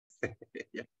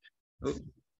Oh.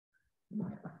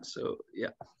 So yeah,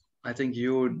 I think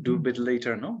you do a bit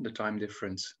later, no? The time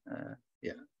difference.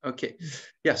 Yeah. Okay.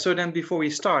 Yeah. So then, before we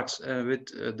start with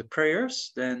the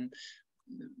prayers, then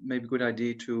maybe a good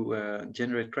idea to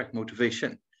generate correct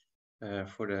motivation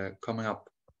for the coming up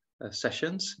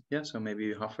sessions. Yeah. So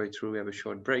maybe halfway through we have a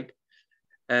short break,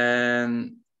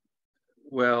 and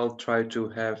well, try to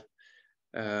have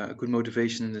a good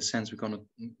motivation in the sense we're going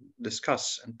to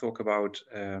discuss and talk about.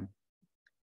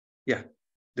 Yeah,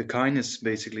 the kindness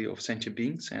basically of sentient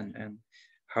beings and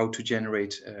how to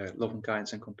generate loving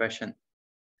kindness and compassion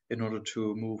in order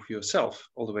to move yourself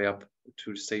all the way up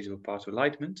to the stage of a path to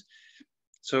enlightenment.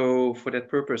 So for that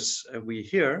purpose, we're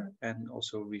here, and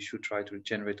also we should try to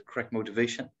generate correct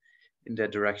motivation in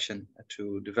that direction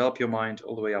to develop your mind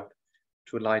all the way up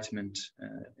to enlightenment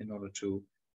in order to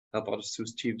help others to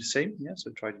achieve the same. Yeah, so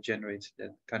try to generate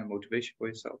that kind of motivation for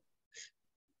yourself.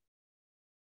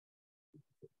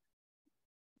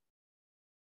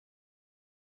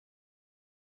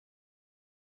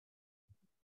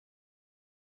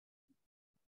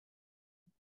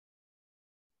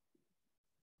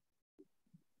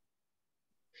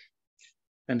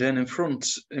 And then in front,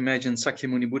 imagine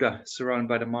Sakyamuni Buddha surrounded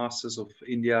by the masters of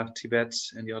India, Tibet,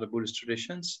 and the other Buddhist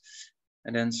traditions.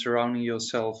 And then surrounding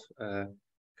yourself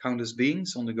countless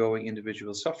beings undergoing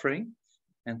individual suffering,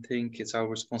 and think it's our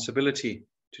responsibility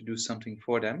to do something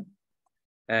for them.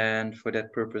 And for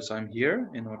that purpose, I'm here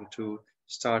in order to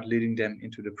start leading them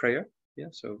into the prayer. Yeah,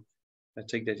 so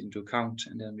take that into account,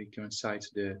 and then we can recite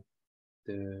the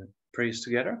prayers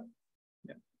together.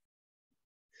 Yeah.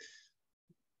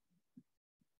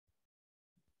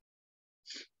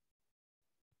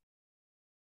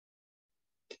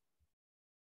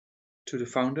 To the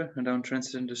founder, and down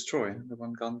transcend and destroy, the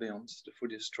one gone beyond, the full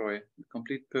destroyer, the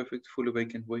complete, perfect, full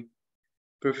awakened way,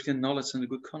 perfect in knowledge and the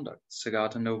good conduct,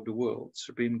 Sagata and over the world,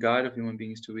 supreme guide of human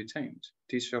beings to be tamed,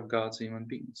 teacher of gods and human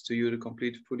beings, to you the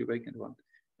complete, fully awakened one,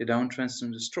 the down transcend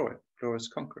and destroy, glorious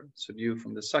conqueror, subdue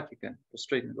from the psychic and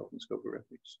prostrate in the golden scope of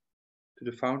refuge. To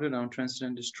the founder, down transcend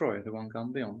and destroy, the one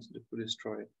gone beyond, the full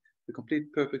destroyer, the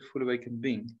complete, perfect, full awakened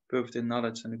being, perfect in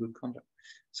knowledge and a good conduct,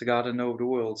 Sagata and over the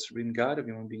world, supreme guide of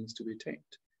human beings to be tamed,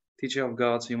 teacher of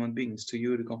gods and human beings, to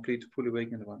you the complete, fully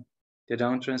awakened one, the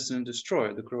down transcend and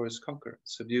destroy, the glorious conqueror,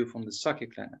 subdue from the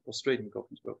psychic land, prostrate in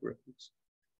God's above refuge.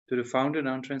 To the founder,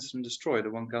 down transcend and destroy, the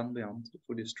one gone beyond, the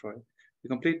full destroyer, the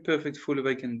complete, perfect, full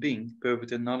awakened being,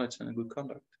 perfect in knowledge and a good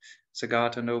conduct,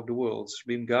 Sagata and over the world,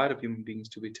 supreme guide of human beings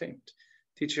to be tamed,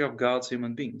 teacher of gods,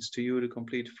 human beings, to you the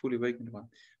complete, fully awakened one,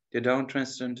 the down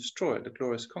transcend and destroy, the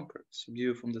glorious conqueror,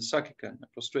 subdue from the psychic land,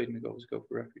 and prostrate in God's go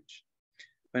for refuge.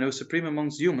 When, O supreme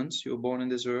amongst humans, you were born in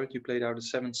this earth, you played out the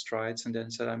 7 strides, and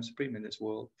then said, I am supreme in this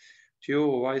world. To you,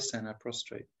 O wise then, I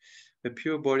prostrate. With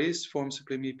pure bodies, form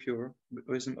supremely pure, with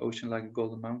wisdom ocean like a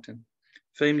golden mountain.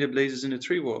 Fame that blazes in the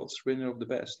 3 worlds, winner of the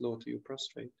best, Lord, to you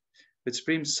prostrate. With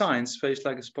supreme science, face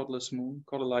like a spotless moon,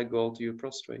 color like gold, to you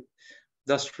prostrate.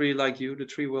 Thus free like you, the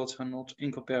 3 worlds are not,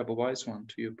 incomparable wise one,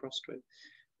 to you prostrate.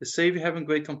 The Savior having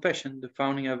great compassion, the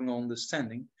founding having all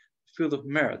understanding, the field of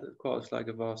merit that qualifies like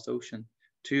a vast ocean,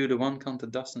 to you the one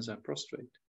counted dustness I prostrate.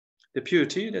 The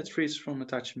purity that frees from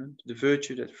attachment, the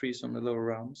virtue that frees from the lower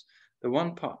realms, the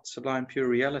one path, sublime pure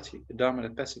reality, the Dharma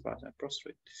that pacifies I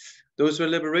prostrate. Those who are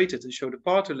liberated and show the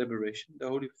path to liberation, the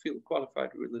holy field qualified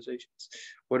realizations,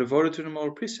 or devoted to the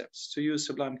moral precepts, to you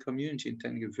sublime community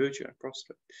intending a virtue I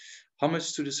prostrate.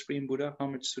 Homage to the Supreme Buddha,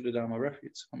 homage to the Dharma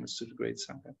refuge, homage to the great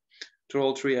Sangha. To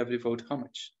all 3 I devote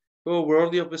homage. Go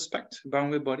worthy of respect,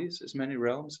 bound with bodies, as many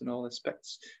realms in all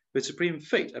aspects. With supreme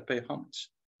faith I pay homage.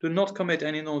 Do not commit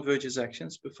any non-virtuous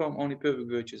actions, perform only perfect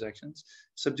virtuous actions.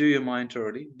 Subdue your mind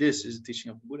thoroughly. This is the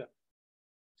teaching of the Buddha.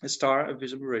 A star, a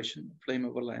visible ration, a flame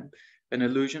of a lamp, an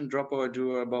illusion, drop or a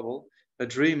dew or a bubble, a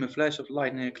dream, a flash of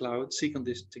lightning, a cloud, seek on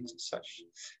these things as such.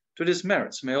 To these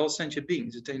merits may all sentient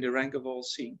beings attain the rank of all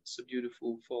seeing, subdue the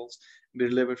fool false, and be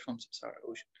delivered from samsara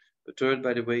ocean, perturbed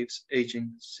by the waves,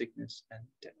 aging, sickness, and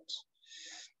death.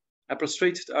 I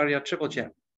prostrated Arya Triple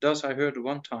Gem. Thus I heard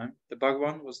one time the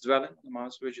Bhagavan was dwelling on the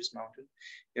Mount Virgis mountain.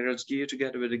 He was geared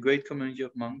together with a great community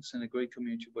of monks and a great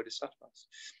community of bodhisattvas.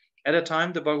 At that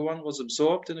time, the Bhagavan was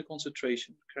absorbed in the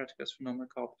concentration, characterized phenomena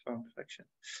called profound perfection.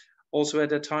 Also at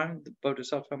that time, the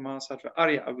Bodhisattva Mahasattva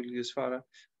Arya Avilasvara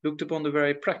looked upon the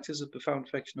very practice of profound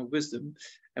perfection of wisdom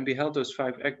and beheld those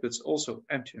 5 aggregates also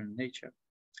empty in nature.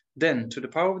 Then, to the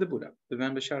power of the Buddha, the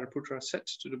Vambasharaputra said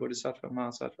to the Bodhisattva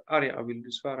Mahasattva Arya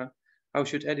Avilasvara, How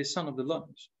should Eddie, son of the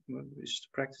lunch, wish to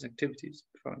practice activities,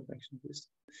 profound action of wisdom?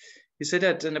 He said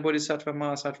that, and the Bodhisattva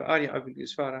Mahasattva Arya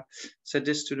Avalokitesvara said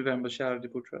this to the Venerable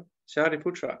Shariputra.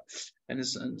 Shariputra, and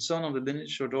his son of the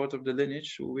lineage or daughter of the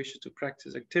lineage who wishes to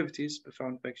practice activities,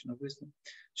 profound action of wisdom,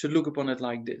 should look upon it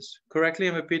like this. Correctly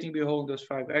and repeating, behold those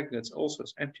five aggregates also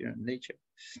as empty in nature.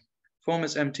 Form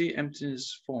is empty,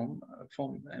 emptiness form.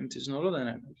 Form empty is not other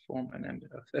than form and empty.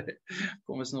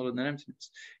 Form is not other than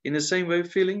emptiness. In the same way,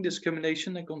 feeling,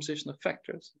 discrimination, and composition of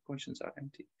factors, conscience are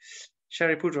empty.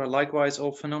 Shariputra, likewise,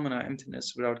 all phenomena are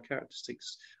emptiness without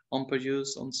characteristics,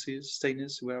 unproduced, unceased,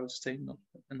 stainless without stain,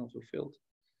 and not fulfilled.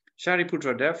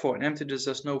 Shariputra, therefore, in emptiness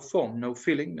has no form, no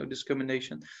feeling, no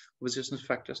discrimination, resistance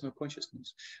factors, no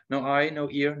consciousness, no eye, no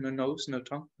ear, no nose, no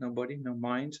tongue, no body, no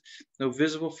mind, no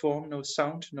visible form, no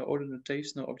sound, no odor, no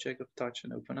taste, no object of touch,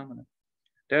 and no phenomena.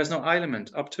 There is no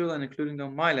element, up to and including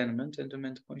no mind element and the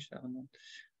mental conscious element.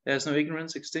 There is no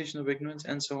ignorance, extinction of ignorance,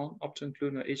 and so on, up to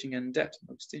include no aging and death,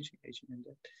 no extinction, aging, and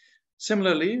death.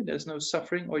 Similarly, there is no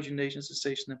suffering, origination,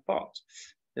 cessation, and part.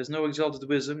 There is no exalted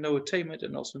wisdom, no attainment,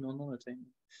 and also no non-attainment.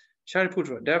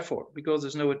 Shariputra, therefore, because there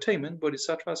is no attainment,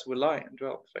 bodhisattvas rely and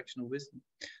dwell perfection of wisdom,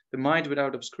 the mind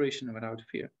without obscuration and without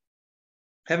fear.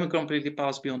 Having completely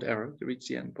passed beyond error to reach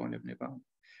the end point of Nirvana.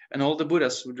 And all the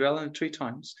Buddhas who dwell in it 3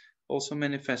 times also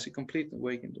manifest a complete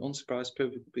awakened, unsurprised,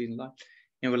 perfect, complete life,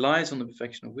 and relies on the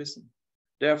perfection of wisdom.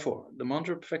 Therefore, the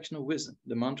mantra of perfection of wisdom,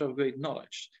 the mantra of great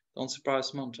knowledge, the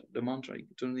unsurprised mantra, the mantra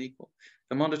to the equal,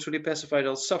 the mantra truly pacified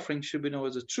all suffering should be known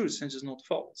as the truth, since it's not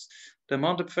false. The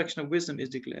mantra of perfection of wisdom is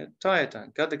declared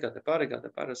Tayata, Gata Gata, Paragata,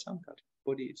 Parasamgata,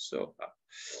 Bodhisattva.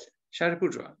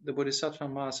 Shariputra, the Bodhisattva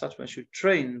Mahasattva should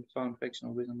train profound perfection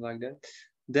of wisdom like that.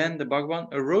 Then the Bhagavan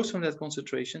arose from that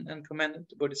concentration and commanded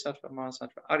the Bodhisattva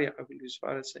Mahasattva Arya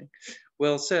Avalokitesvara, saying,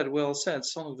 well said,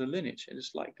 son of the lineage. It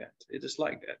is like that. It is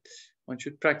like that. One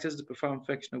should practice the profound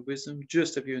perfection of wisdom,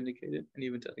 just as you indicated, and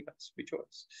even tell the gods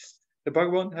rejoice. The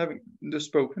Bhagavan, having thus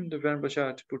spoken, the Venerable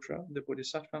Shariputra, the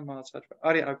Bodhisattva Mahasattva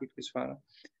Arya Avalokitesvara,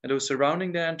 and those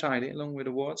surrounding there entirely, along with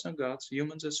the wards and gods,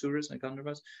 humans, asuras, and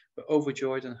gandharvas, were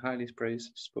overjoyed and highly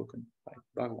praised, spoken by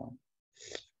Bhagavan.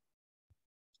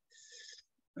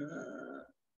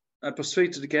 I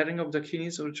prostrate to the gathering of the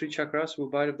Dakshinis of the 3 chakras who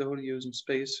abide of the holy use in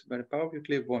space by the power of your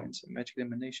clairvoyance and magical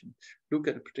emanation. Look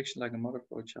at the protection like a mother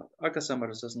for a child.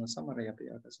 Akasamarasasana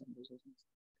samarayapi akasamarasasana.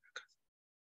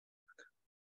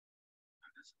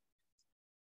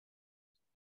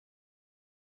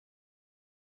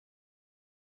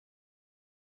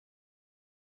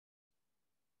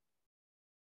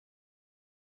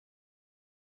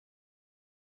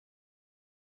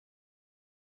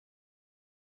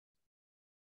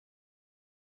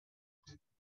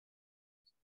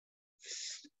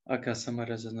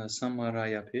 Akasamarasana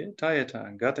samarayapi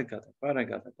tayata gata gata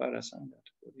paragata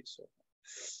parasangata bodhisattva.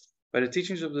 By the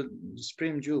teachings of the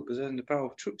supreme jewel possessing the power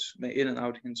of truth, may in and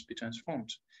out hints be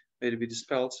transformed, may they be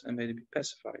dispelled, and may they be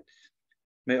pacified.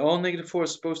 May all negative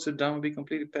forces opposed to the Dhamma be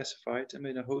completely pacified, and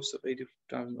may the host of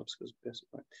 80,000 obstacles be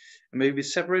pacified. And may we be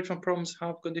separated from problems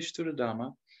half conditioned to the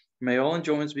Dhamma. May all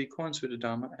enjoyments be accordance with the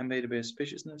Dhamma, and may there be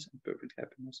spaciousness and perfect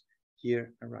happiness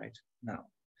here and right now.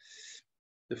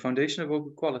 The foundation of all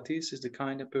good qualities is the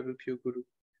kind and perfect pure Guru.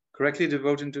 Correctly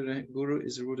devoting to the Guru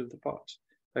is the root of the path.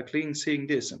 By clean seeing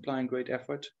this, applying great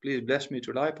effort, please bless me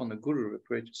to rely upon the Guru with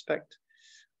great respect.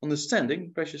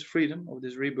 Understanding precious freedom of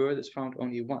this rebirth is found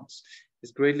only once.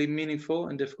 It's greatly meaningful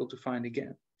and difficult to find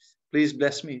again. Please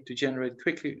bless me to generate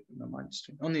quickly my mind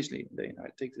stream. Uneasily, day and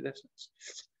night, take the lessons.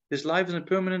 This life is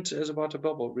impermanent as a water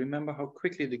bubble. Remember how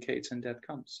quickly it decays and death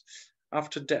comes.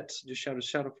 After death, the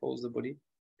shadow follows the body.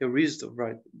 The reason of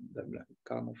right that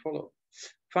karma follow.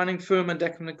 Finding firm and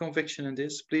definite conviction in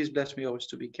this, please bless me always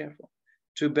to be careful,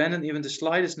 to abandon even the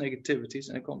slightest negativities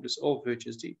and accomplish all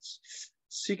virtuous deeds.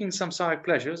 Seeking samsaric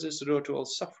pleasures is the door to all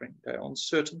suffering. They are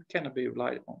uncertain, cannot be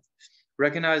relied upon.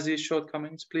 Recognize these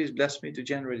shortcomings. Please bless me to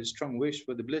generate a strong wish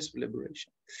for the bliss of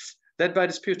liberation. Led by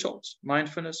this pure thought,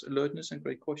 mindfulness, alertness, and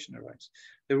great caution arise.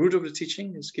 The root of the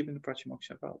teaching is keeping the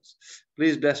Pratyimoksha vows.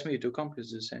 Please bless me to accomplish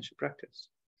this essential practice.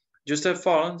 Just have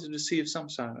fallen into the sea of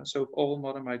samsara, so have all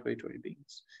modern migratory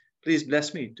beings. Please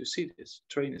bless me to see this,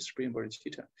 train the supreme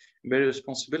bodhicitta, and bear the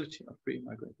responsibility of free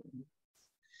migratory beings.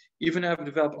 Even if I have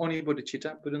developed only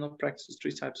bodhicitta, but do not practice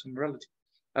 3 types of morality,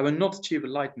 I will not achieve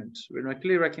enlightenment. With my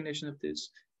clear recognition of this,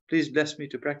 please bless me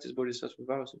to practice bodhisattva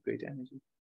vows with great energy.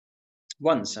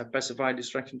 Once I pacified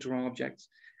distraction to wrong objects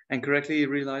and correctly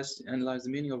analyze the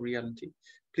meaning of reality,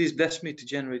 please bless me to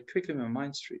generate quickly my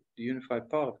mind stream, the unified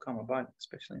path of karma abiding,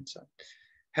 especially inside.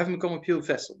 Having become a pure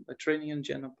vessel by training in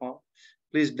general path,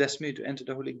 please bless me to enter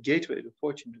the holy gateway of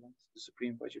fortune, the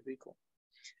supreme Vajravikal.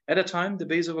 At a time, the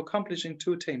base of accomplishing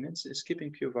two attainments is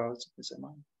keeping pure vows in his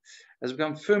mind. As I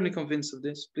become firmly convinced of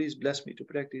this, please bless me to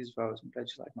protect these vows and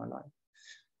pledge like my life.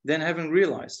 Then, having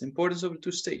realized the importance of the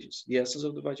two stages, the essence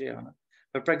of the Vajrayana,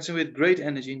 by practicing with great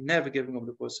energy, never giving up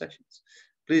the four sessions,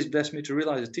 please bless me to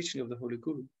realize the teaching of the Holy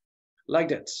Guru. Like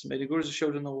that, may the Gurus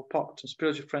show the noble path and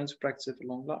spiritual friends who practice it for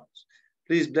long lives.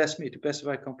 Please bless me to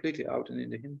pacify completely out and in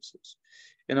the hindrances.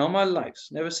 In all my lives,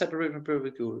 never separate from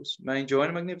perfect Gurus, may I enjoy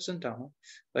the magnificent Dharma,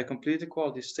 by complete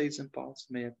equality, states and paths,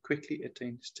 may I quickly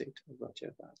attain the state of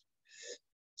Vajrayana.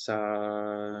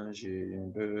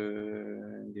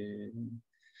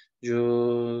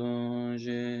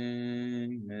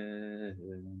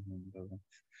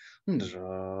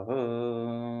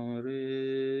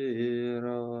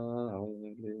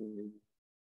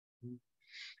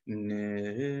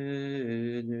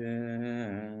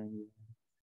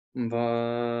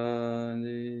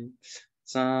 Bali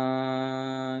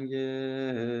Sangye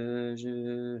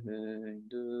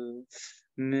Jdu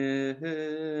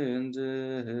Mende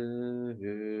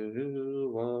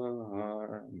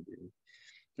Wargi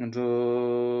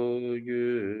Drogyun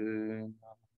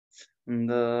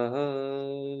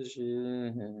Dajimba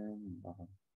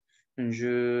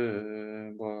Je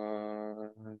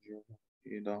Barjo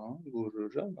Idan Guru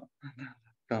Rama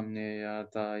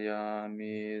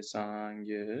Kamneyatayami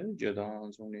Sangye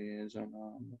Jadan Suni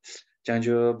Sanam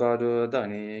Janjo Bado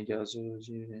Dani Gyatso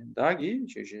Dagi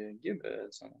Geshe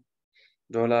Namdak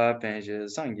Dola Penje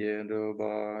Sangye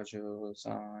Doba Jo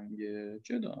Sangye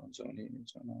Jadan Suni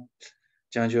Sanam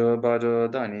Janjo Bado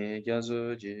Dani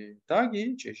Gyatso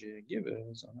Dagi Geshe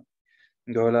Namdak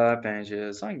Dola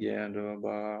Penje Sangye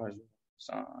Doba Jo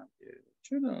Sangye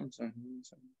Jadan Suni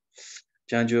Sanam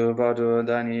Janjo Bado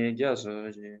Dani Gyatso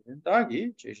Dagi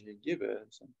Geshe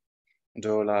Namdak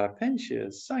Dola Penche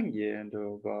Sangye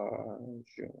Doba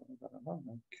Jo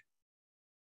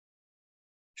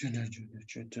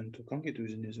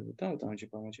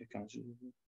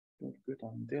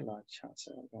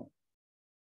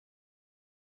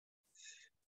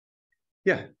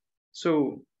Yeah,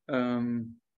 so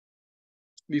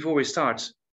before we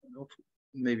start,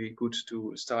 maybe good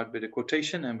to start with a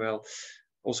quotation, and well,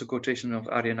 also quotation of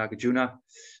Arya Nagarjuna.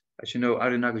 As you know,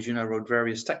 Arya Nagarjuna wrote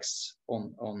various texts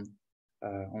on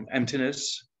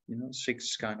emptiness.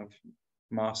 6 kind of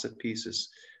masterpieces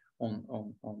on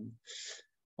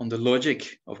the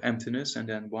logic of emptiness, and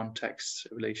then one text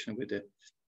in relation with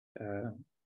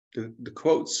the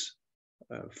quotes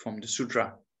from the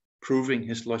sutra, proving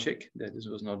his logic that this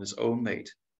was not his own made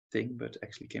thing, but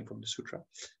actually came from the sutra.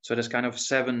 So there's kind of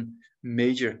 7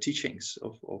 major teachings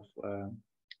of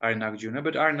Arya Nagarjuna,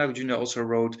 but Arya Nagarjuna also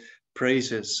wrote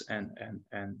praises and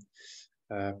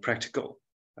practical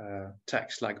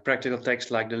text, like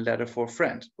the letter for a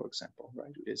friend, for example,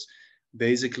 right? It is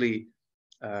basically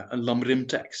a Lamrim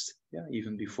text. Yeah,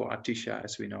 even before Atisha,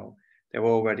 as we know, there were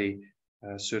already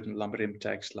certain Lamrim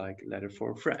texts like letter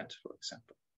for a friend, for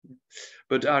example.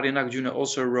 But Arya Nagarjuna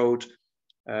also wrote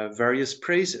various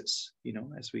praises.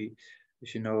 As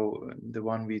you know, the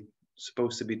one we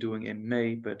supposed to be doing in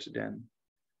May, but then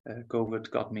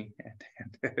COVID got me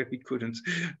and we couldn't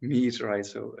meet, right?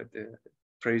 So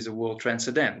praise the world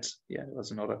transcendent. Yeah, it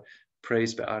was another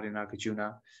praise by Arya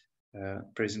Nagarjuna,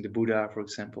 praising the Buddha, for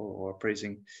example, or praise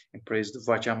the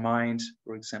Vajra mind,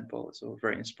 for example. It's a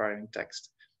very inspiring text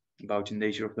about the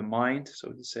nature of the mind,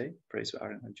 so to say, praise by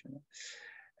Arya Nagarjuna.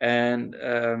 And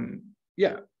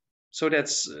so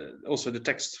that's also the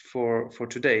text for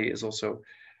today is also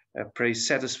praise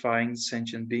satisfying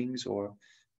sentient beings, or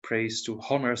praise to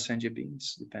honor sentient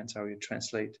beings, depends how you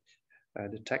translate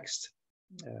the text.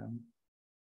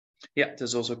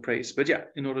 There's also praise. But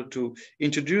in order to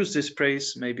introduce this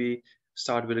praise, maybe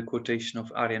start with a quotation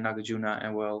of Arya Nagarjuna,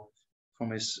 and well,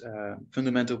 from his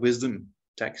fundamental wisdom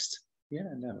text.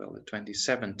 And then the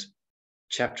 27th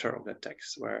chapter of that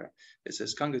text, where it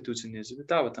says Godam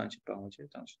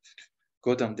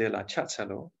de la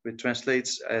Chatsalo, which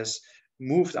translates as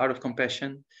moved out of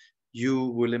compassion,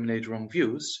 you who eliminate wrong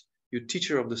views, you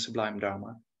teacher of the sublime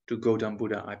Dharma, to Godam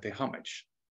Buddha I pay homage.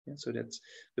 So that's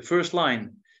the first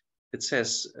line. It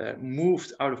says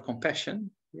moved out of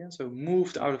compassion. So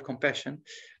moved out of compassion,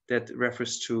 that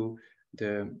refers to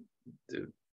the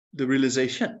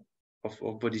realization of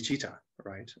bodhicitta,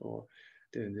 right? Or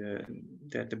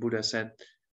that the Buddha said,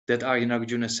 that Arya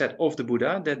Nagarjuna said of the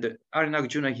Buddha, that the Arya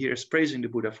Nagarjuna here is praising the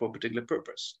Buddha for a particular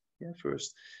purpose.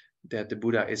 First, that the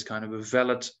Buddha is kind of a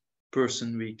valid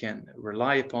person we can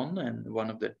rely upon, and one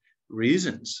of the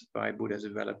reasons why Buddha is a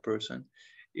valid person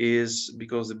is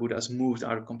because the Buddha has moved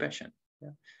out of compassion.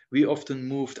 We often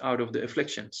moved out of the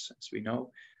afflictions, as we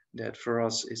know, that for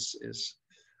us is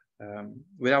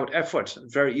without effort,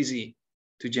 very easy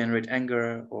to generate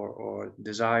anger or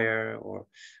desire or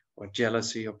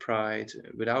jealousy or pride.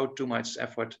 Without too much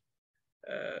effort,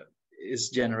 is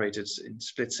generated in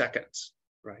split seconds,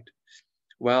 right?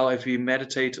 Well, if we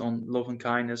meditate on love and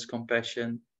kindness,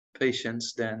 compassion,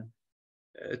 patience, then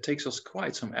it takes us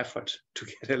quite some effort to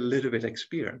get a little bit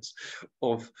experience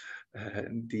of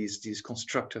these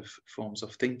constructive forms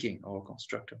of thinking or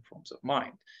constructive forms of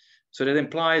mind. So that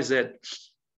implies that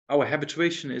our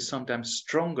habituation is sometimes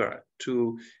stronger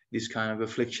to these kind of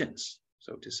afflictions,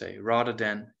 so to say, rather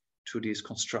than to these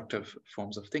constructive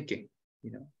forms of thinking,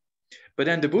 you know. But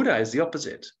then the Buddha is the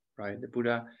opposite, right? The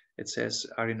Buddha, it says,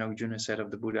 Nagarjuna said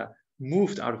of the Buddha,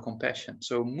 moved out of compassion.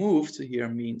 So moved here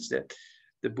means that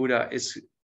the Buddha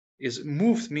is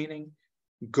moved, meaning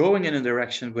going in a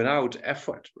direction without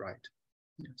effort, right?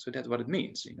 So that's what it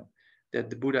means, you know, that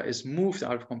the Buddha is moved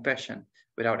out of compassion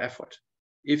without effort.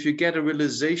 If you get a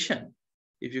realization,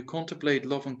 if you contemplate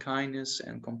love and kindness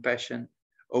and compassion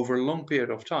over a long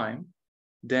period of time,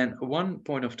 then at one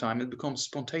point of time it becomes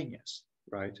spontaneous,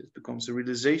 right? It becomes a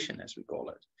realization, as we call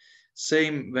it.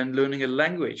 Same when learning a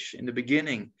language. In the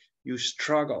beginning, you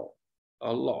struggle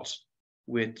a lot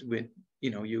with you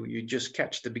know, you just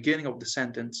catch the beginning of the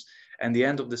sentence and the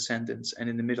end of the sentence, and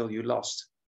in the middle you lost,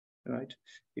 right?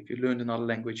 If you learned another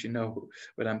language, you know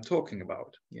what I'm talking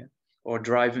about, yeah. Or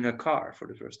driving a car for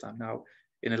the first time. Now,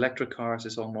 in electric cars,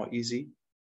 it's all more easy.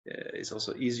 It's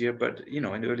also easier, but you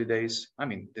know, in the early days, I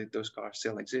mean, those cars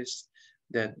still exist.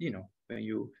 That, you know, when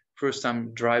you first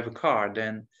time drive a car,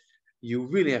 then you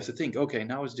really have to think, okay,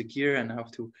 now is the gear, and I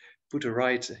have to put the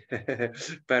right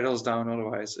pedals down,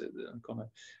 otherwise I'm gonna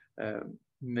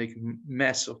make a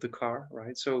mess of the car,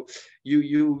 right? So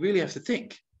you really have to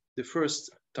think the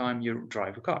first time you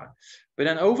drive a car. But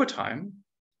then over time,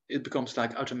 it becomes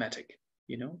like automatic,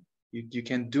 you know? You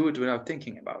can do it without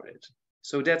thinking about it.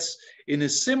 So that's, in a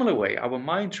similar way, our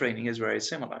mind training is very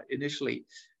similar. Initially,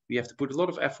 we have to put a lot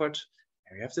of effort,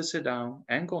 and we have to sit down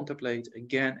and contemplate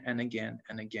again and again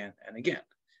and again and again.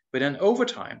 But then over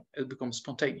time, it becomes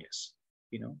spontaneous,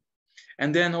 you know?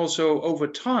 And then also over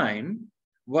time,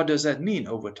 what does that mean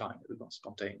over time? It becomes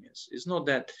spontaneous. It's not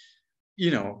that,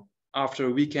 you know, after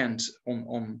a weekend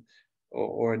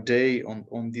or a day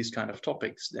on these kind of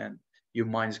topics, then your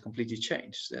mind is completely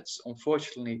changed. That's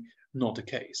unfortunately not the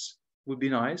case. Would be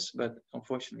nice, but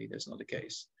unfortunately that's not the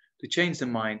case. To change the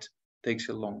mind takes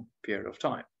a long period of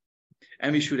time.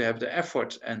 And we should have the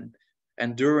effort and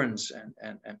endurance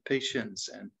and patience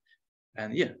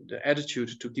and yeah, the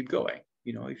attitude to keep going.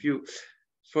 You know, if you,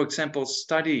 for example,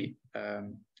 study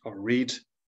or read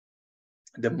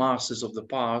the masters of the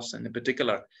past, and in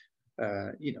particular,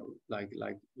 you know,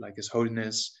 like His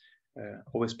Holiness,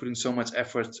 always putting so much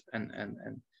effort and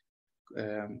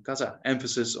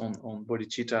emphasis on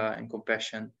bodhicitta and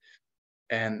compassion,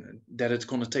 and that it's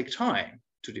going to take time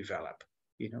to develop,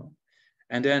 you know.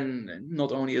 And then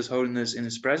not only His Holiness in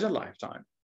his present lifetime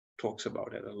talks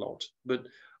about it a lot, but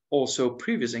also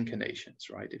previous incarnations,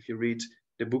 right? If you read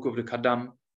the book of the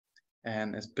Kadam,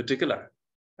 and in particular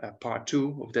part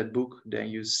 2 of that book, then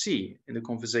you see in the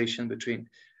conversation between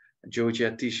Joji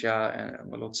Atisha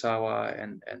and Malotsawa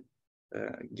and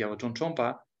Gyatso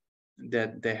Trompa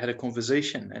that they had a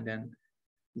conversation, and then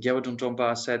Gyatso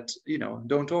Trompa said, you know,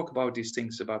 don't talk about these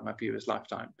things about my previous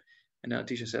lifetime. And then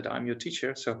Atisha said, I'm your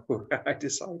teacher, so I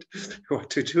decide what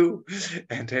to do.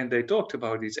 And then they talked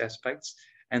about these aspects.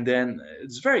 And then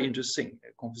it's very interesting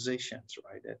conversations,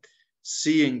 right? That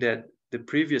seeing that the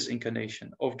previous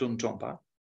incarnation of Don Trompa,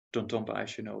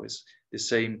 as you know, is the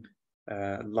same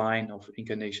line of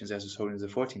incarnations as His Holiness the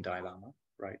 14th Dalai Lama,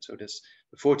 right? So this,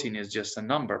 the 14 is just a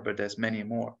number, but there's many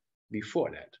more before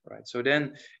that, right? So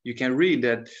then you can read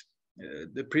that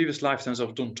the previous lifetimes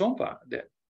of Don Trompa, that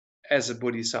as a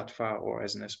bodhisattva or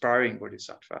as an aspiring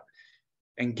bodhisattva,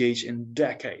 engage in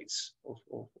decades of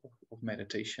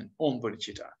meditation on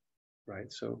bodhicitta,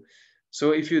 right?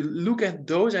 So if you look at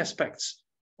those aspects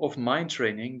of mind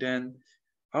training, then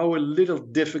our little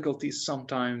difficulties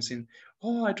sometimes in,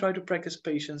 oh, I try to practice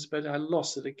patience, but I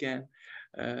lost it again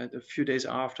a few days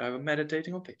after I was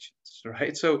meditating on patience,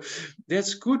 right? So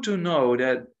that's good to know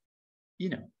that, you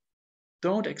know,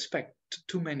 don't expect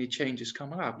too many changes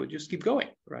coming up, but just keep going,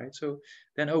 right? So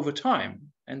then over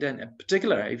time, and then in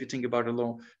particular, if you think about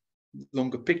a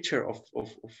longer picture of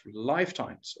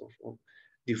lifetimes of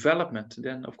development,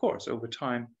 then of course, over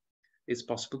time, it's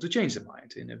possible to change the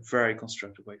mind in a very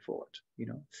constructive way forward, you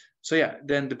know. So yeah,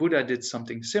 then the Buddha did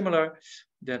something similar,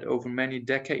 that over many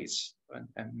decades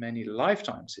and many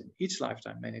lifetimes, in each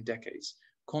lifetime, many decades,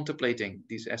 contemplating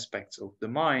these aspects of the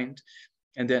mind,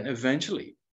 and then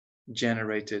eventually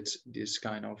generated this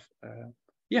kind of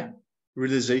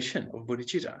realization of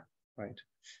bodhicitta, right?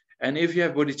 And if you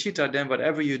have bodhicitta, then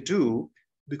whatever you do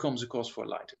becomes a cause for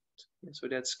enlightenment. Yeah, so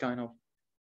that's kind of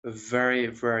a very,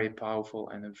 very powerful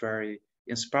and a very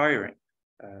inspiring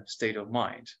state of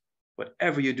mind.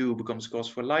 Whatever you do becomes a cause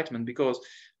for enlightenment, because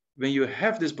when you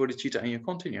have this bodhicitta in your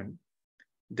continuum,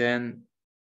 then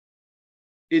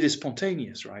it is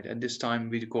spontaneous, right? At this time,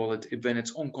 we call it when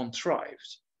it's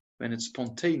uncontrived, when it's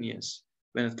spontaneous,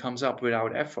 when it comes up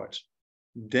without effort.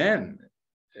 Then,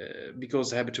 because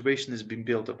the habituation has been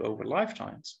built up over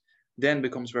lifetimes, then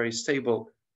becomes very stable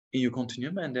in your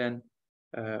continuum, and then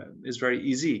it's very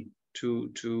easy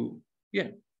to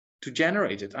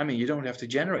generate it. I mean, you don't have to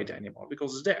generate it anymore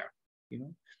because it's there, you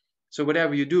know. So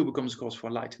whatever you do becomes a cause for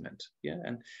enlightenment. Yeah,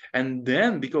 and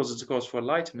then because it's a cause for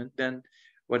enlightenment, then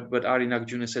what Ari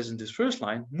Nagarjuna says in this first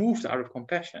line, moved out of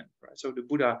compassion, right? So the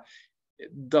Buddha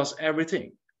does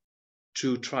everything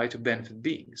to try to benefit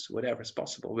beings, whatever is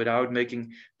possible, without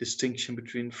making distinction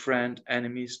between friend,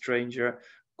 enemy, stranger,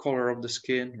 color of the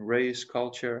skin, race,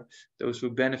 culture, those who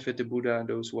benefit the Buddha,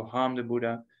 those who harm the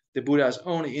Buddha. The Buddha is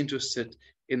only interested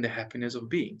in the happiness of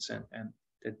beings, and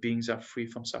that beings are free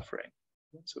from suffering.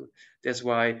 So that's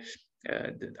why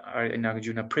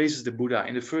Nagarjuna praises the Buddha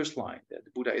in the first line, that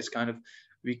the Buddha is kind of,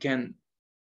 we can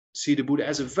see the Buddha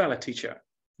as a valid teacher.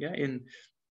 Yeah,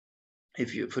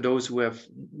 for those who have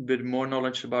a bit more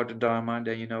knowledge about the Dharma,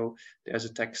 then you know there's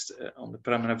a text on the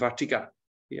Pramanavartika,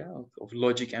 of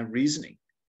logic and reasoning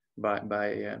by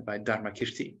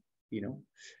Dharmakirti, you know.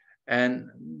 And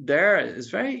there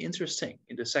is very interesting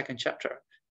in the second chapter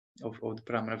of the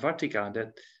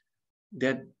Pramanavartika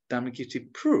that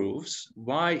Dharmakirti proves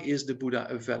why is the Buddha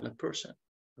a valid person,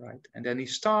 right? And then he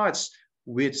starts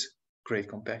with great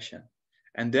compassion,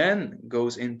 and then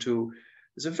goes into,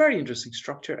 it's a very interesting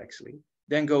structure actually,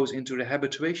 then goes into the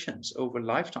habituations over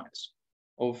lifetimes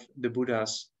of the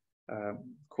Buddha's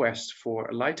quest for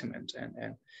enlightenment,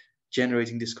 and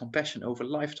generating this compassion over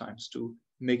lifetimes to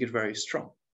make it very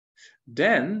strong.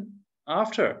 Then,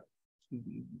 after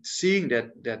seeing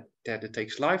that it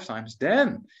takes lifetimes,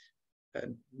 then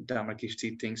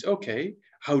Dharmakirti thinks, okay,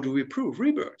 how do we prove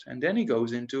rebirth? And then he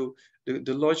goes into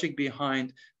the logic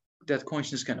behind that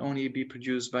consciousness can only be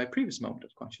produced by previous moment of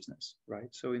consciousness, right?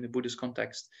 So in the Buddhist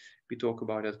context, we talk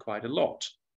about that quite a lot.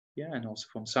 Yeah, and also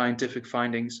from scientific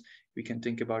findings, we can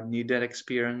think about near-death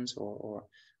experience or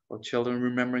children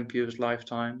remembering previous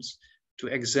lifetimes to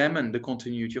examine the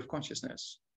continuity of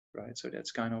consciousness, right? So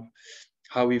that's kind of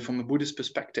how we, from a Buddhist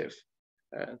perspective,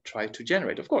 try to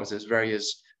generate. Of course, there's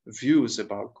various views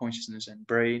about consciousness and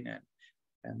brain,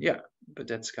 and yeah, but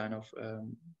that's kind of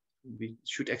we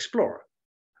should explore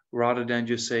rather than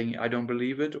just saying I don't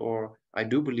believe it or I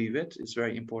do believe it. It's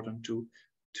very important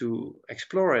to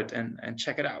explore it and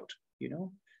check it out. You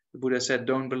know, the Buddha said,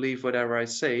 "Don't believe whatever I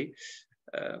say,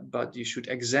 but you should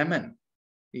examine,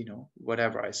 you know,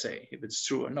 whatever I say, if it's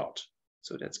true or not."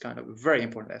 So that's kind of a very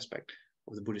important aspect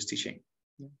of the Buddhist teaching.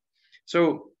 Yeah.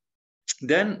 So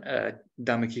then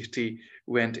Dharmakirti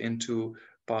went into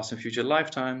past and future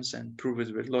lifetimes and proved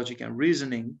it with logic and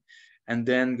reasoning, and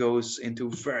then goes into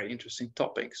very interesting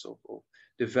topics of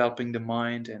developing the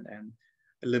mind and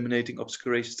eliminating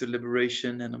obscurations to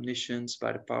liberation and omniscience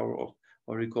by the power of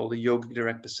what we call the yogic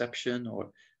direct perception,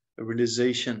 or a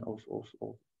realization of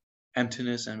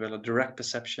emptiness and well, a direct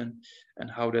perception, and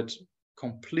how that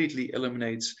completely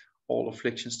eliminates all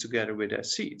afflictions together with their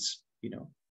seeds, you know.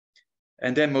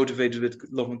 And then motivated with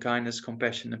love and kindness,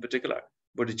 compassion in particular.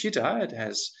 Bodhicitta, it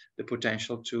has the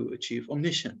potential to achieve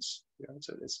omniscience. Yeah?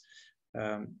 So that's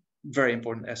very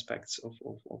important aspects of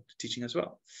the teaching as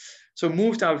well. So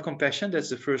moved out of compassion, that's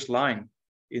the first line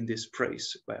in this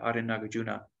praise by Ari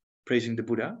Nagarjuna, praising the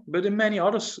Buddha. But in many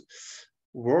other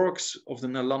works of the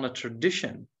Nalanda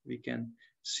tradition, we can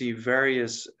see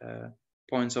various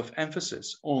points of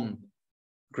emphasis on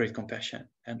great compassion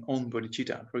and on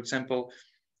bodhicitta. For example,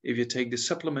 if you take the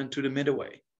supplement to the middle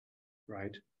way,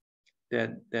 right,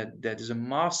 that is a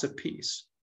masterpiece,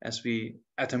 as we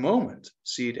at the moment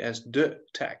see it as the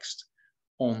text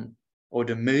on, or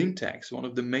the main text, one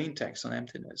of the main texts on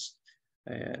emptiness.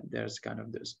 There's kind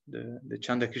of this, the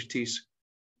Chandakirti's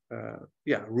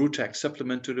root text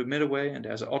supplement to the middle way, and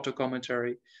there's an auto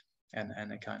commentary and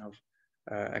a kind of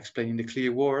explaining the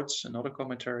clear words, another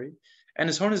commentary. And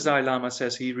His Holiness Dalai Lama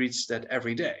says he reads that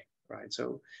every day, right?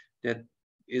 So that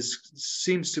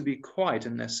seems to be quite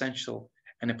an essential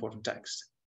and important text,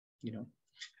 you know.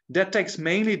 That text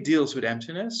mainly deals with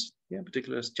emptiness,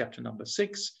 particularly chapter number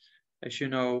 6, as you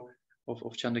know, of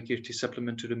Chandakirti's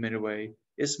supplement to the middle way,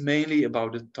 is mainly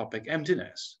about the topic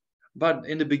emptiness. But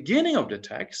in the beginning of the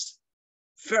text,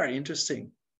 very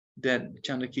interesting that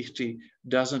Chandrakirti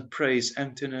doesn't praise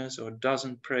emptiness or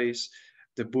doesn't praise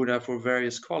the Buddha for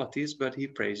various qualities, but he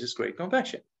praises great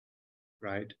compassion,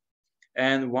 right?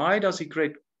 And why does he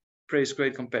praise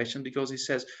great compassion? Because he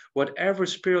says whatever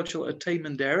spiritual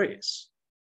attainment there is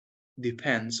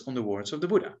depends on the words of the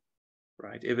Buddha,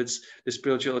 right? If it's the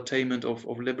spiritual attainment of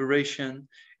liberation,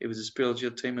 if it's a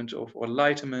spiritual attainment of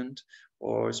enlightenment,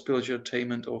 or spiritual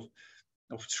attainment of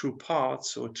true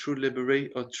paths, or true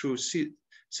liberation, or true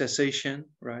cessation,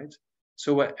 right?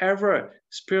 So whatever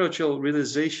spiritual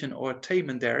realization or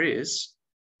attainment there is,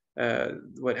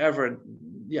 whatever,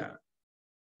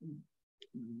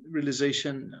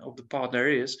 realization of the path there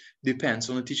is, depends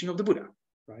on the teaching of the Buddha,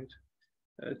 right?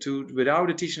 Without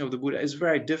the teaching of the Buddha, it's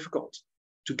very difficult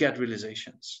to get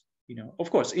realizations. Of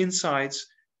course, insights,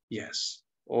 yes,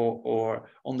 or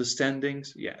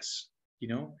understandings, yes.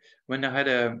 When I had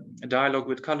a dialogue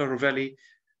with Carlo Rovelli,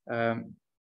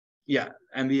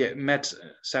 and we met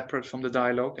separate from the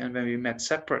dialogue, and when we met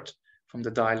separate from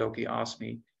the dialogue, he asked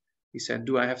me, he said,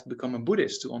 do I have to become a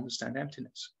Buddhist to understand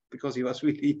emptiness? Because he was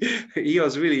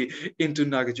really into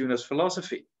Nagarjuna's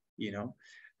philosophy,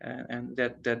 and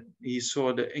that he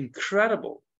saw the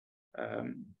incredible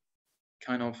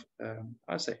kind of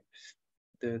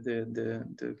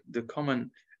the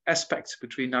common aspects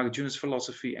between Nagarjuna's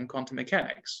philosophy and quantum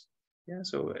mechanics.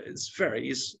 So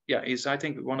he's I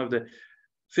think one of the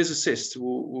physicists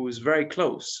who is very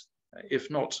close, if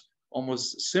not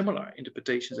almost similar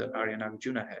interpretations that Arya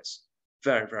Nagarjuna has.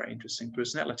 Very, very interesting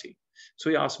personality. So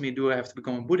he asked me, do I have to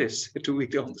become a Buddhist to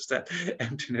really understand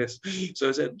emptiness? So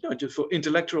I said, no, just for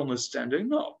intellectual understanding,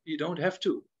 no, you don't have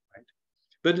to, right?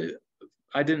 But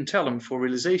I didn't tell him for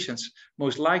realizations,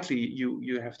 most likely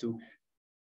you have to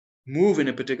move in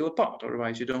a particular path,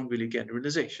 otherwise you don't really get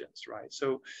realizations, right?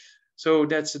 So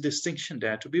that's a distinction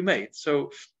there to be made.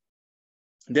 So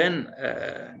then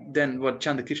what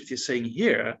Chandrakirti is saying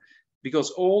here,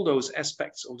 because all those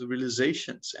aspects of the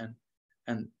realizations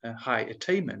and high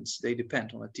attainments, they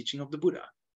depend on the teaching of the Buddha,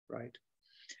 right?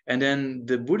 And then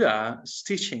the Buddha's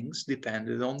teachings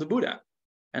depended on the Buddha,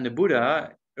 and the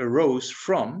Buddha arose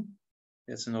from,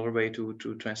 that's another way to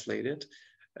translate it,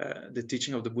 the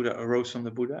teaching of the Buddha arose from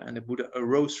the Buddha, and the Buddha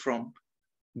arose from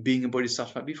being a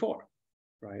bodhisattva before,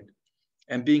 right?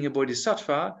 And being a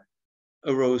bodhisattva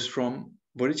arose from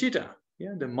bodhicitta.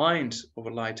 The mind of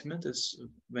enlightenment is,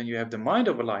 when you have the mind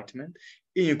of enlightenment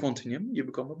in your continuum, you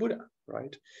become a Buddha,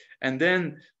 right? And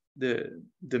then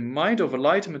the mind of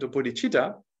enlightenment of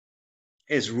bodhicitta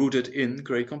is rooted in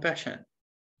great compassion,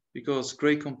 because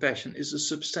great compassion is a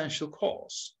substantial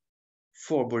cause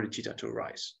for bodhicitta to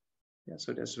arise.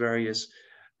 So there's various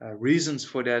reasons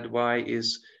for that. Why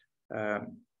is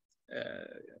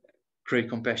great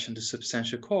compassion the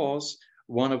substantial cause?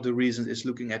 One of the reasons is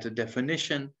looking at the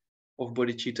definition of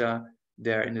bodhicitta.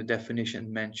 There in the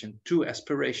definition mentioned two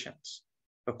aspirations,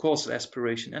 a causal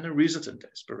aspiration and a resultant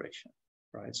aspiration,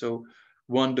 right? So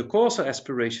the causal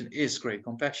aspiration is great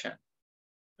compassion,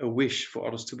 a wish for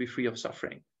others to be free of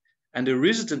suffering. And the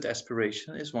resultant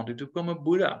aspiration is wanting to become a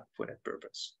Buddha for that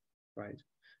purpose, right?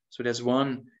 So that's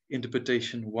one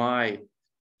interpretation why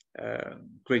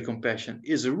great compassion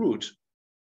is a root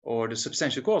or the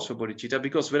substantial cause for bodhicitta,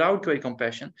 because without great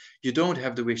compassion, you don't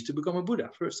have the wish to become a Buddha,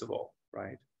 first of all,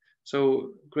 right?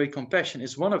 So great compassion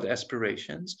is one of the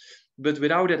aspirations, but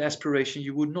without that aspiration,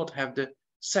 you would not have the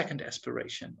second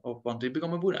aspiration of wanting to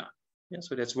become a Buddha.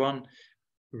 So that's one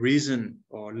reason,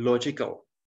 or logical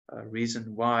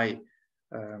reason why,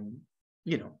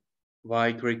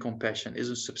 why great compassion is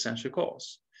a substantial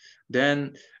cause.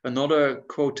 Then another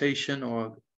quotation,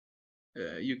 or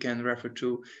you can refer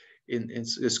to,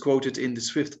 is quoted in the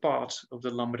Swift Part of the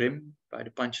Lamrim by the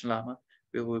Panchen Lama.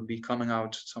 It will be coming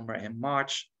out somewhere in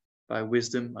March by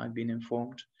Wisdom, I've been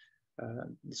informed.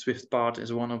 The Swift Part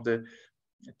is one of the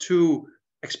two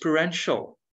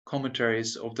experiential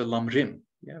commentaries of the Lamrim.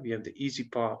 We have the Easy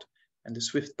Part and the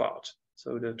Swift Part.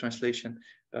 So the translation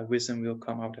Wisdom will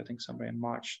come out, I think, somewhere in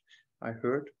March, I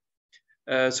heard.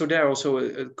 So there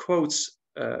also quotes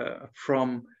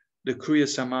from the Kriya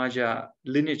Samaja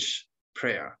lineage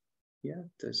prayer.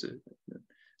 There's a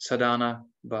sadhana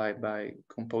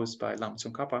composed by Lama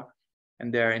Tsongkhapa,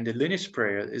 and there in the lineage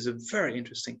prayer is a very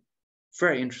interesting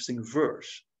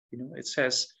verse. It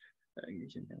says,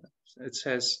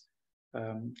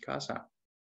 Kasa.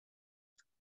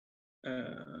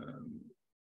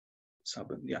 So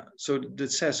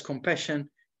it says compassion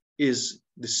is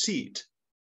the seed.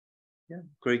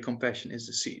 Great compassion is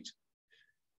the seed.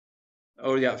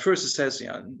 First it says,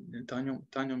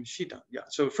 Tanyam Shita.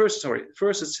 So first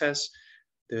it says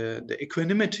the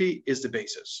equanimity is the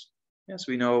basis. Yes,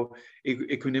 we know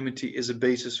equanimity is a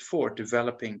basis for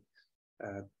developing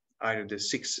either the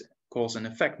 6 cause and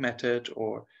effect method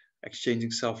or exchanging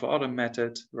self for other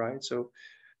method, right? So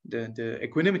the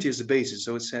equanimity is the basis.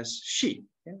 So it says she,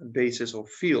 yeah, basis of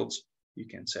fields, you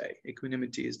can say.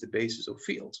 Equanimity is the basis of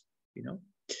fields, you know.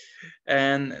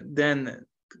 And then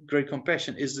great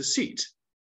compassion is the seed,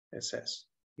 it says,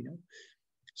 you know.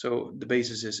 So the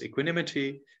basis is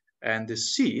equanimity, and the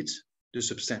seed, the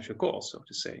substantial cause, so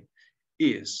to say,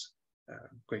 is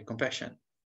great compassion.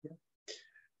 Yeah.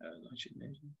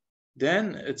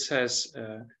 Then it says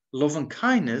love and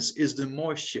kindness is the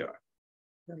moisture.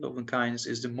 Yeah, love and kindness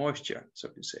is the moisture, so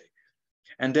to say.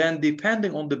 And then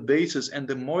depending on the basis and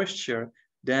the moisture,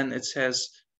 then it says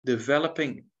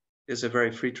developing is a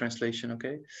very free translation,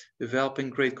 okay? Developing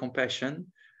great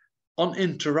compassion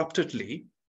uninterruptedly,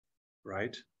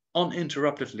 right?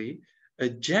 Uninterruptedly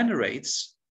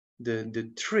generates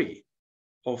the tree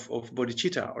of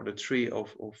bodhicitta, or the tree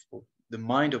of the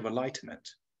mind of enlightenment,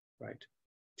 right?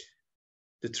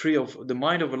 The tree of the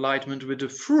mind of enlightenment with the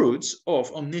fruits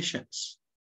of omniscience.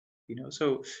 You know,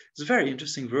 so it's a very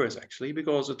interesting verse actually,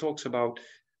 because it talks about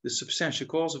the substantial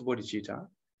cause of bodhicitta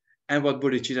and what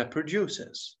bodhicitta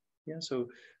produces. Yeah, so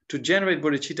to generate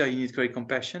bodhicitta, you need great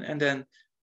compassion, and then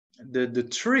the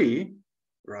tree,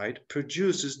 right,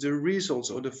 produces the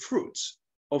results or the fruits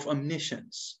of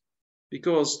omniscience,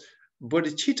 because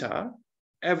bodhicitta,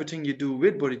 everything you do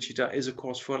with bodhicitta is a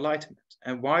cause for enlightenment.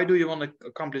 And why do you want to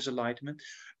accomplish enlightenment?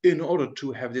 In order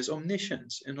to have this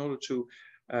omniscience, in order to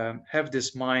have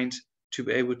this mind to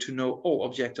be able to know all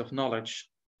objective knowledge,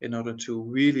 in order to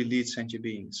really lead sentient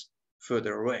beings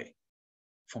further away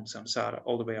from samsara,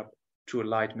 all the way up to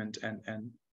enlightenment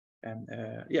and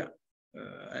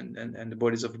the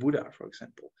bodies of Buddha, for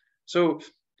example. So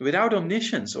without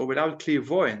omniscience or without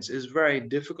clairvoyance, it's very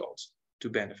difficult to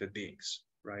benefit beings,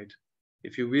 right?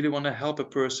 If you really want to help a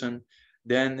person,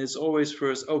 then it's always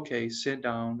first, okay, sit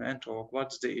down and talk.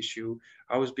 What's the issue?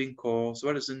 How is being caused?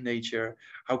 What is the nature?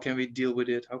 How can we deal with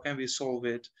it? How can we solve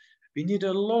it? We need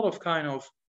a lot of kind of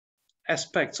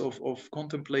aspects of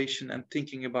contemplation and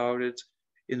thinking about it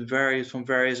from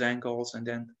various angles, and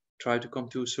then try to come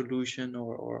to a solution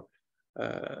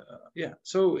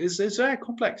so it's very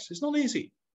complex. It's not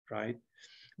easy, right?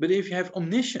 But if you have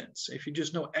omniscience, if you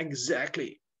just know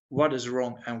exactly what is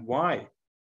wrong and why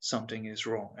something is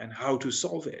wrong and how to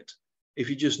solve it, if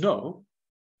you just know,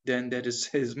 then that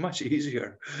is much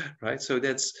easier, right? So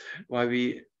that's why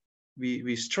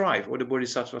we strive, or the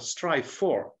bodhisattvas strive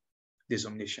for this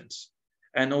omniscience.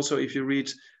 And also, if you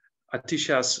read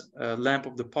Atisha's Lamp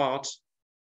of the Path,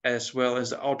 as well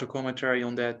as the auto commentary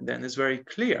on that, then it's very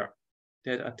clear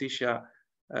that Atisha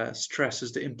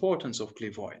stresses the importance of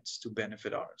clairvoyance to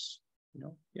benefit others. You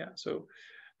know, yeah. So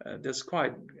there's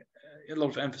quite a lot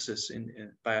of emphasis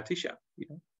by Atisha. You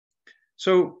know,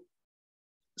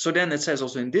 so then it says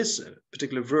also in this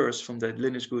particular verse from the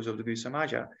lineage gurus of the Guru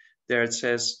Samaja, there it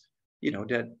says, you know,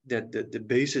 that the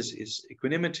basis is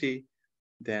equanimity,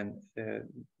 then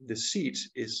the seed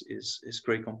is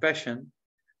great compassion,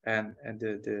 and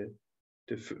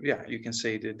you can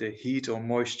say the heat or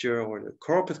moisture or the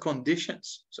corporate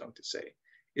conditions, so to say,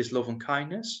 is love and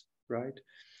kindness, right?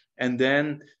 And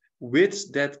then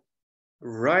with that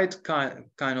right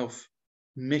kind of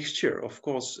mixture of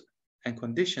cause and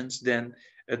conditions, then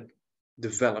it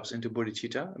develops into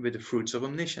bodhicitta with the fruits of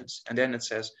omniscience. And then it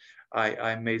says,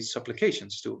 I made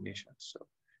supplications to omniscience, so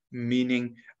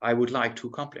meaning I would like to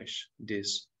accomplish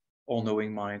this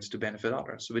all-knowing mind to benefit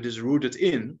others. So it is rooted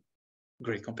in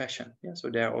great compassion. Yeah. So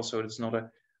there also, it's not a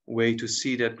way to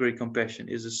see that great compassion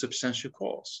is a substantial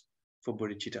cause for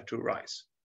bodhicitta to arise.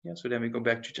 Yeah. So then we go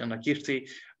back to Chandrakirti,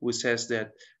 who says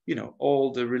that, you know,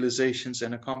 all the realizations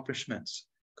and accomplishments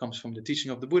comes from the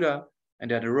teaching of the Buddha,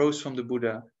 and that arose from the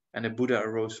Buddha, and the Buddha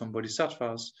arose from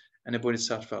bodhisattvas, and the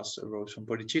bodhisattvas arose from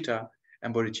bodhicitta,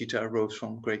 and bodhicitta arose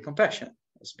from great compassion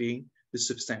as being the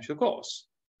substantial cause,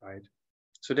 right?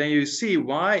 So then you see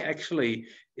why actually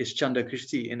is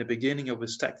Chandrakirti in the beginning of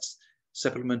his text,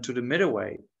 supplement to the middle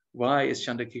way, why is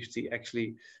Chandrakirti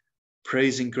actually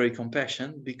praising great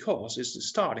compassion? Because it's the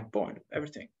starting point of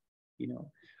everything, you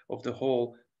know, of the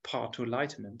whole path to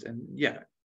enlightenment. And yeah,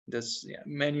 there's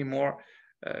many more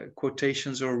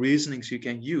quotations or reasonings you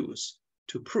can use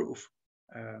to prove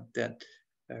that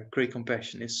great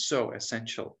compassion is so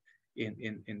essential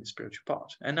in the spiritual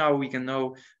path. And now we can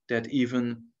know that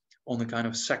even on a kind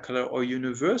of secular or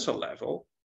universal level,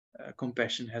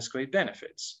 compassion has great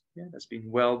benefits. Yeah, that's been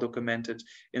well documented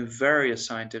in various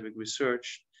scientific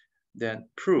research that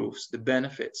proves the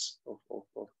benefits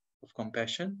of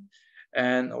compassion.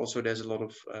 And also there's a lot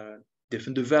of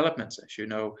different developments, as you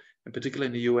know, in particular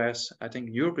in the US. I think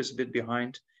Europe is a bit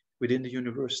behind within the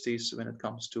universities when it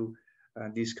comes to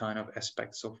these kind of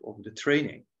aspects of the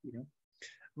training, you know.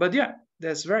 But yeah,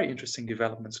 there's very interesting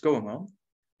developments going on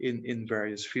in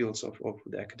various fields of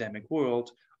the academic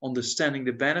world, understanding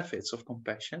the benefits of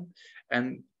compassion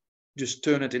and just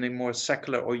turn it in a more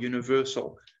secular or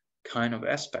universal kind of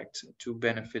aspect to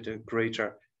benefit a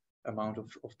greater amount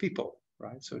of people,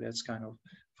 right? So that's kind of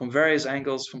from various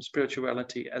angles, from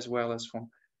spirituality as well as from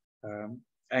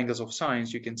angles of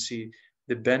science, you can see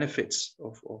the benefits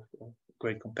of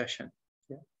great compassion.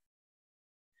 Yeah.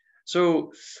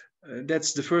 So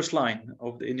that's the first line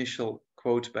of the initial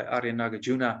quote by Arya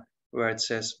Nagarjuna, where it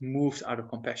says, moved out of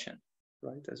compassion,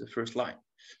 right? As a first line.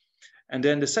 And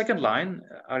then the second line,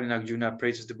 Arya Nagarjuna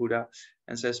praises the Buddha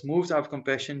and says, moved out of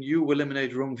compassion, you will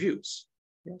eliminate wrong views.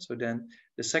 Yeah, so then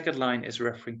the second line is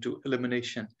referring to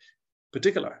elimination,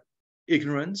 particular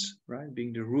ignorance, right,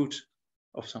 being the root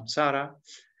of samsara,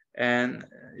 and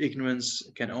ignorance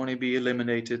can only be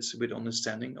eliminated with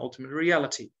understanding ultimate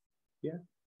reality, yeah,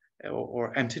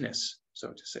 or emptiness,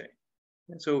 so to say.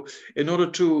 Yeah, so in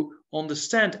order to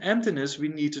understand emptiness, we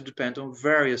need to depend on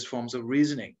various forms of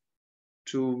reasoning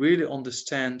to really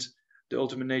understand the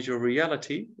ultimate nature of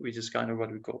reality, which is kind of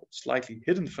what we call slightly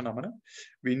hidden phenomena.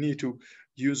 We need to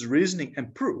use reasoning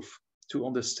and proof to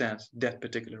understand that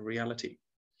particular reality.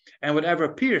 And whatever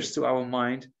appears to our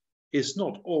mind is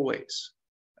not always,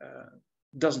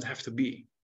 doesn't have to be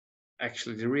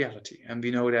actually the reality. And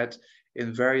we know that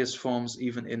in various forms,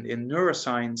 even in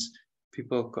neuroscience,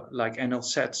 people like NL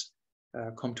sets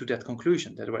come to that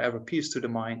conclusion, that whatever appears to the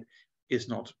mind is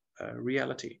not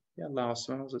reality. Yeah, last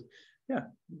one was it? Yeah,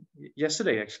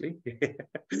 yesterday actually.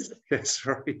 Yeah,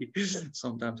 sorry,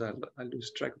 sometimes I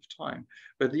lose track of time.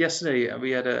 But yesterday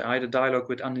I had a dialogue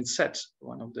with Anil Seth,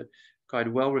 one of the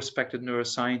quite well-respected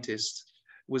neuroscientists.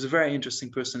 Was a very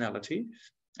interesting personality.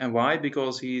 And why?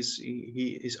 Because he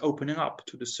is opening up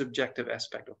to the subjective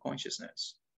aspect of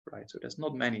consciousness, right? So there's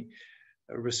not many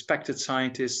respected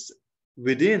scientists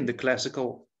within the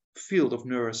classical field of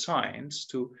neuroscience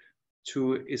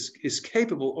is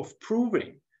capable of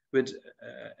proving with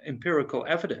empirical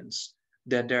evidence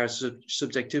that there's a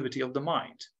subjectivity of the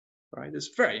mind, right? It's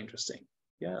very interesting.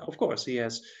 Yeah, of course, he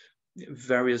has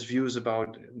various views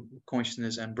about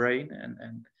consciousness and brain,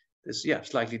 and this, yeah,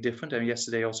 slightly different. And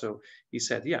yesterday also he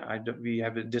said, yeah, we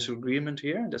have a disagreement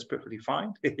here, and that's perfectly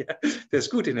fine. Yeah, that's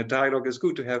good in a dialogue. It's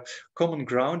good to have common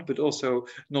ground, but also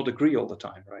not agree all the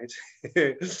time, right?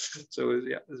 So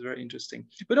yeah, it's very interesting.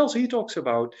 But also he talks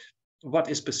about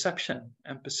what is perception,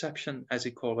 and perception, as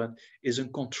he called it, is a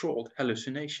controlled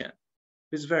hallucination.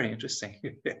 It's very interesting.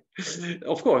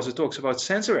 Of course, it talks about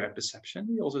sensory perception.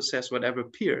 He also says whatever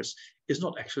appears is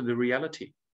not actually the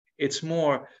reality. It's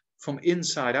more from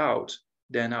inside out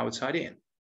than outside in.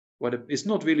 It's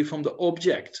not really from the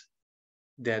object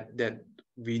that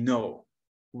we know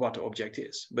what the object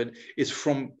is, but it's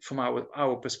from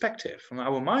our perspective, from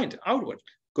our mind outward,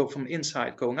 go from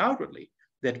inside going outwardly,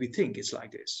 that we think it's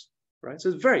like this, right? So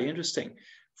it's very interesting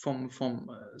from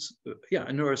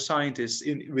a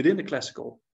neuroscientist within the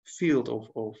classical field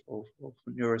of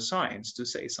neuroscience to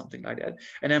say something like that,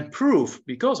 and then prove,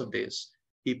 because of this,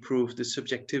 he proved the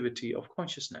subjectivity of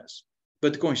consciousness.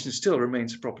 But the consciousness still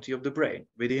remains a property of the brain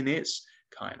within his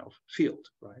kind of field,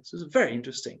 right? So it's very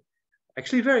interesting,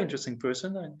 actually a very interesting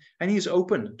person, and he's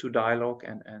open to dialogue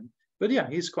but yeah,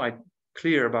 he's quite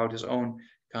clear about his own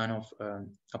kind of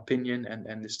opinion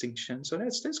and distinction. So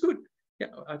that's good. Yeah,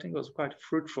 I think it was quite a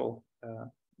fruitful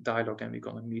dialogue, and we're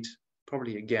going to meet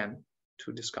probably again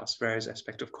to discuss various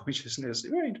aspects of consciousness.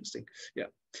 Very interesting. Yeah.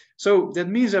 So that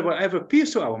means that whatever appears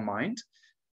to our mind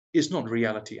is not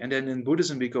reality. And then in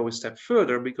Buddhism, we go a step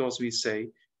further, because we say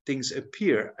things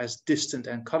appear as distant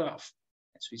and cut off,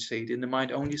 as we say it in the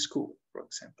mind-only school, for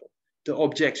example. The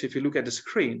objects, if you look at the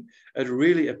screen, it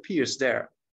really appears there,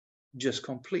 just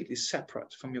completely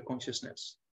separate from your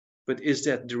consciousness. But is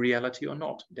that the reality or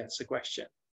not? That's the question,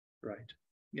 right?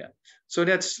 Yeah. So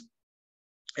that's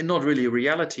not really a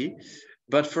reality,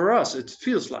 but for us, it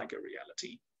feels like a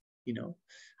reality, you know,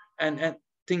 and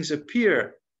things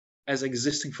appear as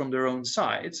existing from their own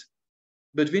side,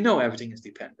 but we know everything is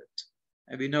dependent,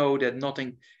 and we know that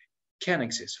nothing can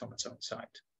exist from its own side.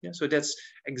 Yeah. So that's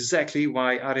exactly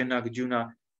why Arya Nagarjuna,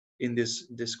 in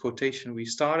this quotation we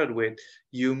started with,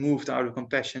 you moved out of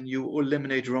compassion, you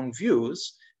eliminate wrong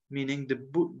views, meaning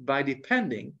by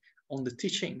depending on the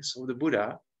teachings of the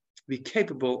Buddha, we're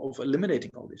capable of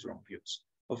eliminating all these wrong views,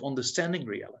 of understanding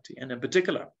reality, and in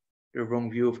particular, the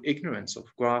wrong view of ignorance, of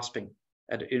grasping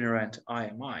at the inherent I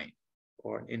am I,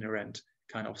 or an inherent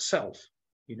kind of self,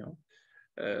 you know.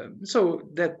 So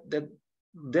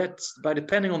that's by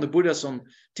depending on the Buddha's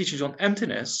teachings on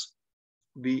emptiness,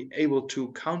 be able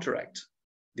to counteract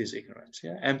this ignorance.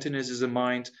 Yeah, emptiness is a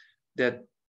mind that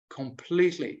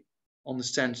completely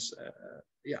understands.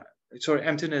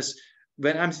 Emptiness.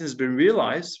 When emptiness has been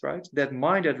realized, right? That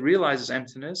mind that realizes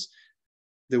emptiness,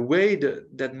 the way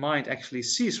that mind actually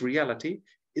sees reality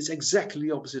is exactly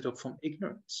the opposite from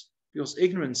ignorance. Because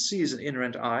ignorance sees an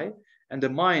inherent I, and the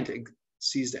mind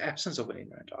sees the absence of an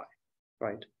inherent I,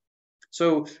 right?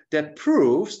 So that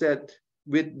proves that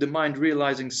with the mind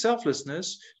realizing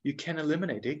selflessness, you can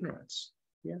eliminate ignorance.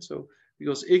 Yeah. So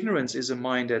because ignorance is a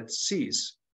mind that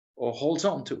sees or holds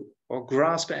on to or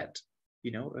grasps at,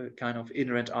 a kind of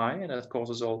inherent I, and that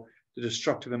causes all the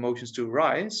destructive emotions to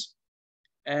arise.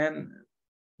 And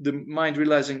the mind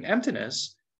realizing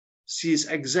emptiness sees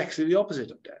exactly the opposite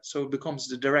of that. So it becomes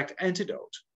the direct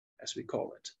antidote, as we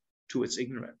call it, to its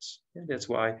ignorance. Yeah, that's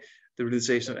why the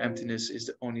realization of emptiness is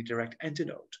the only direct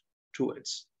antidote to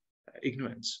its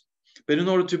ignorance. But in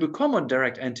order to become a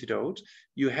direct antidote,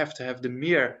 you have to have the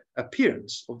mere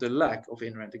appearance of the lack of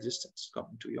inherent existence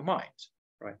coming to your mind,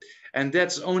 right? And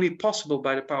that's only possible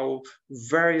by the power of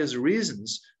various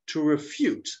reasons to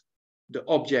refute the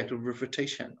object of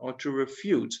refutation, or to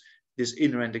refute this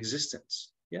inherent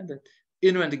existence. Yeah, that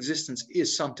inherent existence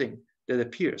is something that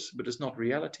appears, but it's not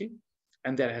reality,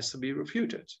 and that has to be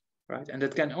refuted, right? And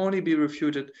that can only be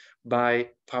refuted by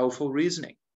powerful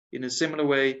reasoning. In a similar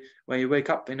way, when you wake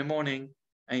up in the morning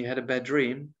and you had a bad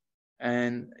dream,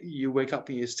 and you wake up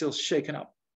and you're still shaken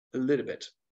up a little bit,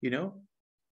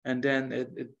 and then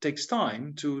it takes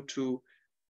time to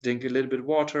drink a little bit of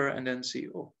water and then see,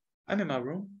 oh, I'm in my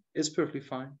room. It's perfectly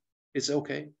fine. It's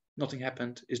okay. Nothing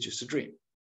happened. It's just a dream.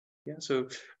 Yeah. So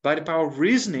by the power of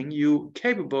reasoning, you're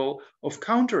capable of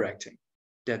counteracting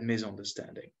that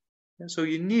misunderstanding. Yeah? So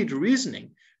you need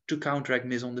reasoning to counteract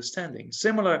misunderstanding.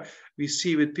 Similar, we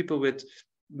see with people with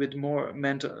more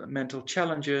mental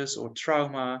challenges or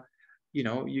trauma.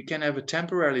 You can have a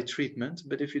temporary treatment,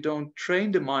 but if you don't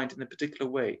train the mind in a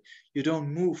particular way, you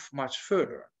don't move much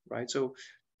further, right? So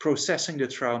processing the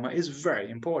trauma is very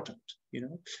important,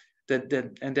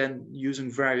 and then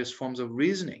using various forms of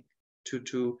reasoning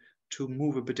to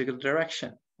move a particular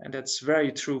direction. And that's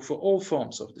very true for all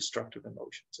forms of destructive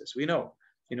emotions, as we know.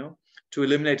 To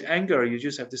eliminate anger, you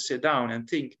just have to sit down and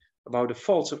think about the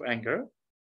faults of anger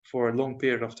for a long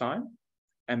period of time,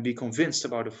 and be convinced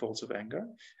about the faults of anger,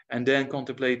 and then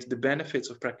contemplate the benefits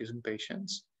of practicing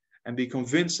patience, and be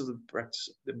convinced of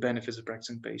the benefits of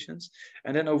practicing patience.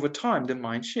 And then over time, the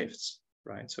mind shifts,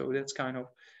 right? So that's kind of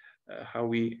how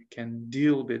we can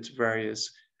deal with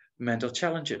various mental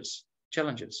challenges.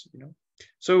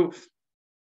 So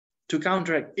to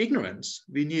counteract ignorance,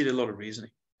 we need a lot of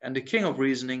reasoning. And the king of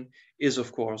reasoning is,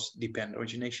 of course, dependent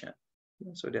origination.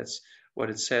 So that's what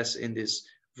it says in this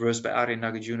verse by Arya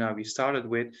Nagarjuna we started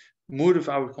with. Mood of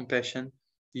our compassion,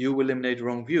 you eliminate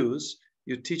wrong views,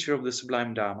 you teacher of the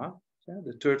sublime Dharma.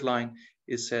 The third line,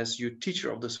 it says, you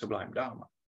teacher of the sublime Dharma.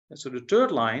 And so the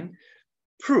third line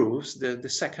proves the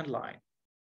second line,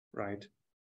 right?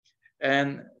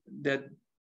 And that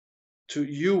to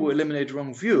you eliminate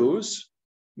wrong views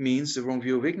means the wrong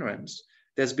view of ignorance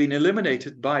that's been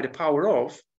eliminated by the power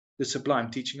of the sublime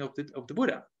teaching of the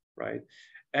Buddha, right?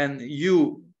 And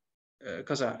you,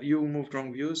 you moved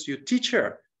wrong views, you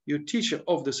teacher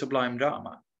of the sublime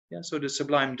Dharma. Yeah, so the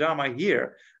sublime Dharma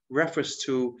here refers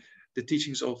to the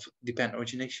teachings of dependent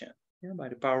origination. Yeah, by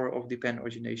the power of dependent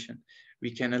origination,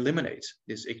 we can eliminate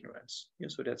this ignorance. Yeah,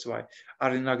 so that's why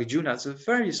Arya Nagarjuna is a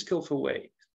very skillful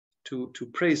way to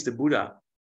praise the Buddha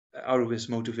out of his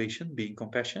motivation, being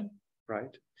compassion,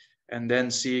 right? And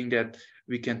then seeing that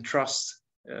we can trust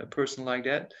a person like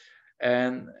that,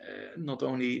 and not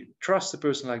only trust a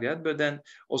person like that, but then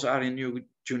also Arya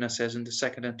Nagarjuna says in the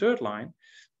second and third line,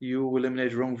 you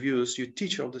eliminate wrong views, you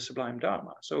teacher of the sublime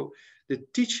Dharma. So the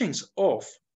teachings of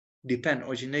dependent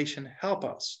origination help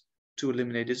us to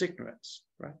eliminate this ignorance,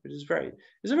 right? It's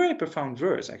a very profound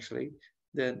verse, actually,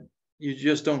 that you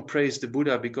just don't praise the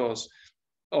Buddha because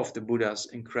of the Buddha's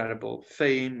incredible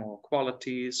fame or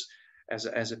qualities as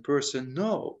a person.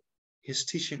 No, his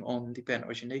teaching on dependent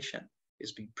origination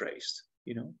is being praised.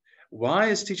 Why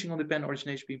is teaching on dependent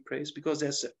origination being praised? Because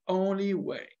that's the only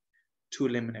way to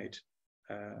eliminate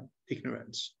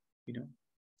ignorance.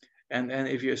 And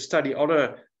if you study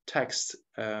other texts,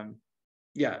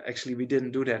 actually we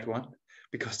didn't do that one,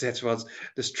 because that's what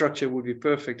the structure would be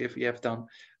perfect if we have done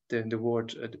the word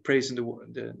the praising the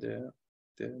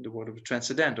word of the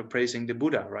transcendent, or praising the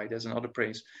Buddha, right? There's another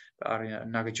praise by Arya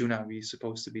Nagarjuna we're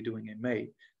supposed to be doing in May,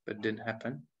 but it didn't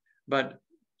happen. But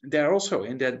there also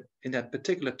in that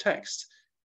particular text,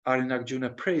 Arya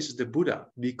Nagarjuna praises the Buddha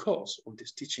because of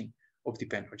this teaching of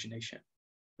dependent origination,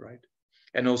 right?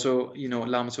 And also,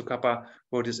 Lama Tsongkhapa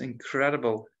wrote this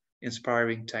incredible,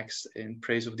 inspiring text in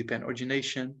praise of dependent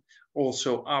origination,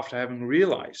 also after having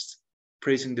realized,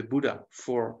 praising the Buddha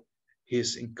for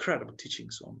his incredible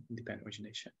teachings on dependent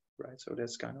origination, right? So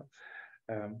that's kind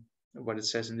of what it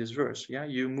says in this verse. Yeah,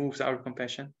 you moved out of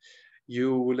compassion,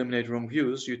 you eliminate wrong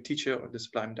views, you teacher of the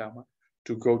sublime Dharma,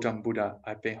 to Gautam Buddha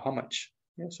I pay homage.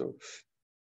 Yeah, so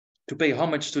to pay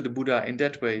homage to the Buddha in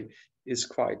that way is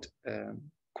quite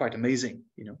amazing,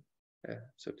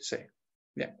 so to say.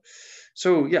 Yeah.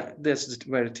 So yeah, that's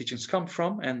where the teachings come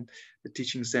from, and the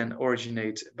teachings then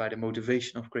originate by the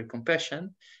motivation of great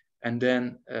compassion, and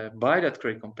then by that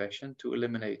great compassion to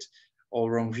eliminate all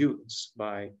wrong views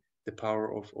by the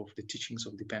power of the teachings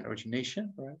of dependent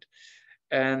origination, right?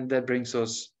 And that brings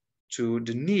us to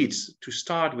the need to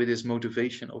start with this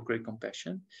motivation of great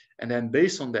compassion, and then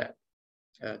based on that,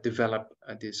 develop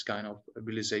this kind of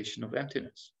realization of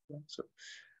emptiness. Yeah? So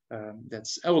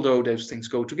that's, although those things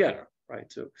go together,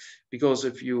 right? So because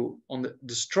if you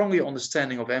the stronger your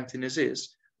understanding of emptiness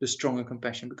is, the stronger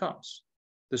compassion becomes.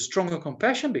 The stronger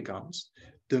compassion becomes,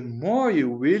 the more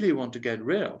you really want to get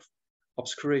rid of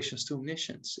obscurations to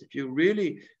omniscience. If you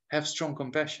really have strong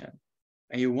compassion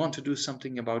and you want to do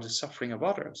something about the suffering of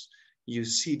others, you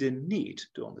see the need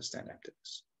to understand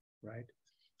emptiness, right?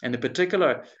 And in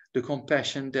particular, the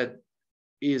compassion that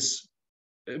is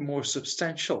a more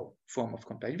substantial form of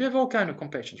compassion. We have all kinds of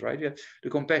compassions, right? You have the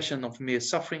compassion of mere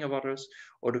suffering of others,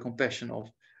 or the compassion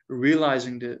of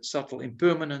realizing the subtle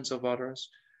impermanence of others,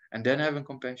 and then having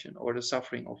compassion, or the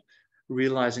suffering of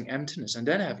realizing emptiness and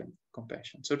then having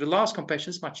compassion. So the last compassion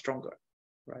is much stronger,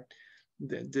 right?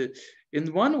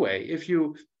 In one way, if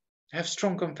you have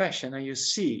strong compassion and you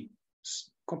see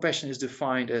compassion is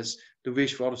defined as the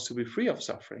wish for others to be free of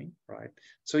suffering, right?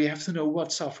 So you have to know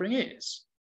what suffering is.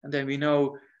 And then we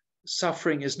know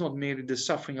suffering is not merely the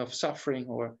suffering of suffering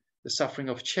or the suffering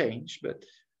of change, but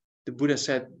the Buddha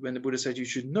said, when the Buddha said you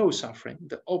should know suffering,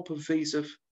 the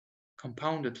all-pervasive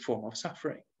compounded form of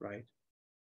suffering, right?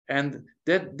 And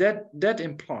that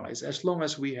implies, as long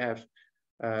as we have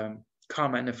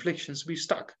karma and afflictions, we're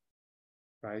stuck,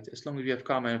 right? As long as we have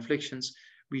karma and afflictions,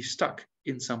 we're stuck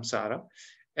in samsara,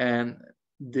 and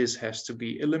this has to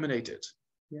be eliminated.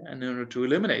 Yeah? And in order to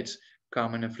eliminate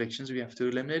karma and afflictions, we have to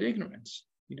eliminate ignorance,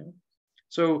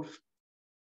 So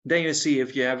then you see,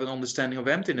 if you have an understanding of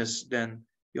emptiness, then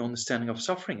your understanding of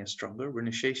suffering is stronger,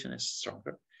 renunciation is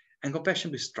stronger, and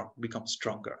compassion becomes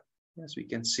stronger. As we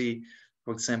can see,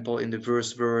 for example, in the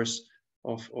verse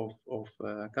of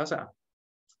Kasa,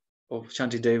 of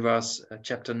Shantideva's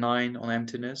chapter 9 on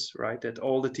emptiness, right? That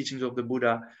all the teachings of the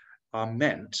Buddha are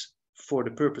meant for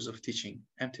the purpose of teaching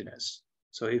emptiness.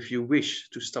 So if you wish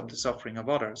to stop the suffering of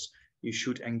others, you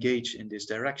should engage in this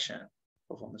direction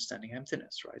of understanding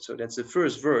emptiness, right? So that's the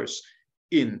first verse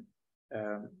in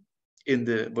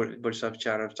the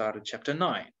Bodhisattva chapter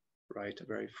 9, right? A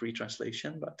very free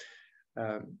translation, but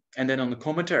and then on the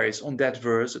commentaries on that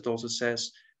verse, it also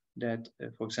says that,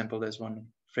 for example, there's one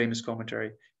famous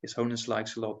commentary His Holiness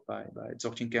likes a lot by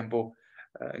Dzogchen Khenpo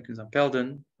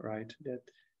Pelden, right?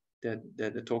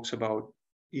 That talks about,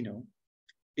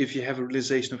 if you have a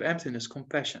realization of emptiness,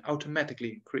 compassion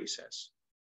automatically increases.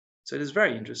 So it is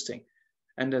very interesting.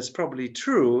 And that's probably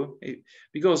true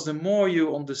because the more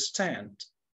you understand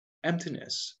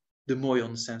emptiness, the more you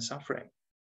understand suffering.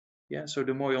 Yeah, so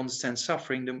the more you understand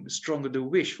suffering, the stronger the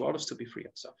wish for others to be free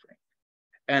of suffering.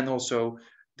 And also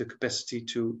the capacity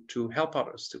to help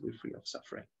others to be free of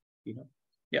suffering,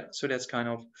 Yeah, so that's kind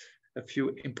of a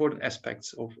few important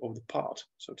aspects of the path,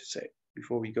 so to say,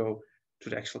 before we go to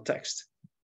the actual text.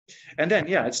 And then,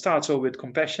 it starts all with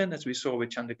compassion, as we saw with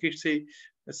Chandakirti.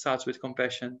 It starts with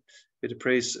compassion, with the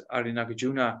praise Arya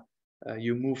Nagarjuna.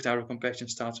 You moved out of compassion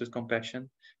starts with compassion.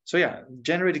 So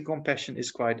generating compassion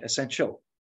is quite essential.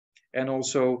 And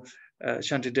also,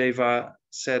 Shantideva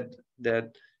said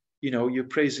that, you're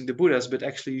praising the Buddhas, but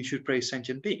actually you should praise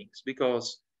sentient beings,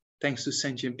 because thanks to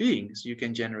sentient beings, you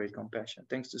can generate compassion.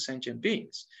 Thanks to sentient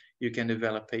beings, you can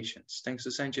develop patience. Thanks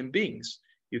to sentient beings,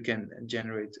 you can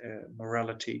generate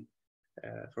morality,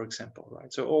 for example,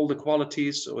 right? So all the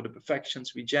qualities or the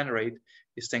perfections we generate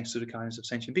is thanks to the kindness of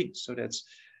sentient beings. So that's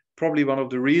probably one of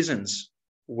the reasons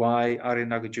why Arya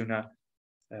Nagarjuna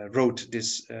wrote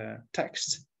this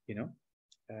text,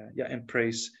 in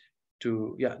praise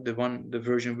to, the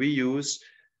version we use,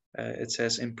 it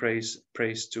says in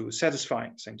praise to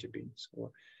satisfying sentient beings,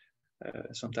 or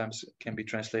sometimes it can be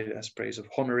translated as praise of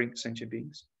honoring sentient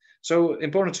beings. So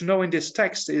important to know in this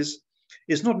text is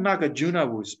not Nagarjuna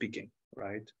who is speaking,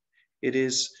 right? It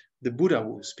is the Buddha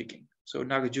who is speaking. So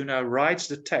Nagarjuna writes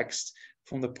the text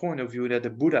from the point of view that the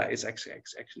Buddha is actually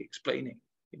explaining.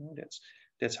 You know,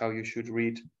 that's how you should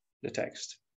read the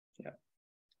text. Yeah.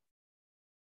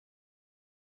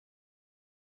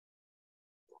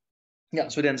 Yeah.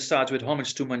 So then it starts with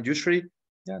homage to Manjushri,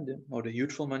 yeah, or the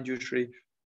youthful Manjushri.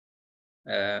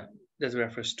 That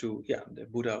refers to the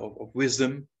Buddha of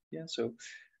wisdom. Yeah. So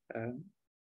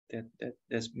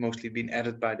that's mostly been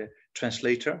added by the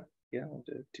translator, of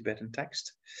the Tibetan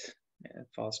text.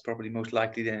 Falls probably most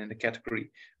likely then in the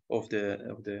category of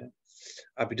the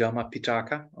Abhidhamma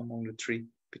Pitaka, among the three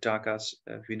Pitakas,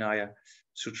 Vinaya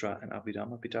Sutra and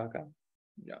Abhidhamma Pitaka.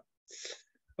 Yeah.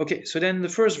 Okay, so then the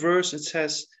first verse it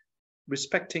says,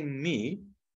 respecting me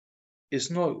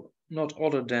is not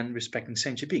other than respecting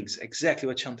sentient beings. Exactly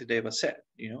what Shantideva said.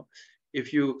 You know,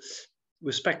 if you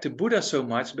respect the Buddha so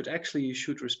much, but actually you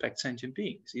should respect sentient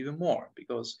beings even more,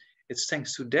 because it's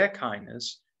thanks to their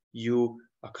kindness you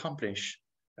accomplish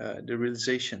the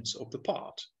realizations of the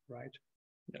path, right?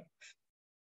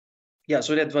 Yeah.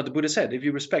 So that's what the Buddha said. If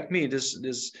you respect me, this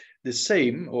the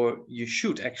same, or you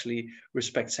should actually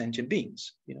respect sentient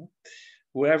beings. You know,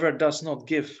 whoever does not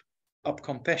give up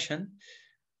compassion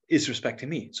is respecting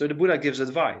me. So the Buddha gives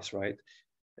advice, right?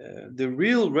 The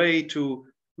real way to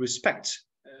respect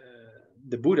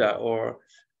the Buddha or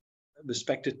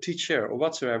respect the teacher or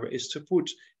whatsoever is to put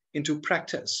into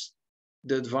practice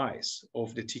the advice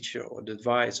of the teacher or the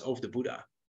advice of the Buddha,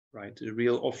 right? The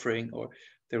real offering or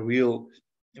the real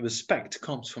respect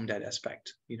comes from that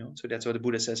aspect, you know. So that's what the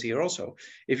Buddha says here also.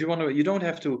 If you want to, you don't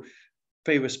have to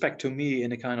pay respect to me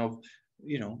in a kind of,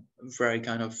 you know, very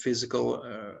kind of physical,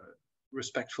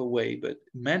 respectful way, but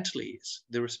mentally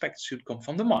the respect should come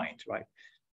from the mind, right?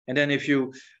 And then if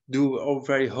you do all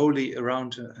very holy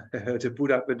around the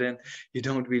Buddha, but then you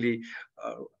don't really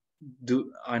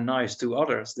are nice to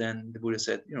others, then the Buddha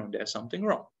said, you know, there's something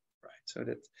wrong, right? So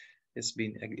that has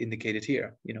been indicated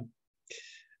here, you know.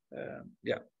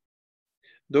 Yeah.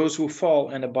 Those who fall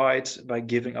and abide by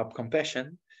giving up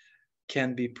compassion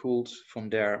can be pulled from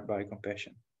there by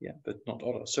compassion, yeah, but not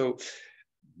others. So,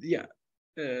 yeah,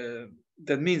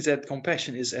 that means that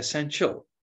compassion is essential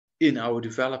in our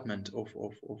development of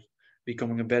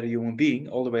becoming a better human being,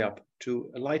 all the way up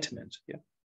to enlightenment. Yeah.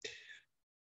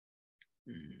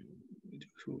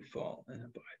 Who fall and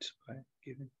abide by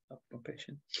giving up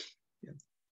compassion.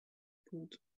 Yeah.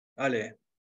 Allez.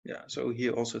 Yeah. So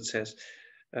here also it says,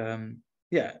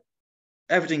 yeah,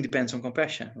 everything depends on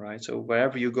compassion, right? So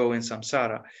wherever you go in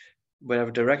samsara,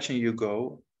 whatever direction you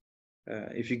go,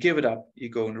 if you give it up, you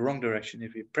go in the wrong direction.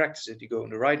 If you practice it, you go in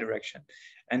the right direction.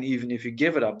 And even if you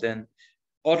give it up, then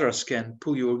others can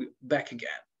pull you back again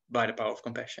by the power of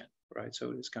compassion, right?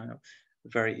 So it's kind of a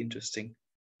very interesting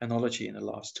analogy in the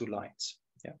last two lines.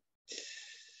 Yeah.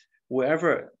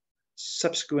 Whoever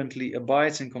subsequently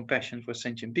abides in compassion for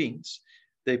sentient beings,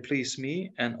 they please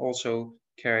me and also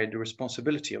carry the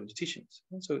responsibility of the teachings.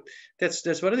 And so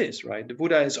that's what it is, right? The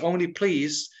Buddha is only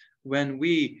pleased when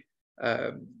we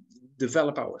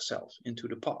develop ourselves into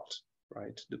the path,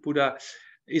 right? The Buddha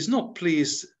is not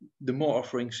pleased the more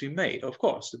offerings we made. Of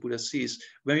course, the Buddha sees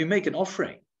when we make an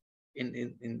offering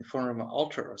in the form of an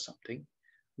altar or something,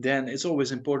 then it's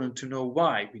always important to know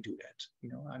why we do that.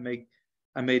 You know,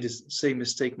 I made the same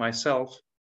mistake myself.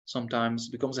 Sometimes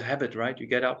it becomes a habit, right? You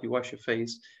get up, you wash your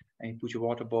face, and you put your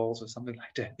water balls or something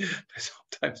like that. But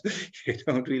sometimes you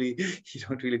don't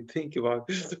really think about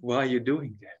why you're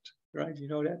doing that, right? You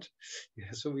know that?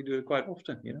 Yeah, so we do it quite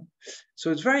often, you know.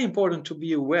 So it's very important to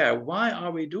be aware, why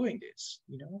are we doing this,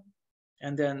 you know?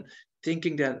 And then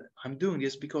thinking that I'm doing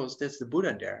this because that's the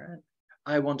Buddha there.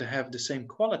 I want to have the same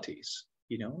qualities,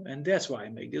 you know, and that's why I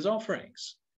make these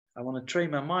offerings. I want to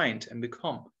train my mind and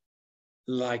become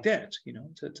like that, you know.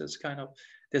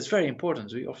 That's very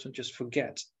important. We often just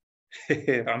forget.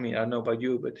 I mean, I don't know about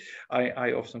you, but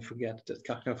I often forget that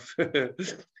kind of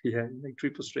like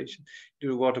tree prostration, do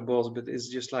the water balls, but it's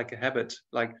just like a habit.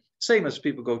 Like same as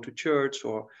people go to church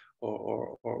or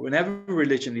in every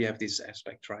religion we have this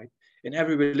aspect, right? In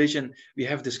every religion we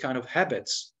have this kind of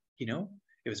habits, you know.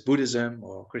 If it's Buddhism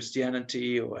or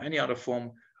Christianity or any other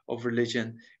form of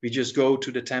religion, we just go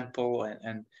to the temple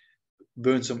and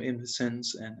burn some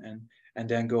incense and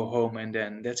then go home and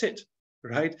then that's it,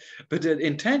 right? But the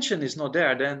intention is not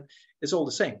there, then it's all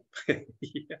the same.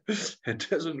 Yeah. It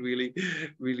doesn't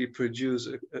really produce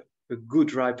a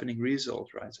good ripening result,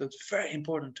 right? So it's very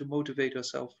important to motivate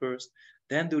ourselves first,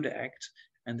 then do the act,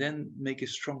 and then make a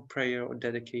strong prayer or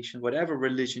dedication, whatever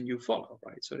religion you follow,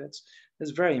 right? So that's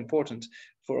very important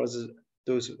for us,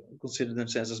 those who consider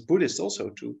themselves as Buddhists, also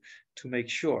to make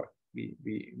sure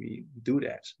we do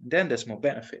that. Then there's more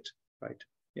benefit, right?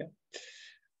 Yeah.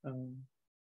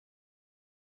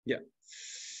 Yeah.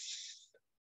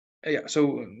 Yeah,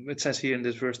 so it says here in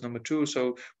this verse number 2,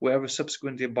 so whoever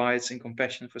subsequently abides in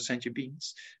compassion for sentient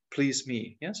beings, please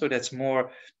me. Yeah, so that's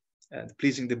more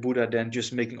pleasing the Buddha than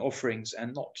just making offerings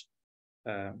and not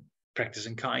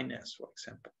practicing kindness, for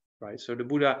example, right? So the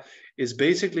Buddha is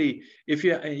basically, if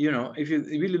you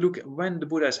really look at when the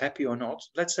Buddha is happy or not,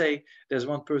 let's say there's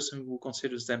one person who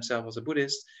considers themselves as a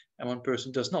Buddhist and one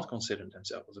person does not consider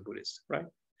themselves as a Buddhist, right?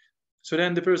 So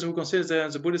then the person who considers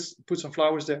themselves as a Buddhist puts some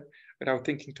flowers there without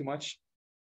thinking too much.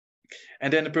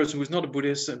 And then the person who's not a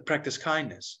Buddhist practice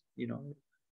kindness.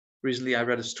 Recently I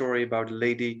read a story about a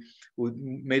lady who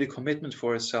made a commitment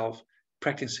for herself,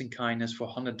 practicing kindness for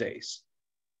 100 days.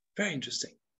 Very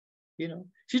interesting.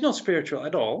 She's not spiritual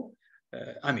at all.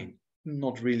 I mean,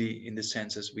 not really in the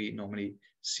sense as we normally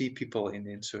see people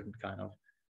in certain kind of.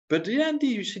 But yeah,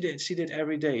 indeed, she did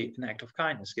every day an act of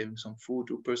kindness, giving some food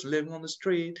to a person living on the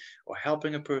street or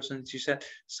helping a person. She said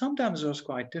sometimes it was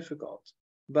quite difficult,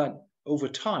 but over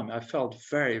time I felt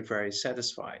very, very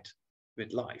satisfied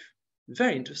with life.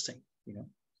 Very interesting.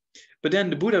 But then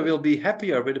the Buddha will be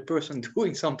happier with a person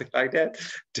doing something like that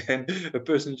than a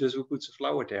person just who puts a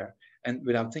flower there and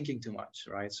without thinking too much,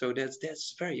 right? So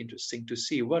that's very interesting to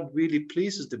see. What really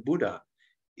pleases the Buddha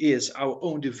is our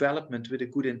own development with a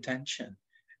good intention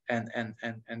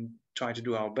and try to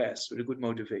do our best with a good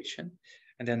motivation.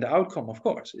 And then the outcome, of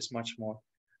course, is much more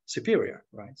superior,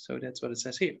 right? So that's what it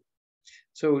says here.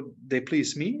 So they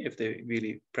please me if they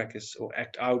really practice or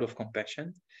act out of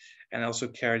compassion and also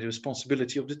carry the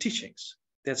responsibility of the teachings.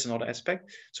 That's another aspect.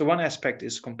 So one aspect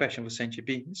is compassion for sentient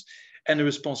beings and the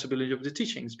responsibility of the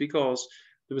teachings, because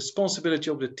the responsibility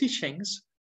of the teachings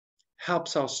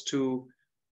helps us to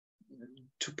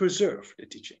preserve the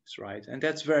teachings, right? And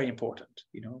that's very important,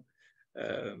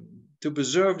 to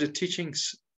preserve the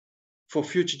teachings for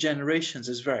future generations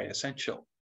is very essential,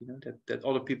 that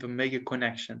other people make a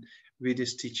connection with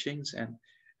these teachings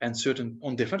and certain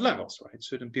on different levels, right?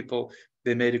 Certain people,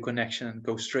 they made a connection and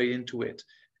go straight into it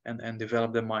and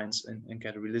develop their minds and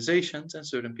get realizations, and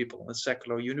certain people on the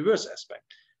secular universe aspect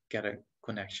get a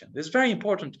connection. It's very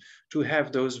important to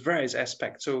have those various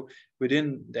aspects. So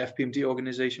within the FPMT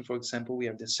organization, for example, we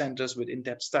have the centers with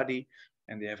in-depth study,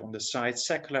 and they have on the side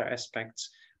secular aspects.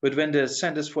 But when the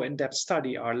centers for in-depth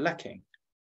study are lacking,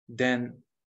 then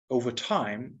over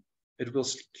time, it will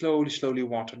slowly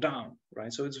water down,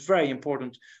 right? So it's very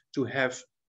important to have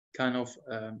kind of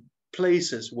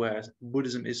places where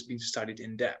Buddhism is being studied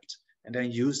in depth, and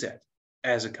then use that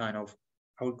as a kind of,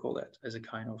 I would call that as a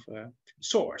kind of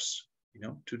source,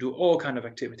 to do all kind of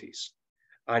activities,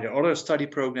 either other study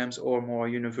programs or more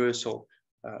universal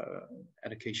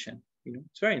education.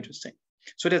 It's very interesting.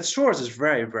 So that source is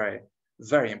very, very,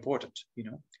 very important.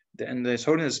 And His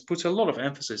Holiness puts a lot of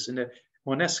emphasis in the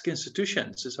monastic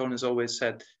institutions. His Holiness always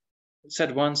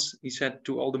said once, he said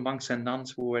to all the monks and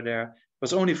nuns who were there, it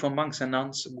was only for monks and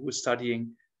nuns who were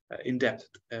studying in depth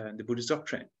the Buddhist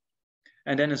doctrine.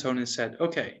 And then His Holiness said,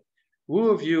 okay, who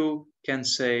of you can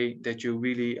say that you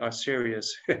really are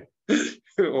serious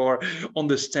or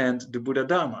understand the Buddha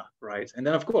Dharma, right? And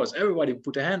then, of course, everybody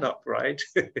put a hand up, right?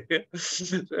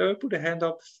 So put a hand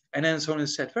up. And then His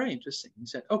Holiness said, very interesting. He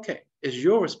said, okay, it's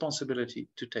your responsibility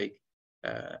to take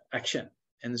action.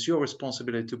 And it's your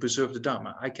responsibility to preserve the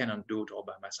Dharma. I cannot do it all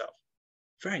by myself.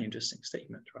 Very interesting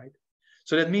statement, right?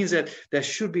 So that means that there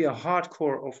should be a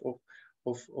hardcore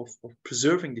of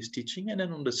preserving this teaching. And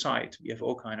then on the side, we have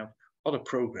all kind of other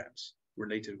programs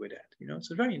related with that.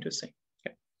 So very interesting.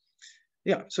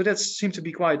 Yeah, so that seems to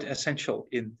be quite essential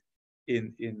in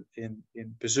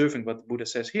preserving what the Buddha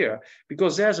says here,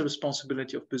 because there's a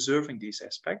responsibility of preserving these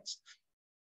aspects.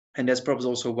 And that's probably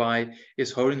also why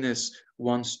His Holiness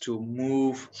wants to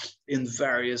move in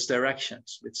various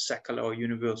directions with secular or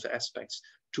universal aspects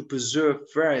to preserve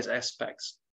various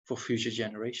aspects for future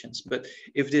generations. But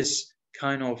if this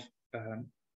kind of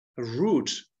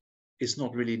root is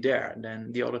not really there,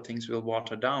 then the other things will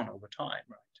water down over time,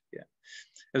 right? Yeah.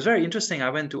 It was very interesting. I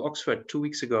went to Oxford 2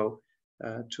 weeks ago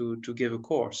to give a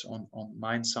course on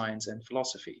mind science and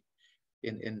philosophy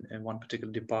in one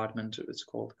particular department. It's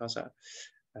called CASA.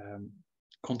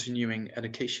 Continuing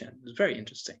education. It's very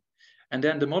interesting. And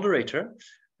then the moderator,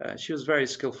 she was very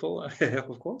skillful,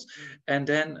 of course. And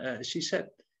then she said,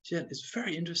 it's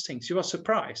very interesting. She was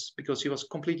surprised because she was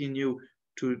completely new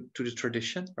to the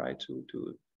tradition, right?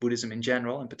 To Buddhism in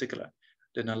general, in particular,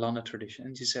 the Nalanda tradition.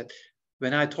 And she said,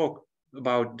 when I talk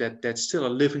about that's still a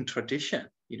living tradition,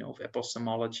 of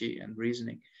epistemology and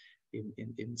reasoning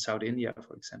in South India,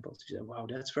 for example. She said, wow,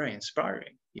 that's very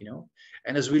inspiring,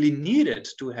 and it's really needed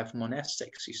to have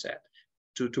monastics, she said,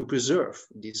 to preserve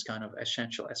these kind of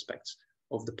essential aspects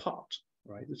of the path,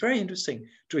 right? It's very interesting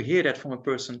to hear that from a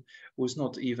person who's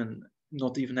not even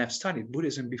have studied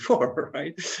Buddhism before,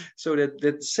 right? So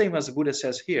that same as the Buddha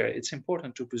says here, it's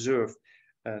important to preserve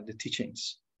the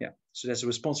teachings. Yeah, so there's a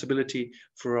responsibility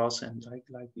for us, and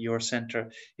like your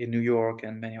center in New York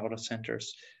and many other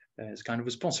centers, it's kind of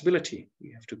responsibility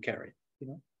we have to carry, you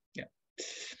know. Yeah,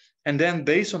 and then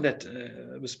based on that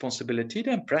responsibility,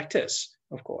 then practice,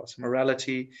 of course,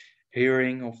 morality,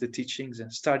 hearing of the teachings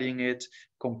and studying it,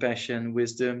 compassion,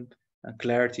 wisdom, and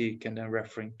clarity can then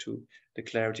referring to the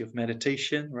clarity of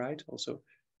meditation, right? Also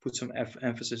put some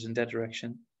emphasis in that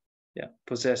direction. Yeah,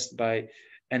 possessed by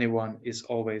anyone is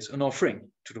always an offering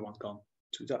to the one gone,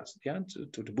 to us, yeah,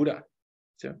 to the Buddha.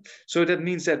 So that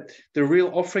means that the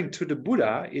real offering to the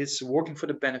Buddha is working for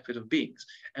the benefit of beings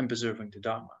and preserving the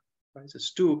Dharma. Right?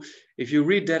 There's two. If you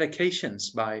read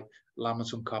dedications by Lama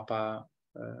Tsongkhapa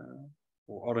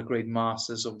or other great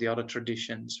masters of the other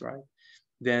traditions, right,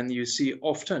 then you see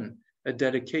often a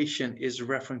dedication is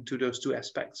referring to those two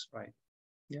aspects, right?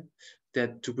 Yeah,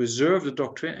 that to preserve the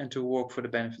doctrine and to work for the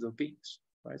benefit of beings,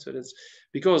 right? So that's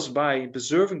because by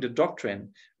preserving the doctrine,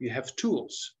 you have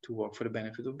tools to work for the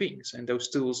benefit of beings, and those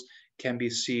tools can be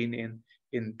seen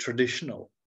in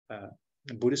traditional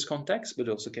Buddhist context, but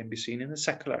also can be seen in a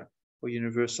secular or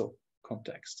universal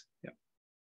context. Yeah,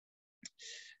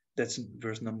 that's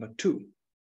verse number 2.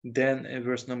 Then in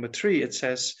verse number 3, it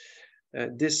says,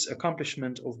 this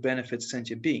accomplishment of benefits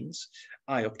sentient beings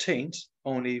I obtained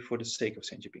only for the sake of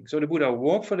sentient beings. So the Buddha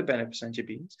walked for the benefit of sentient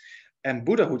beings, and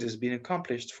Buddhahood has been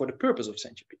accomplished for the purpose of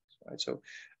sentient beings. Right? So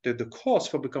the cause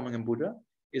for becoming a Buddha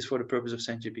is for the purpose of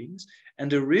sentient beings,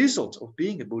 and the result of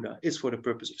being a Buddha is for the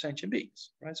purpose of sentient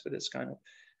beings. Right? So that's kind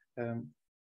of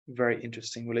very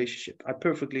interesting relationship. I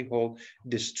perfectly hold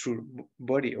this true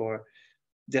body, or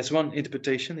there's one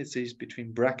interpretation, it is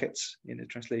between brackets in the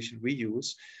translation we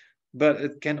use, but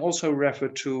it can also refer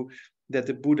to that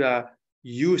the Buddha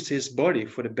used his body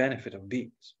for the benefit of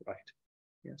beings, right?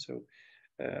 Yeah, so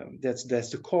that's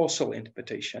the causal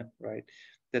interpretation, right?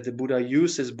 That the Buddha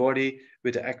used his body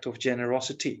with the act of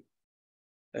generosity,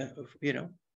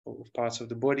 of parts of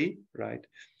the body, right?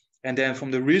 And then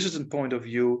from the resultant point of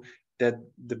view, that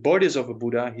the bodies of a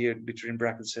Buddha, here between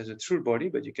brackets says a true body,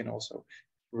 but you can also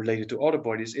relate it to other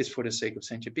bodies, is for the sake of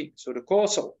sentient beings. So the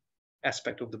causal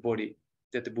aspect of the body,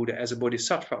 that the Buddha as a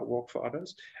bodhisattva work for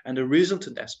others, and the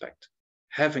resultant aspect,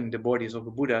 having the bodies of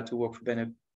a Buddha to work for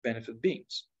benefit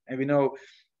beings. And we know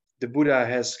the Buddha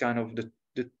has kind of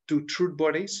the two truth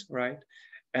bodies, right?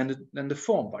 And the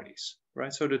form bodies,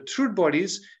 right? So the truth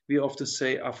bodies, we often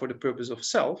say, are for the purpose of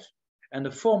self, and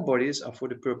the form bodies are for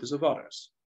the purpose of others,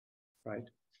 right?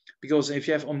 Because if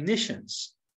you have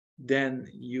omniscience, then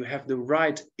you have the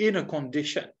right inner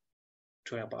condition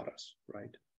to help others,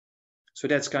 right? So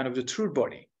that's kind of the truth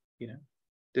body,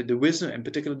 the wisdom, in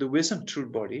particular the wisdom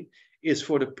truth body, is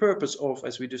for the purpose of,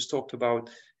 as we just talked about,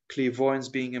 clairvoyance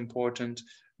being important,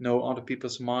 know other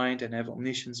people's mind, and have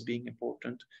omniscience being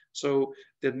important. So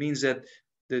that means that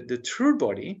the true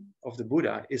body of the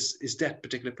Buddha is that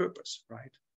particular purpose,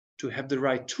 right? To have the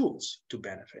right tools to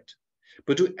benefit.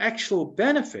 But to actual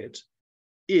benefit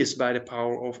is by the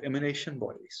power of emanation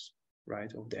bodies,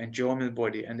 right? Of the enjoyment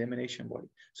body and the emanation body.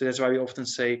 So that's why we often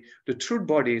say the truth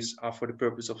bodies are for the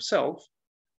purpose of self,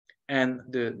 and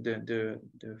the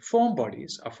form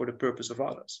bodies are for the purpose of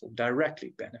others, of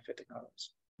directly benefiting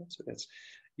others. So that's,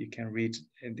 you can read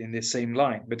in the same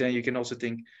line, but then you can also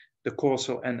think the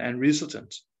causal and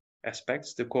resultant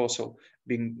aspects, the causal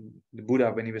being the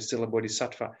Buddha when he was still a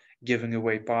bodhisattva, giving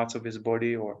away parts of his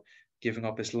body or giving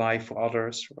up his life for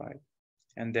others, right?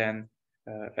 And then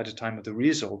at the time of the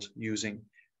result, using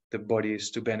the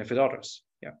bodies to benefit others.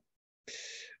 Yeah.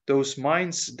 Those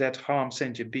minds that harm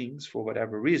sentient beings for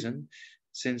whatever reason,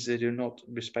 since they do not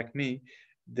respect me,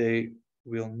 they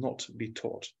will not be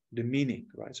taught the meaning,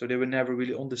 right? So they will never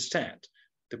really understand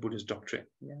the Buddhist doctrine.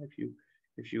 Yeah,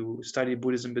 if you study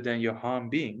Buddhism but then you harm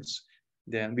beings,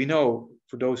 then we know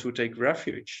for those who take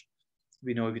refuge,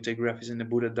 we know if you take refuge in the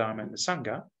Buddha, Dharma, and the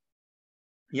Sangha,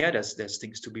 yeah, there's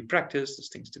things to be practiced, there's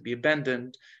things to be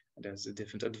abandoned, and there's a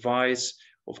different advice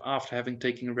of after having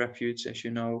taken refuge, as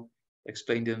you know,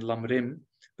 explained in Lamrim.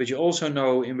 But you also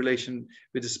know in relation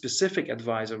with the specific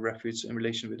advice of refuge in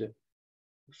relation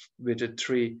with the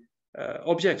three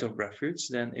objects of refuge,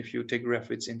 then if you take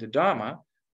refuge in the Dharma,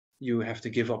 you have to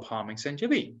give up harming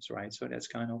sentient beings, right? So that's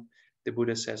kind of, the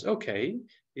Buddha says, okay,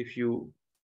 if you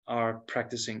are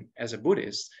practicing as a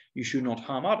Buddhist, you should not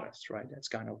harm others, right? That's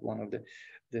kind of one of the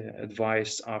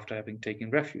advice after having taken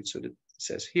refuge. So that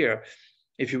says here,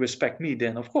 if you respect me,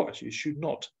 then of course you should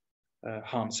not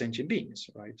harm sentient beings,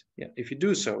 right? Yeah, if you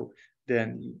do so,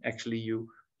 then actually you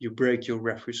break your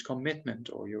refuge commitment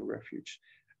or your refuge.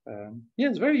 Yeah,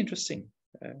 it's very interesting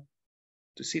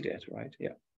to see that, right?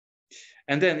 Yeah,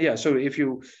 and then yeah, so if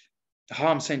you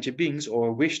harm sentient beings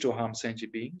or wish to harm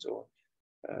sentient beings or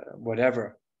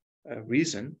whatever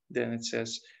reason, then it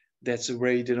says that's the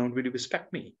way they don't really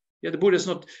respect me. Yeah, the Buddha is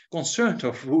not concerned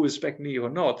of who respect me or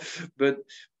not, but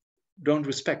don't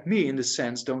respect me in the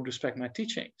sense don't respect my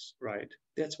teachings, right?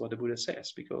 That's what the Buddha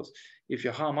says, because if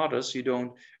you harm others, you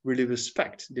don't really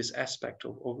respect this aspect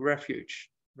of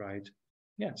refuge, right?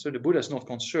 Yeah, so the Buddha is not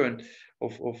concerned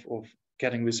of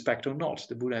getting respect or not.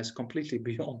 The Buddha is completely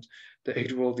beyond the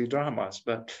eight worldly dramas,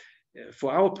 but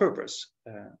for our purpose,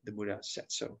 the Buddha said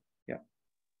so. Yeah.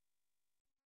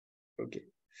 Okay.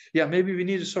 Yeah, maybe we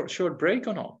need a short break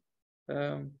or not.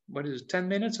 What is it, 10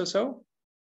 minutes or so?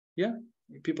 Yeah,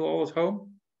 people all at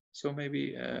home, so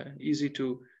maybe easy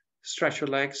to stretch your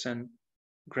legs and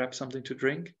grab something to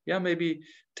drink. Yeah, maybe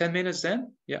 10 minutes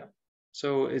then. Yeah,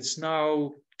 so it's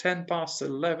now 10 past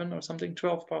 11 or something,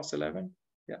 12 past 11.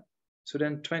 Yeah, so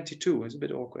then 22 is a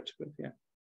bit awkward, but yeah,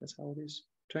 that's how it is.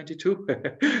 22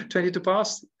 22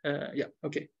 past. Yeah,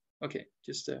 okay,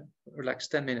 just relax,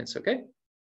 10 minutes. Okay,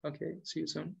 see you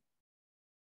soon.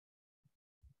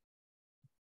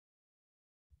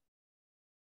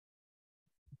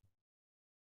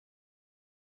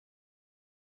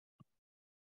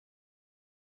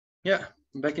 Yeah,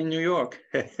 I'm back in New York.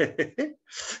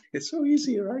 It's so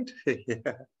easy, right?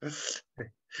 Yeah.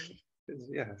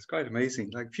 Yeah, it's quite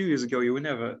amazing. Like a few years ago, you would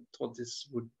never thought this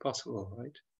would be possible,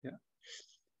 right? Yeah.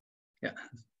 Yeah.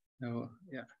 No,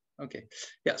 yeah. Okay.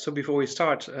 Yeah, so before we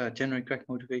start, genuine correct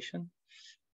motivation.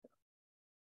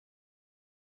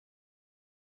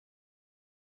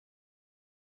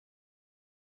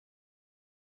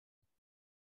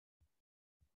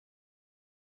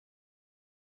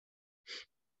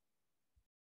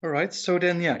 All right. So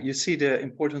then, yeah, you see the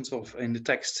importance of in the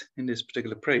text in this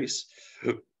particular praise,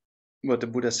 what the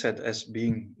Buddha said as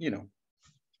being,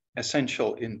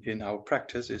 essential in our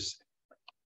practice is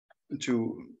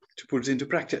to put it into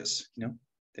practice.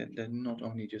 Then not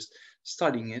only just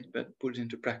studying it, but put it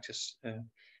into practice. And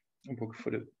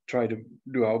try to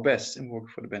do our best and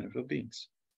work for the benefit of beings.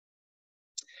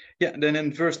 Yeah, then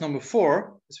in verse number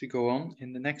 4, as we go on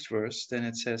in the next verse, then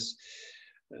it says,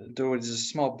 though it is a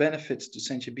small benefit to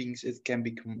sentient beings, it can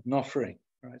become an offering,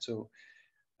 right? So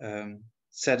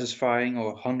satisfying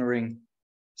or honoring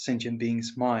sentient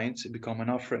beings' minds become an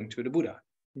offering to the Buddha.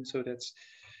 And so that's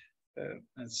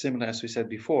similar as we said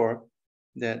before,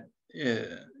 that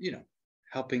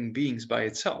helping beings by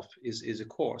itself is a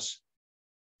course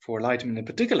for enlightenment, in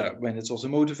particular when it's also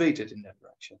motivated in that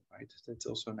direction, right? That's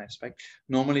also an aspect.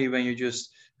 Normally when you just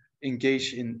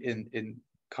engage in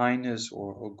kindness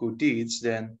or good deeds,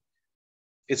 then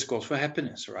it's a cause for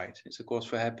happiness, right? It's a cause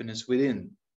for happiness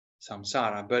within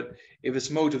samsara. But if it's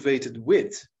motivated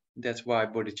with, that's why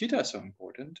bodhicitta is so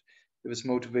important, if it's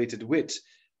motivated with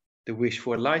the wish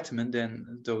for enlightenment, then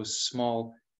those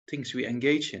small things we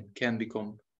engage in can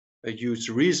become a huge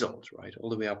result, right? All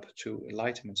the way up to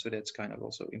enlightenment. So that's kind of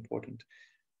also important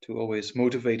to always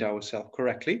motivate ourselves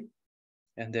correctly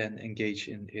and then engage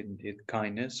in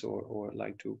kindness or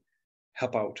like to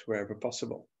help out wherever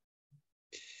possible.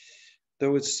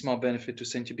 Though it's a small benefit to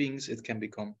sentient beings, it can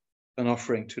become an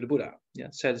offering to the Buddha. Yeah,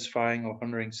 satisfying or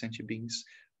honoring sentient beings'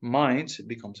 mind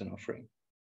becomes an offering.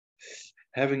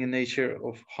 Having a nature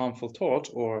of harmful thought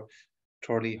or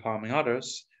thoroughly harming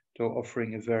others, though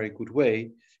offering a very good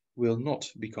way, will not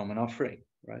become an offering,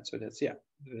 right? So that's, yeah,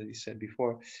 as you said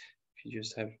before, if you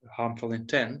just have harmful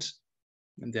intent,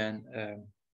 and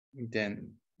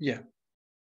then yeah,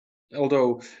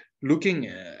 although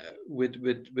looking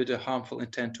with a harmful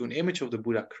intent to an image of the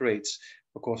Buddha creates,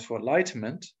 of course, for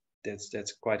enlightenment,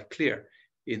 that's quite clear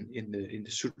in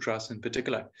the sutras, in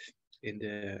particular in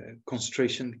the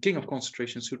concentration, King of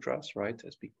Concentration Sutras, right,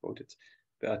 as we quoted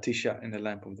by Atisha in the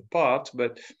Lamp of the Path.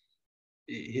 But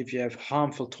if you have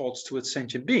harmful thoughts towards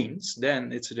sentient beings,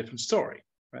 then it's a different story,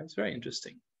 right? It's very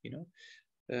interesting,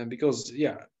 because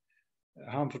yeah,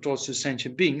 harmful thoughts to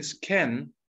sentient beings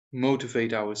can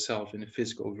motivate ourselves in the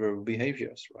physical verbal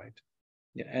behaviors, right?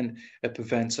 Yeah, and it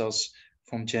prevents us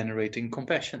from generating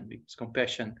compassion, because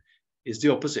compassion is the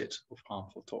opposite of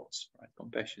harmful thoughts, right?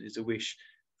 Compassion is a wish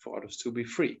for others to be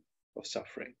free of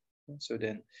suffering. So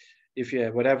then, if you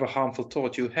have whatever harmful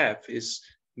thought you have is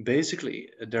basically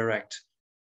a direct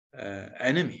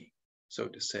enemy, so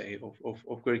to say,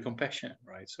 of great compassion,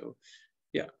 right? So,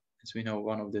 yeah, as we know,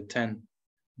 one of the 10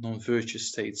 non-virtuous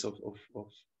states of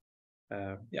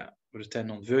the 10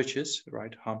 non-virtues,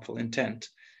 right? Harmful intent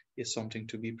is something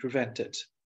to be prevented,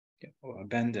 or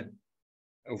abandoned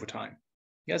over time.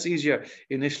 Yeah, it's easier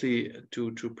initially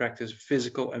to practice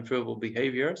physical and verbal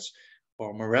behaviors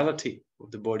or morality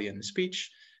of the body and the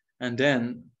speech, and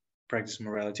then practice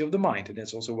morality of the mind. And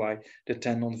that's also why the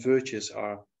 10 non-virtues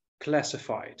are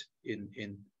classified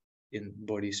in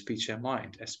body, speech, and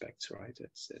mind aspects, right?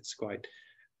 It's quite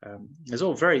it's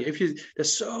all very,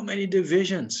 there's so many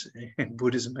divisions in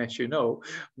Buddhism, as you know,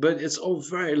 but it's all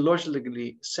very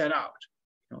logically set out.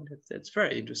 You know, that's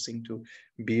very interesting to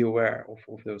be aware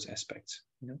of those aspects,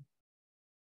 you know,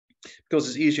 because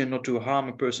it's easier not to harm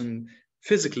a person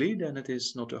physically than it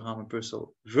is not to harm a person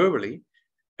verbally,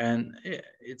 and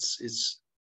it's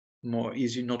more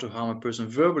easy not to harm a person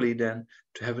verbally than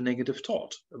to have a negative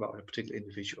thought about a particular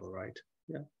individual, right?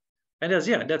 Yeah. And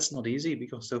that's not easy,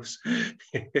 because those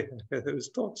those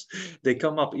thoughts, they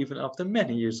come up even after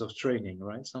many years of training,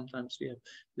 right? Sometimes we have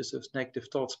just those negative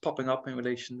thoughts popping up in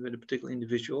relation with a particular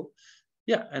individual.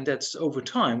 Yeah, and that's over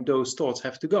time, those thoughts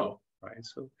have to go, right?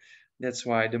 So that's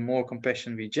why the more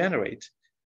compassion we generate,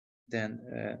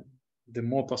 then the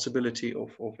more possibility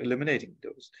of eliminating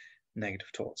those negative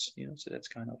thoughts, you know. So that's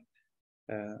kind of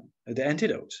the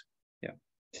antidote. Yeah.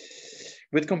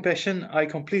 With compassion, I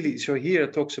completely, so here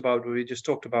it talks about what we just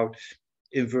talked about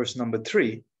in verse number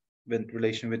 3, in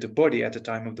relation with the body at the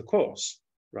time of the course,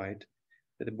 right?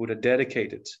 That the Buddha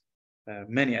dedicated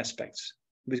many aspects.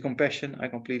 With compassion, I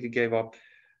completely gave up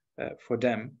for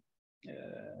them,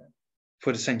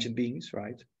 for the sentient beings,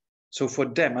 right? So for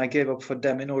them, I gave up for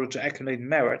them in order to accumulate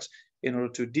merit, in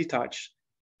order to detach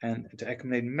and to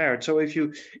accumulate merit. So if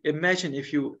you imagine,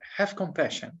 if you have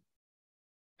compassion,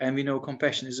 and we know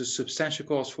compassion is a substantial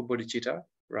cause for bodhicitta,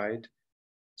 right?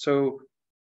 So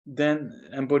then,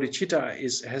 and bodhicitta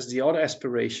has the other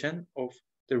aspiration of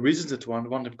the reasoned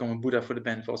one to become a Buddha for the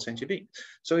benefit of all sentient beings.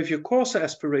 So if your causal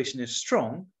aspiration is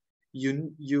strong,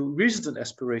 your reasoned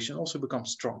aspiration also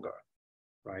becomes stronger,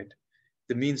 right?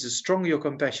 That means the stronger your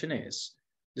compassion is,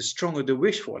 the stronger the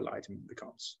wish for enlightenment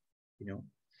becomes, you know.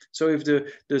 So if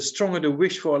the stronger the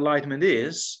wish for enlightenment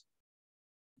is,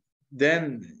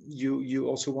 then you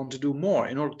also want to do more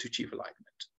in order to achieve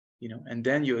enlightenment, you know, and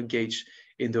then you engage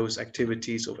in those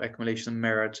activities of accumulation of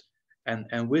merit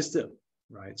and wisdom,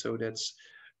 right? So that's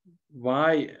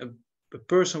why a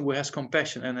person who has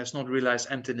compassion and has not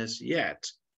realized emptiness yet,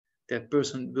 that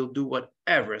person will do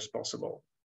whatever is possible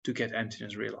to get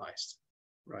emptiness realized,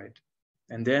 right?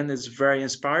 And then it's very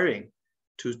inspiring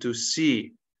to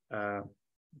see, to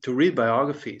read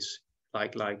biographies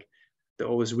like the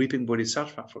always weeping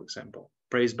bodhisattva, for example,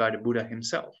 praised by the Buddha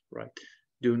himself, right?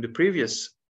 During the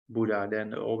previous Buddha, then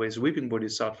the always weeping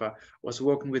bodhisattva was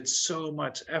working with so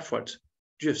much effort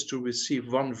just to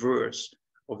receive one verse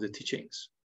of the teachings,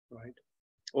 right?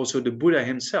 Also the Buddha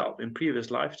himself in previous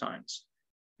lifetimes,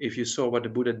 if you saw what the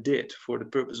Buddha did for the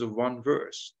purpose of one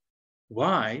verse.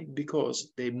 Why?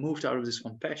 Because they moved out of this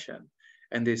compassion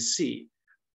and they see,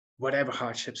 whatever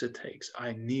hardships it takes,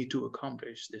 I need to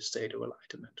accomplish this state of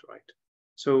enlightenment, right?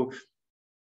 So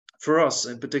for us,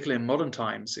 and particularly in modern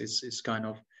times, it's kind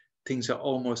of, things are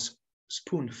almost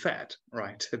spoon-fed,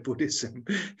 right? Buddhism,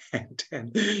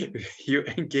 and you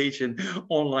engage in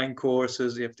online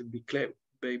courses. You have to be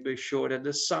sure that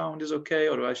the sound is okay,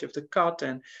 otherwise you have to cut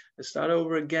and start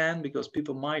over again, because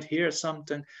people might hear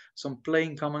something, some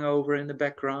plane coming over in the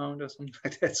background or something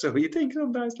like that. So you think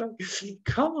sometimes, like,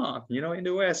 come on, you know, in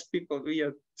the West, people, we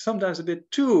are sometimes a bit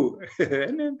too,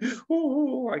 and then,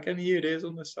 oh, I can hear this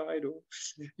on the side, or,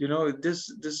 you know,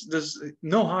 there's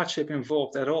no hardship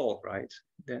involved at all, right?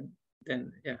 Then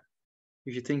yeah,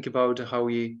 if you think about how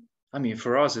I mean,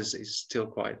 for us, is still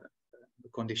quite, the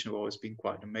condition has always been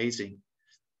quite amazing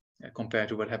compared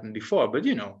to what happened before. But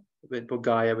you know, with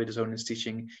Bodhgaya, with his own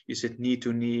teaching, you sit knee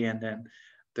to knee, and then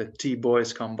the tea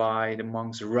boys come by, the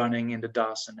monks running in the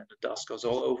dust, and then the dust goes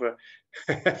all over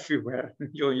everywhere.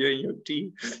 Your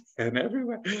tea and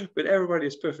everywhere, but everybody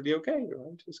is perfectly okay,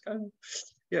 right? It's kind of,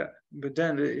 yeah. But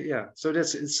then yeah, so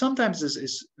that's, sometimes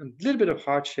is a little bit of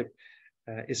hardship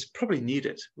is probably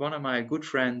needed. One of my good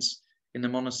friends in the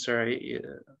monastery,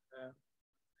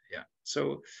 yeah,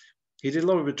 so he did a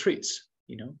lot of retreats,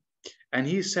 you know. And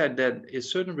he said that in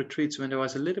certain retreats, when there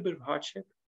was a little bit of hardship,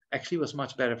 actually was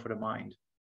much better for the mind.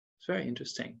 It's very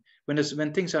interesting.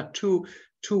 When things are too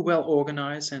well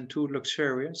organized and too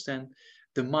luxurious, then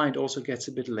the mind also gets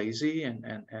a bit lazy, and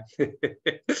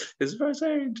it's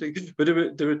very interesting. But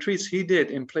the retreats he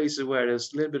did in places where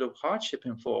there's a little bit of hardship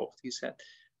involved, he said,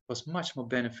 was much more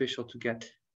beneficial to get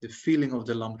the feeling of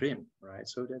the lamrim, right?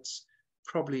 So that's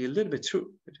probably a little bit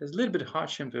true. If there's a little bit of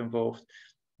hardship involved,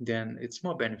 then it's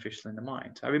more beneficial in the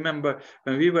mind. I remember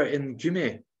when we were in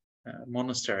Gyme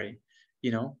monastery,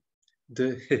 you know,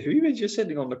 we were just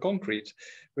sitting on the concrete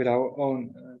with our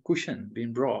own cushion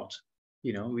being brought.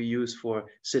 You know, we use for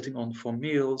sitting on for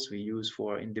meals, we use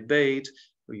for in debate,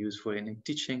 we use for in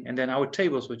teaching, and then our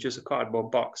tables were just a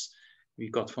cardboard box we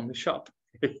got from the shop.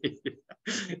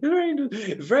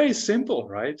 Very simple,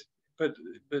 right? But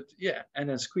yeah, and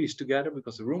then squeezed together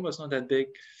because the room was not that big,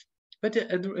 but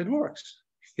it works.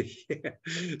 Yeah.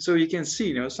 So you can see,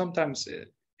 you know, sometimes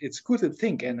it's good to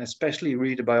think and especially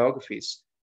read the biographies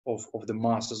of the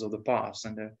masters of the past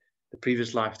and the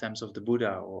previous lifetimes of the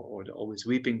Buddha or the always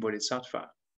weeping Bodhisattva.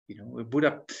 You know,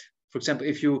 Buddha, for example,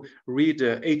 if you read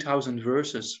the 8,000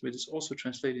 verses, which is also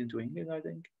translated into English, I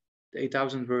think, the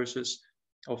 8,000 verses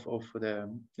of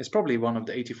it's probably one of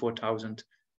the 84,000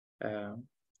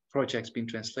 projects being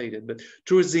translated, but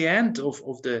towards the end of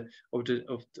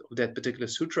that particular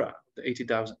sutra,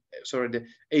 the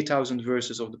 8,000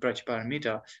 verses of the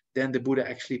Prajnaparamita, then the Buddha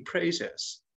actually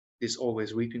praises this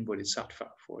always weeping Bodhisattva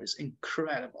for his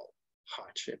incredible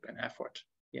hardship and effort.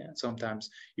 Yeah, sometimes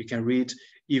you can read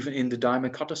even in the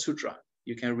Dhammapada Sutra,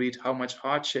 you can read how much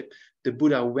hardship the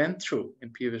Buddha went through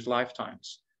in previous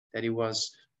lifetimes, that he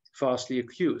was falsely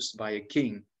accused by a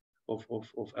king of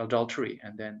adultery,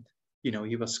 and then, you know,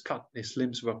 he was cut, his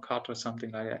limbs were cut or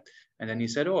something like that. And then he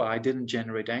said, oh, I didn't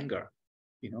generate anger.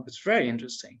 You know, it's very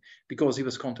interesting because he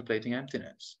was contemplating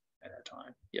emptiness at that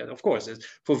time. Yeah, of course, it's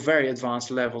for very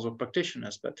advanced levels of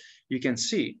practitioners, but you can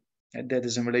see that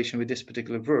is in relation with this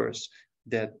particular verse,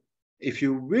 that if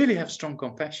you really have strong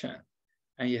compassion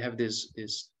and you have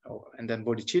and then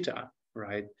bodhicitta,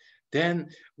 right, then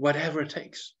whatever it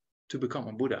takes to become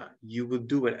a Buddha, you will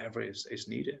do whatever is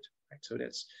needed. Right? So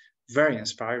that's very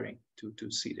inspiring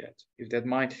to see that. If that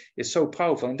mind is so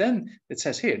powerful, and then it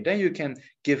says here, then you can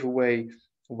give away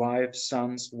wives,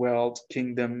 sons, wealth,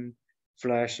 kingdom,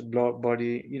 flesh, blood,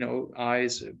 body, you know,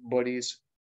 eyes, bodies,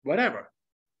 whatever.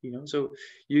 You know, so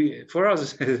for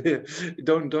us,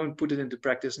 don't put it into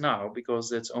practice now, because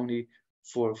that's only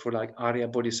for like Arya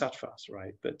Bodhisattvas,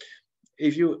 right? But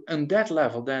if you on that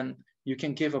level, then you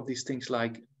can give up these things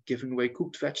like giving away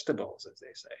cooked vegetables, as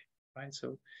they say, right?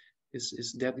 So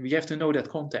is that we have to know that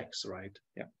context, right?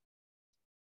 Yeah.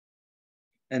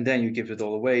 And then you give it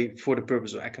all away for the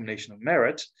purpose of accumulation of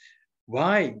merit.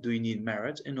 Why do you need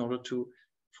merit? In order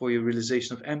for your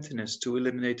realization of emptiness, to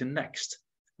eliminate the next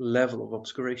level of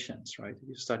obscurations, right? If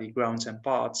you study grounds and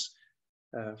paths,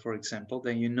 for example,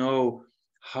 then you know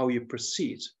how you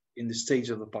proceed in the stage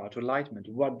of the path to enlightenment.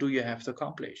 What do you have to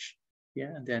accomplish?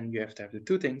 Yeah, and then you have to have the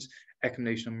two things: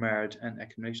 accumulation of merit and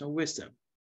accumulation of wisdom.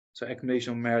 So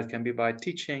accumulation of merit can be by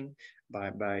teaching,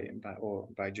 or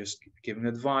by just giving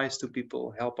advice to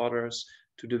people, help others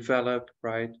to develop,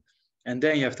 right? And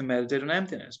then you have to meditate on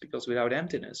emptiness, because without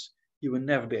emptiness, you will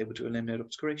never be able to eliminate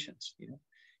obscurations. You know,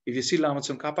 if you see Lama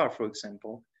Tsongkhapa, for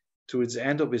example, towards the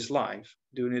end of his life,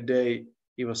 during the day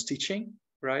he was teaching,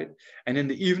 right? And in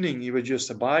the evening he was just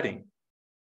abiding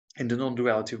in the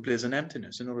non-duality of bliss and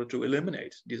emptiness in order to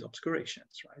eliminate these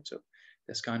obscurations, right? So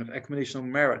that's kind of accumulation of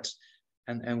merit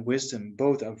and wisdom.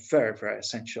 Both are very, very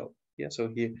essential. Yeah.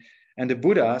 So and the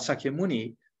Buddha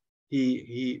Sakyamuni,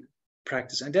 he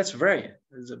practiced, and that's very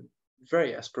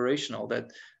aspirational,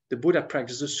 that the Buddha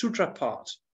practiced the sutra path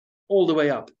all the way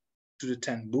up to the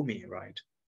 10th bhumi, right?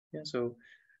 Yeah. So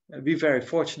we're very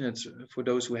fortunate for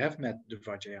those who have met the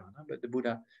Vajrayana, but the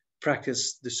Buddha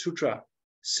practiced the sutra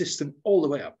system all the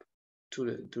way up to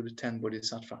the 10th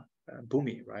bodhisattva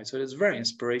bhumi, right? So it's very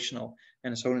inspirational,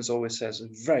 and as Holiness always says,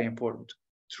 it's very important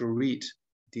to read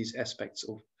these aspects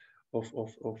of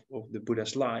the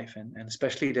Buddha's life, and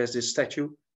especially there's this statue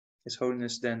His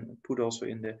Holiness then put also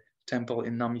in the temple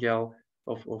in Namgyal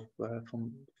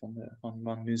from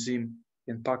one museum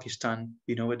in Pakistan,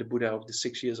 you know, at the Buddha of the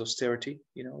 6 years austerity,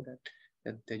 you know,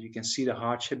 that you can see the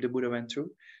hardship the Buddha went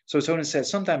through. So His Holiness said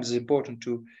sometimes it's important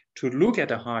to look at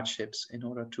the hardships in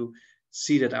order to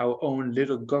see that our own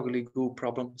little gobbly-goo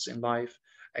problems in life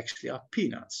actually are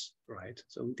peanuts, right?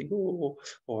 So we think, oh,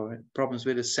 or problems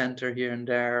with the center here and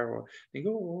there, or think,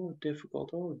 oh,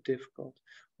 difficult,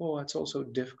 oh, it's also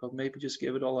difficult, maybe just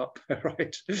give it all up,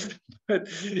 right? But,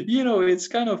 you know, it's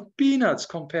kind of peanuts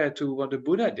compared to what the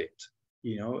Buddha did,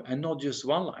 you know, and not just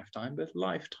one lifetime, but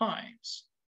lifetimes.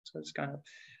 So it's kind of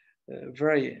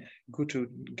very good to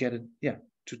get it, yeah,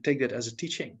 to take that as a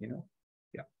teaching, you know,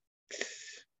 yeah.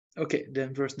 Okay,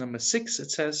 then verse number 6,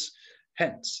 it says,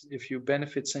 hence, if you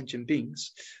benefit sentient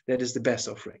beings, that is the best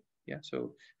offering. Yeah,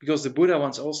 so because the Buddha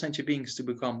wants all sentient beings to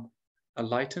become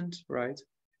enlightened, right?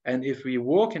 And if we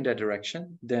walk in that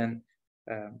direction, then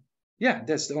yeah,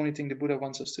 that's the only thing the Buddha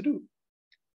wants us to do.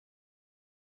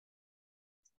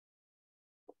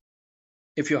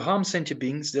 if you harm sentient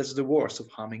beings, that's the worst of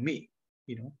harming me,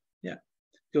 you know? Yeah.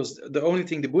 Because the only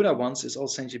thing the Buddha wants is all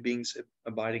sentient beings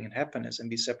abiding in happiness and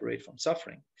be separate from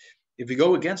suffering. If we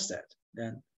go against that,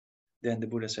 then the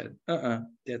Buddha said,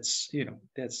 that's, you know,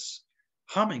 that's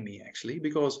harming me actually,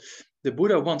 because the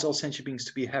Buddha wants all sentient beings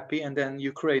to be happy, and then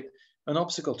you create an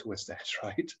obstacle towards that,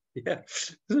 right? Yeah,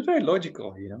 this is very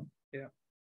logical, you know. Yeah.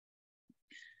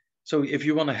 So if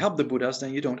you want to help the Buddhas,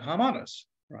 then you don't harm others,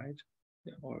 right?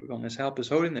 Yeah. Or you want to help His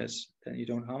Holiness, then you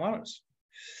don't harm others.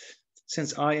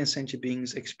 Since I and sentient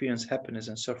beings experience happiness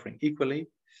and suffering equally,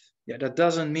 yeah, that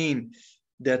doesn't mean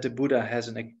that the Buddha has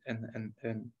an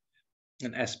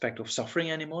aspect of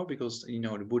suffering anymore, because, you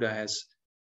know, the Buddha has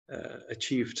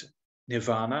achieved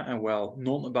nirvana, and well,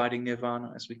 non-abiding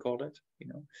nirvana, as we call it, you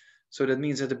know. So that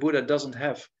means that the Buddha doesn't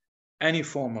have any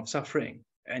form of suffering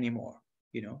anymore,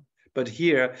 you know. But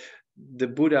here, the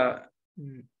Buddha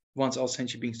wants all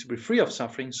sentient beings to be free of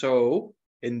suffering. So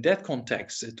in that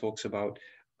context, it talks about,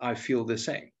 I feel the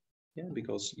same, yeah,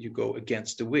 because you go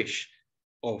against the wish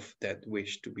of that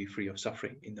wish to be free of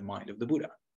suffering in the mind of the Buddha,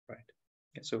 right?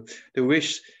 Yeah, so the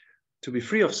wish to be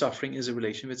free of suffering is a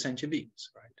relation with sentient beings,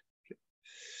 right?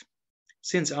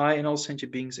 Since I and all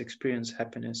sentient beings experience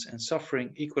happiness and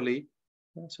suffering equally,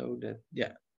 so that,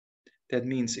 yeah, that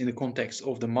means in the context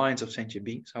of the minds of sentient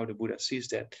beings, how the Buddha sees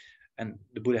that, and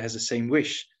the Buddha has the same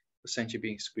wish for sentient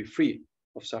beings to be free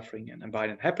of suffering and abide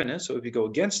in happiness. So if you go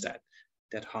against that,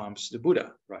 that harms the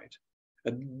Buddha, right?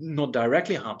 Not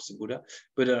directly harms the Buddha,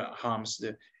 but harms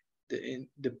the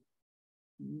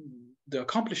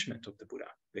accomplishment of the Buddha,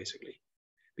 basically.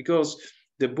 Because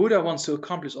the Buddha wants to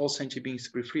accomplish all sentient beings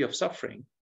to be free of suffering,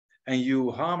 and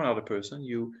you harm another person,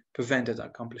 you prevent that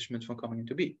accomplishment from coming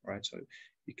into being, right? So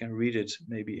you can read it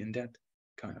maybe in that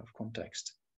kind of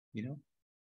context, you know.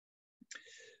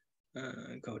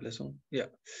 Go lesson. Yeah.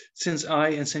 Since I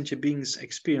and sentient beings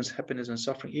experience happiness and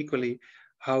suffering equally,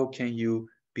 how can you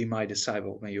be my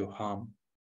disciple when you harm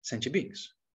sentient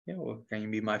beings? Yeah, or can you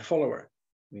be my follower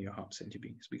when you harm sentient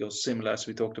beings? Because similar as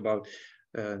we talked about,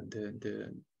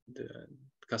 the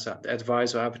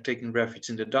advice of taking refuge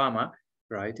in the Dharma,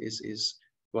 right, is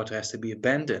what has to be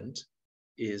abandoned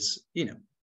is, you know,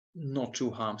 not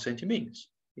to harm sentient beings.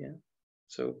 Yeah.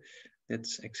 So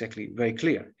that's exactly very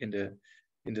clear in the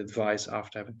advice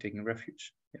after having taken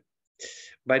refuge. Yeah.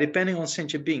 By depending on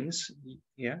sentient beings,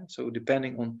 yeah, so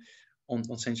depending on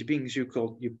sentient beings, you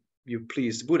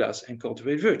please the Buddhas and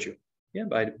cultivate virtue. Yeah,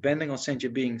 by depending on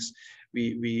sentient beings,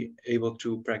 we able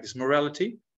to practice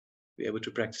morality, we're able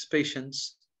to practice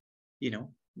patience, you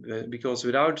know, because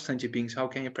without sentient beings, how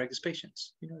can you practice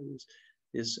patience? You know,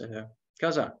 is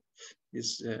Kaza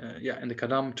is yeah, in the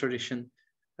Kadam tradition.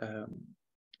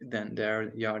 Then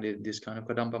there are this kind of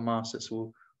Kadampa masters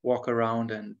who walk around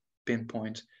and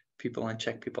pinpoint people and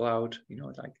check people out, you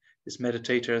know, like this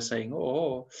meditator saying,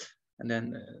 oh, and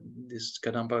then this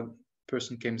Kadampa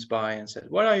person comes by and said,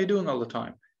 what are you doing all the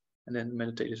time? And then the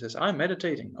meditator says, I'm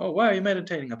meditating. Oh, what are you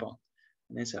meditating upon?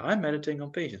 And they say, I'm meditating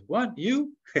on patience. What,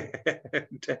 you?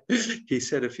 He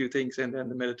said a few things, and then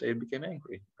the meditator became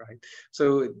angry, right?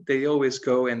 So they always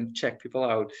go and check people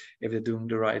out if they're doing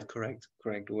the right,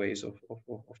 correct ways of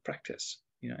practice.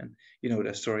 You know, and you know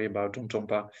that story about Don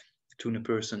Tompa to a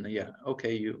person. Yeah,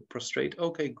 okay, you prostrate.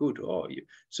 Okay, good. Oh, you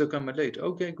circumambulate.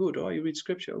 Okay, good. Oh, you read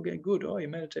scripture. Okay, good. Oh, you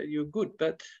meditate. You're good.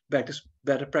 But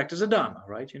better practice the Dharma,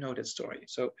 right? You know that story.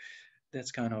 So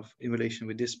that's kind of in relation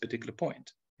with this particular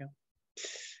point. Yeah.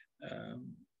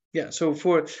 Yeah, so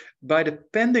by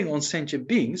depending on sentient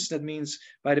beings, that means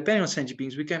by depending on sentient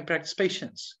beings, we can practice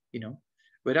patience, you know.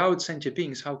 Without sentient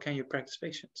beings, how can you practice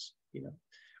patience, you know?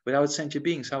 Without sentient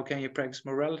beings, how can you practice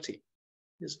morality?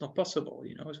 It's not possible,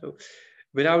 you know. So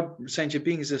without sentient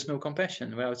beings, there's no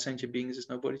compassion. Without sentient beings, there's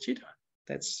no bodhicitta.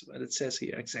 That's what it says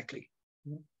here exactly.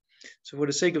 So for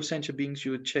the sake of sentient beings,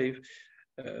 you achieve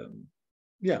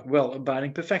yeah, well,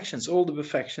 abiding perfections. All the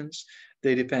perfections,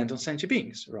 they depend on sentient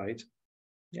beings, right?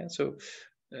 Yeah, so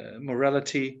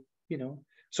morality, you know.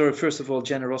 So first of all,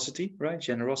 generosity, right?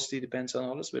 Generosity depends on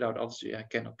others. Without others, I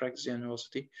cannot practice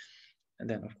generosity. And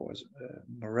then, of course,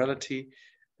 morality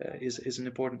is an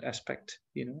important aspect,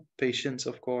 you know. Patience,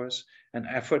 of course, and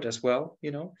effort as well,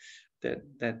 you know.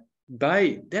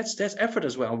 That's effort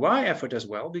as well. Why effort as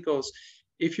well? Because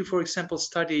if you, for example,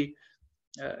 study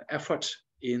effort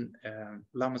in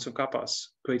Lama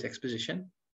Tsongkhapa's Great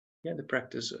Exposition, yeah, the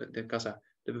practice,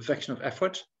 the perfection of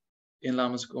effort in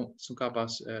Lama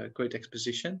Tsongkhapa's Great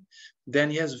Exposition,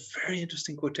 then he has very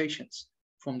interesting quotations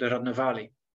from the Ratnavali,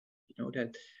 you know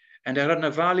that, and the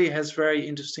Ratnavali has very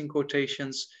interesting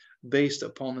quotations based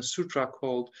upon a sutra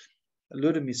called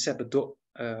Ludemi Sebedo,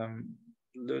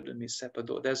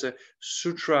 There's a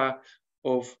sutra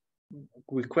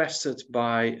requested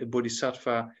by a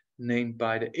bodhisattva named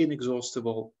by the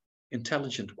inexhaustible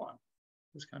intelligent one.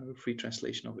 It's kind of a free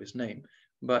translation of his name.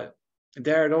 But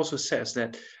there it also says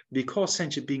that because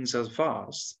sentient beings are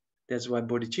vast, that's why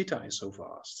bodhicitta is so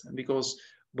vast. And because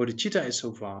bodhicitta is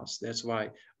so vast, that's why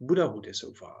Buddhahood is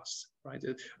so vast, right?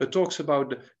 It talks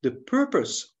about the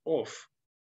purpose of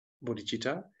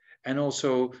bodhicitta and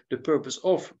also the purpose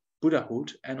of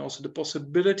Buddhahood and also the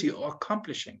possibility of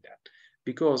accomplishing that.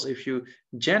 Because if you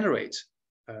generate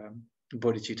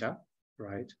bodhicitta,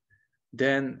 right,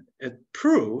 then it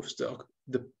proves the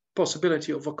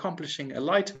possibility of accomplishing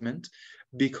enlightenment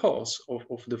because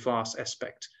of the vast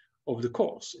aspect of the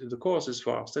course. If the course is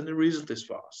vast, then the result is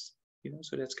vast.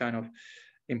 So that's kind of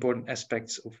important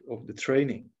aspects of the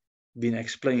training being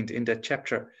explained in that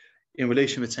chapter in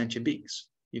relation with sentient beings.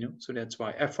 So that's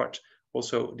why effort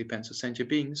also depends on sentient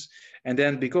beings. And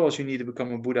then because you need to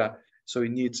become a Buddha, so you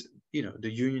need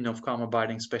the union of calm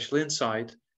abiding, special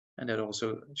insight, and that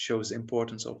also shows the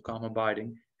importance of calm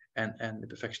abiding and the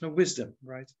perfection of wisdom,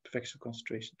 right? Perfection of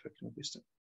concentration, perfection of wisdom.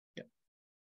 Yeah.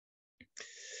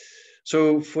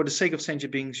 So for the sake of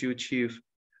sentient beings, you achieve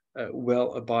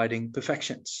well-abiding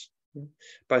perfections.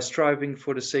 By striving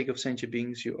for the sake of sentient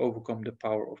beings, you overcome the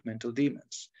power of mental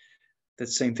demons.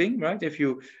 That's the same thing, right? If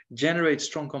you generate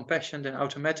strong compassion, then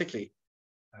automatically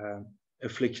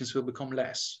afflictions will become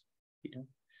less.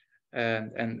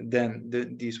 And then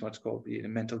these what's called the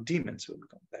mental demons will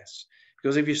become less.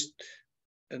 Because if you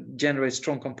generate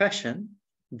strong compassion,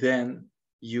 then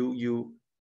you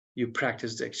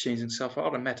practice the exchanging self for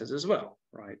other methods as well,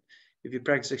 right? If you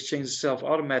practice exchanging self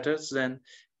for other methods, then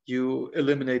you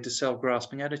eliminate the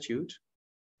self-grasping attitude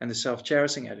and the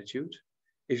self-cherishing attitude.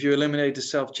 If you eliminate the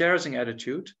self-cherishing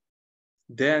attitude,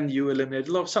 then you eliminate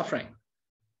a lot of suffering,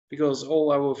 because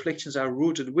all our afflictions are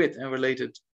rooted with and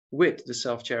related with the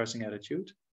self-cherishing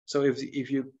attitude. So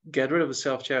if you get rid of the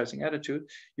self-cherishing attitude,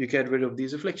 you get rid of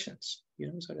these afflictions.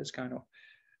 So that's kind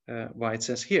of why it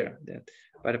says here that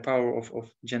by the power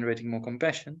of generating more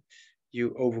compassion,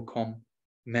 you overcome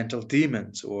mental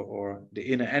demons or the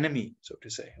inner enemy, so to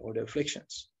say, or the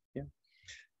afflictions. Yeah.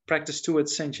 Practice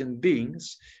towards sentient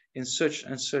beings in such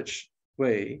and such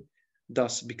way,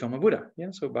 thus become a Buddha. Yeah.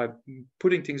 So by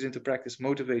putting things into practice,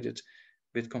 motivated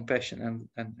with compassion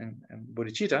and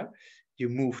bodhicitta, you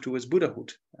move towards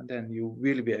Buddhahood, and then you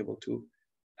really be able to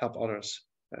help others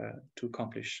to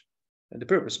accomplish the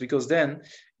purpose, because then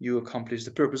you accomplish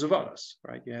the purpose of others,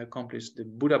 right? You accomplish the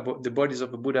Buddha, the bodies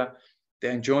of the Buddha, the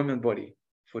enjoyment body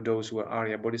for those who are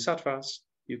Arya Bodhisattvas,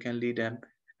 you can lead them,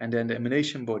 and then the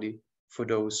emanation body for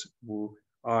those who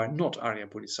are not Arya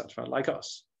Bodhisattva like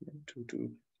us, to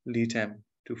lead them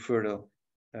to further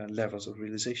levels of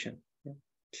realization. Yeah.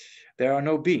 There are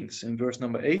no beings, in verse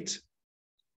number 8,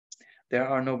 there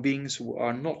are no beings who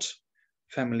are not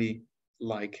family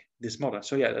like this mother.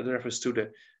 So yeah, that refers to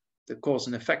the cause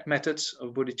and effect methods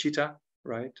of bodhicitta,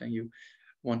 right? And you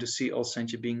want to see all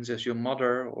sentient beings as your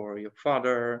mother or your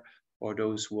father or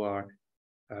those who are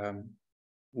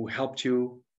who helped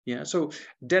you. Yeah, so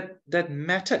that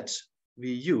method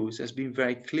we use has been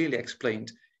very clearly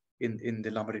explained in the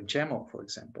Lama Rinpoche, for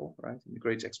example, right? In the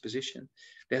Great Exposition.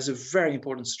 There's a very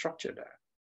important structure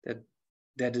there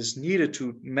that is needed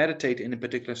to meditate in a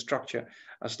particular structure,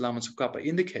 as Lama Tsongkhapa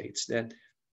indicates, that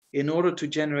in order to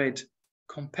generate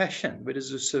compassion, which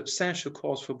is a substantial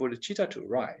cause for bodhicitta to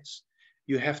arise,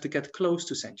 you have to get close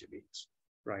to sentient beings,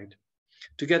 right?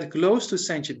 To get close to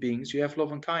sentient beings, you have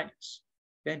love and kindness.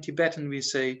 In Tibetan, we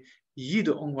say, Yi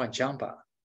de Ongwa Jampa.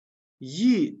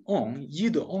 Yi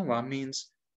de Ongwa means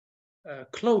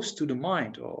close to the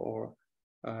mind or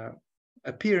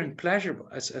appearing pleasurable,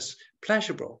 as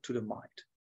pleasurable to the mind.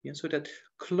 Yeah? So that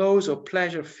close or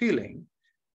pleasure feeling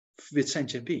with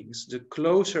sentient beings, the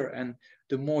closer and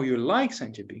the more you like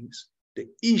sentient beings, the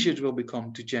easier it will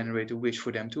become to generate a wish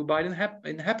for them to abide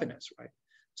in happiness, right?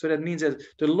 So that means that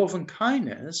the love and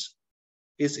kindness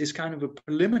is kind of a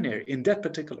preliminary, in that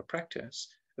particular practice,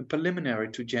 a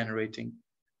preliminary to generating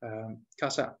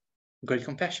kasa, great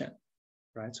compassion,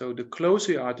 right? So the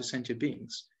closer you are to sentient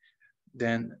beings,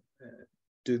 then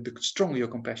the stronger your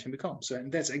compassion becomes.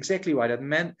 And that's exactly why that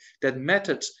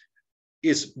method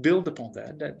is built upon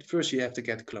that first you have to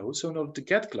get close. So in order to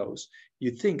get close, you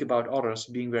think about others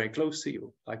being very close to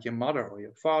you, like your mother or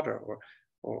your father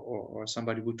or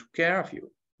somebody who took care of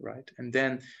you, right? And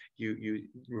then you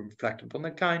reflect upon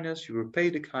the kindness, you repay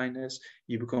the kindness,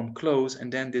 you become close,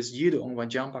 and then this Yida Ongwa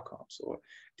Jampa comes, or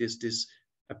this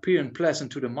appearing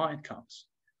pleasant to the mind comes.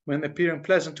 When appearing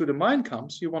pleasant to the mind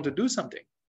comes, you want to do something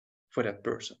for that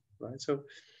person, right? So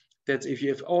that if you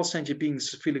have all sentient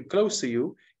beings feeling close to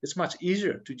you, it's much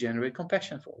easier to generate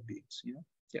compassion for all beings.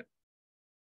 Yeah.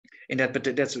 In that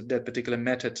particular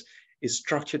method is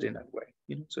structured in that way.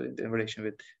 So in relation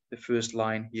with the first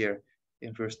line here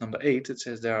in verse number 8, it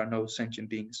says there are no sentient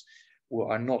beings who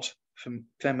are not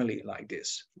family like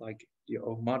this, like your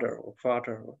own mother or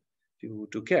father, or you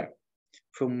to care,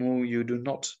 from whom you do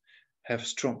not have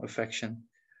strong affection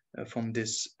from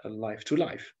this life to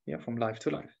life. Yeah, from life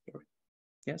to life.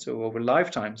 Yeah, so over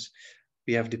lifetimes,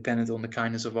 we have depended on the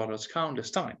kindness of others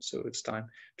countless times. So it's time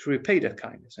to repay that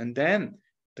kindness. And then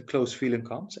the close feeling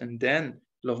comes, and then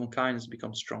love and kindness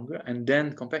becomes stronger, and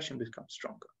then compassion becomes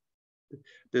stronger.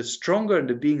 The stronger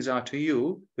the beings are to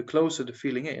you, the closer the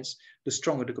feeling is, the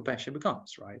stronger the compassion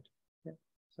becomes, right? Yeah.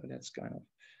 So that's kind of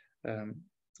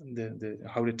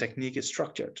how the technique is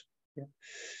structured. Yeah.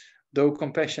 Though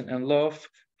compassion and love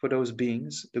for those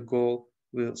beings, the goal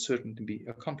will certainly be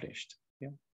accomplished. Yeah.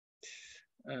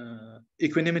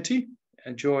 Equanimity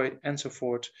and joy and so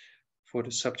forth for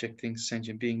the subjecting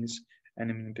sentient beings, and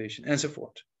implementation and so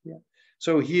forth. Yeah.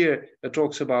 So here it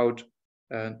talks about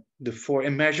the four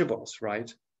immeasurables, right?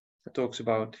 It talks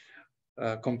about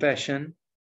compassion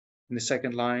in the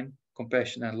second line,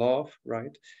 compassion and love,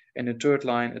 right? And the third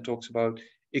line it talks about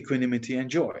equanimity and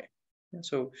joy.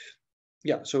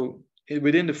 Yeah, so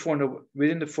within the four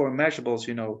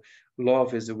immeasurables,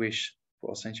 love is the wish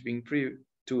for sentient being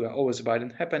to always abide in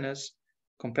happiness.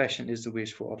 Compassion is the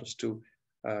wish for others to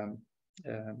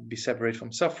be separate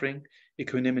from suffering.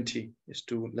 Equanimity is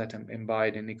to let them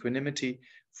abide in equanimity,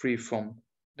 free from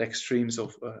the extremes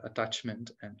of attachment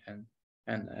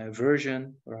and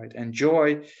aversion, right? And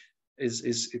joy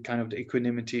is kind of the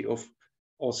equanimity of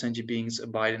all sentient beings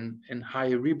abide in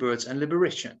higher rebirths and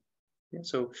liberation. Yeah?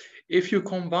 So if you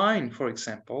combine, for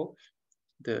example,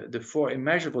 the four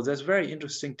immeasurables, that's very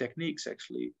interesting techniques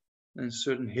actually in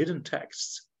certain hidden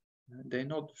texts. They're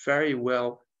not very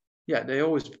well, they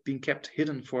always been kept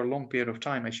hidden for a long period of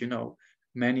time, as you know.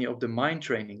 Many of the mind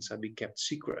trainings have been kept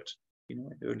secret, in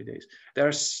the early days. There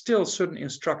are still certain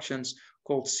instructions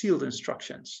called sealed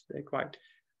instructions. They're quite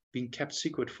been kept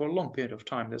secret for a long period of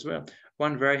time as well.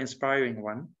 One very inspiring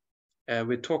one,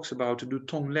 which talks about to do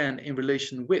Tonglen in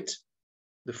relation with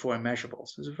the four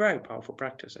immeasurables. It's a very powerful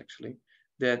practice, actually,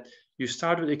 that you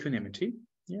start with equanimity.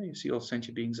 Yeah, you see all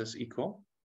sentient beings as equal.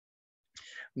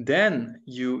 Then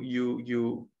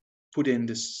you put in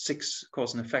the 6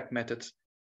 cause and effect method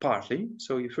partly.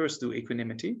 So you first do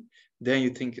equanimity, then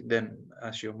you think them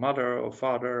as your mother or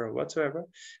father or whatsoever.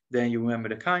 Then you remember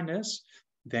the kindness.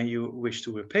 Then you wish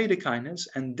to repay the kindness,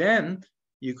 and then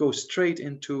you go straight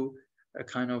into a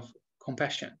kind of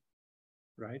compassion,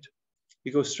 right?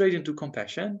 You go straight into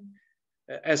compassion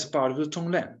as part of the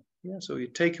Tonglen. Yeah, so you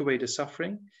take away the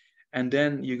suffering, and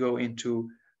then you go into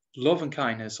love and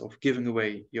kindness of giving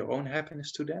away your own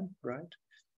happiness to them, right?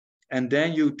 And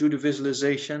then you do the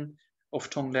visualization of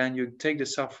Tonglen. You take the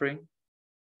suffering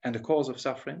and the cause of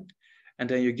suffering, and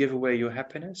then you give away your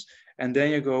happiness, and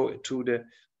then you go to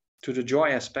the joy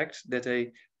aspect, that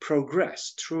they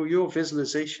progress through your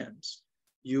visualizations.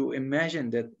 You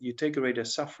imagine that you take away their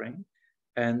suffering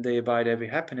and they abide every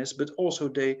happiness, but also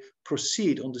they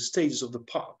proceed on the stages of the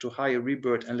path to higher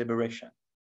rebirth and liberation,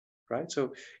 right?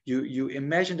 So you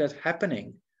imagine that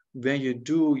happening when you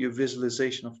do your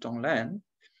visualization of Tonglen,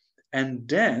 and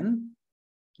then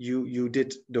you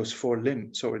did those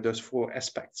those 4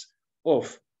 aspects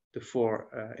of the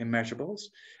 4 immeasurables,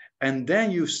 and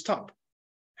then you stop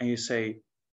and you say,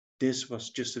 this was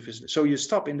just a visit. So you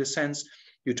stop in the sense,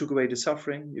 you took away the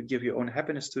suffering, you give your own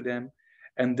happiness to them,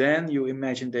 and then you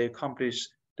imagine they accomplish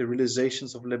the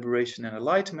realizations of liberation and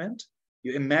enlightenment.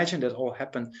 You imagine that all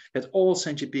happened, that all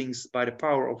sentient beings, by the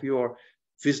power of your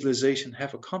visualization,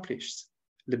 have accomplished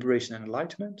liberation and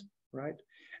enlightenment, right?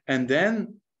 And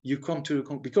then you come to,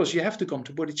 because you have to come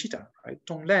to bodhicitta, right?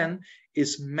 Tonglen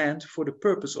is meant for the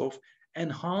purpose of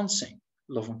enhancing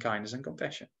love and kindness and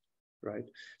compassion, right?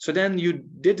 So then you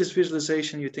did this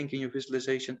visualization, you think in your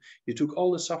visualization, you took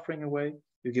all the suffering away,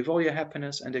 you give all your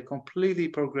happiness, and they completely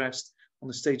progressed on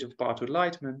the stage of path to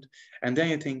enlightenment. And then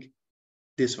you think,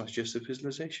 this was just a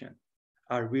visualization.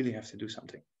 I really have to do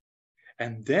something.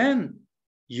 And then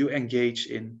you engage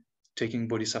in taking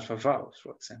bodhisattva vows,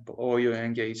 for example, or you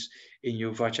engage in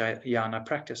your vajrayana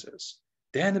practices.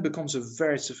 Then it becomes a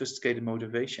very sophisticated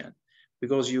motivation,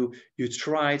 because you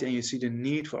tried and you see the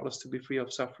need for others to be free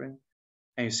of suffering,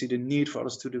 and you see the need for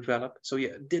others to develop. So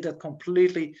you did that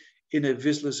completely in a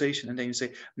visualization, and then you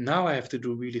say, now I have to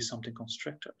do really something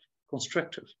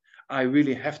constructive. I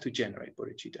really have to generate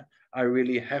bodhicitta. I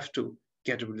really have to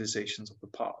get the realizations of the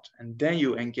path. And then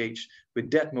you engage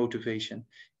with that motivation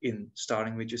in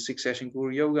starting with your 6-session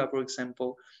Guru Yoga, for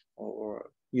example, or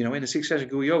you know, in the 6-session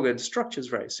Guru Yoga, the structure is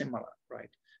very similar, right?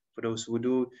 For those who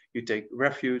do, you take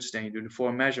refuge, then you do the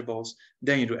 4 immeasurables,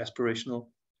 then you do aspirational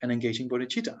and engaging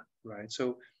bodhicitta, right?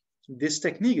 So this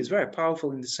technique is very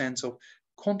powerful in the sense of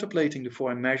contemplating the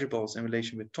 4 immeasurables in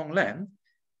relation with Tonglen,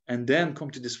 and then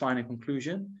come to this final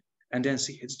conclusion, and then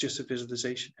see it's just a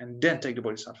visualization, and then take the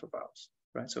bodhisattva vows,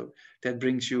 right? So that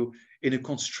brings you in a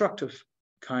constructive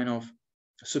kind of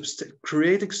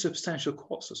creating substantial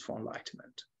causes for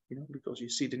enlightenment, you know, because you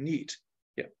see the need.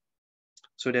 Yeah.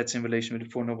 So that's in relation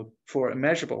with the 4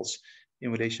 immeasurables,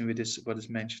 in relation with this, what is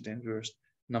mentioned in verse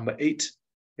number 8.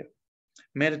 Yeah.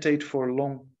 Meditate for a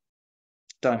long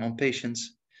time on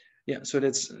patience. Yeah. So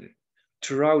that's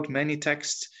throughout many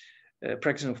texts.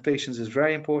 Practicing of patience is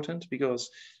very important, because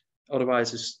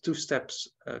otherwise it's 2 steps,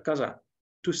 kaza,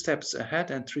 2 steps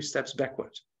ahead and 3 steps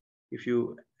backward. If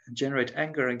you generate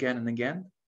anger again and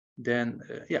again, then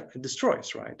yeah, it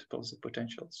destroys, right, positive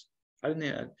potentials. I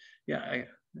didn't,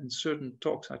 in certain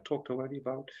talks I talked already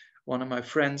about one of my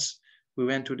friends. We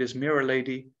went to this mirror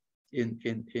lady in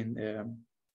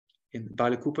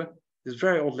Bailekupe. This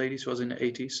very old lady. She was in the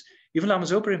 80s. Even Lama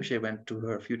Zopa Rinpoche went to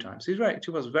her a few times.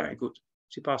 She was very good.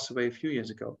 She passed away a few years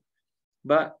ago.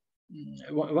 But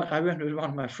I went with one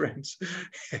of my friends,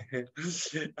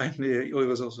 and he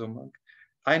was also a monk.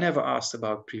 I never asked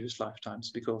about previous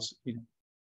lifetimes, because, you know,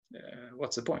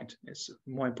 what's the point? It's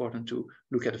more important to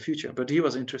look at the future. But he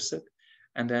was interested,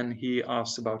 and then he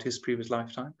asked about his previous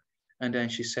lifetime, and then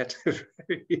she said,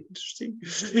 very interesting.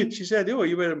 She said, "Oh,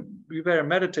 you were a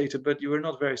meditator, but you were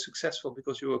not very successful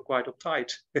because you were quite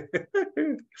uptight."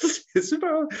 It's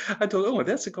about, I thought, oh,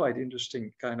 that's a quite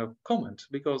interesting kind of comment,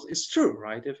 because it's true,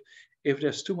 right? If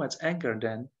there's too much anger,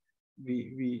 then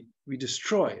we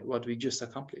destroy what we just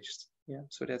accomplished. Yeah.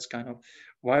 So that's kind of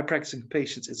why practicing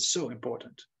patience is so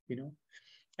important, you know.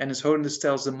 And as Holiness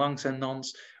tells the monks and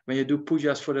nuns, when you do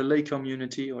pujas for the lay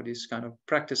community or these kind of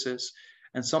practices,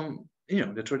 and some, you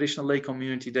know, the traditional lay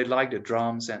community, they like the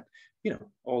drums and, you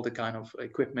know, all the kind of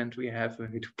equipment we have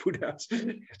when we do pujas,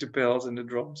 the bells and the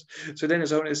drums. So then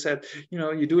as Holiness said, you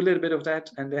know, you do a little bit of that,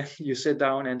 and then you sit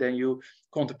down and then you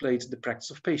contemplate the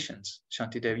practice of patience.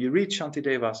 Shantideva, you read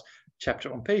Shantideva's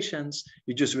chapter on patience,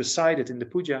 you just recite it in the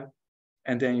puja,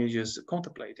 and then you just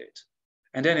contemplate it.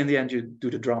 And then in the end, you do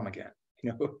the drum again,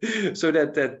 you know. So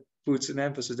that puts an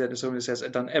emphasis that, as Holiness says,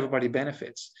 then everybody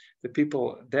benefits. The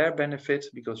people there benefit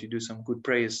because you do some good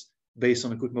prayers based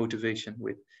on a good motivation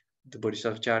with the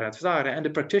Bodhisattva Charyatvara, and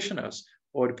the practitioners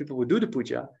or the people who do the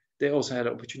puja, they also had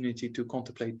an opportunity to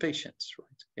contemplate patience,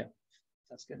 right? Yeah,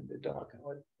 that's getting a bit dark.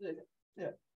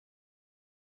 Yeah.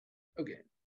 Okay.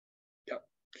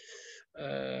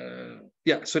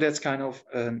 Yeah. So that's kind of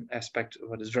an aspect of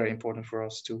what is very important for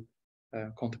us to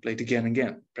contemplate again and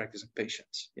again, practicing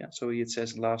patience. Yeah. So it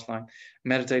says in the last line,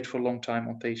 meditate for a long time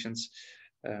on patience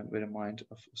with a mind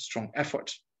of strong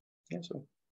effort. Yeah. So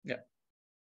yeah.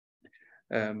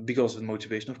 Because of the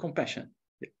motivation of compassion.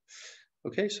 Yeah.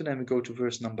 Okay, so then we go to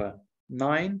verse number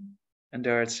 9, and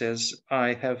there it says,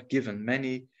 I have given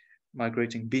many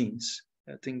migrating beings,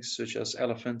 things such as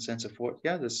elephants and so forth.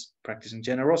 Yeah, this practicing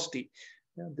generosity.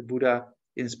 Yeah, the Buddha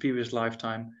in his previous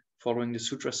lifetime, following the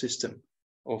sutra system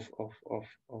of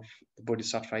the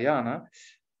Bodhisattvayana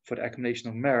for the accumulation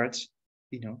of merits,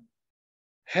 you know,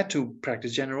 had to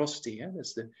practice generosity. Yeah,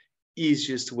 that's the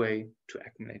easiest way to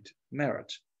accumulate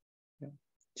merit.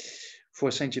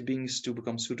 For sentient beings to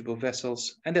become suitable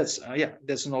vessels, and that's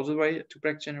another way to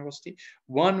practice generosity.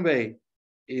 One way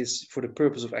is for the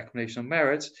purpose of accumulation of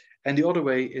merits, and the other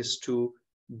way is to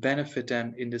benefit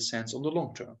them in the sense on the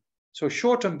long term. So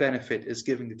short-term benefit is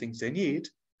giving the things they need,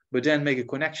 but then make a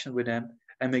connection with them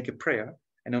and make a prayer,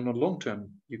 and on the long term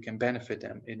you can benefit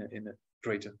them in a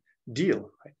greater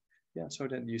deal, right? Yeah. So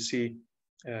then you see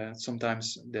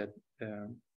sometimes that.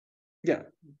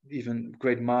 Even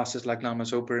great masters like Lama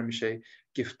Zopa Rinpoche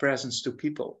give presents to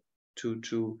people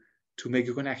to make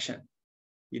a connection.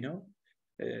 You know,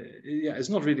 it's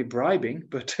not really bribing,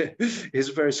 but it's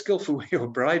a very skillful way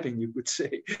of bribing, you could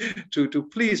say, to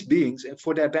please beings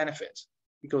for their benefit,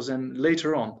 because then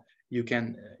later on you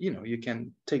can you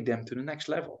can take them to the next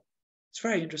level. It's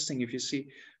very interesting if you see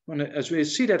as we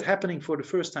see that happening for the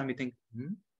first time, we think,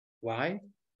 why?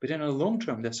 But in the long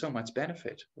term, there's so much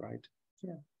benefit, right?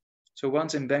 Yeah. So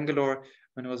once in Bangalore,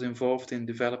 when I was involved in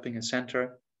developing a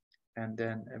center, and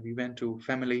then we went to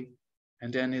family,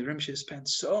 and then Rinpoche spent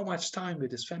so much time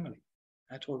with his family.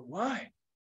 I thought, why?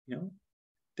 You know,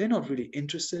 they're not really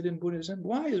interested in Buddhism.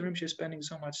 Why is Rinpoche spending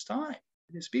so much time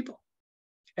with his people?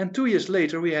 And 2 years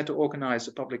later, we had to organize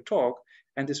a public talk,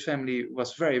 And this family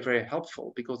was very, very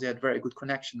helpful because they had very good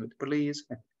connection with the police.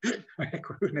 Very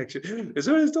good connection.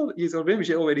 So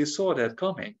Rinpoche already saw that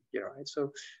coming, right?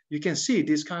 So you can see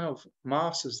these kind of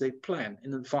masters, they plan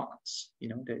in advance.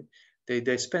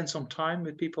 They spend some time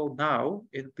with people now,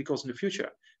 because in the future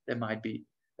there might be,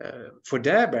 for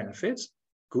their benefits,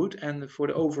 good, and for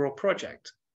the overall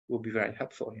project will be very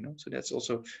helpful. So that's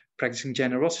also practicing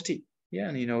generosity. Yeah,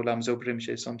 and Lama Zopa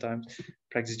Rinpoche sometimes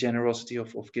practice generosity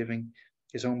of giving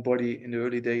his own body in the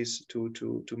early days to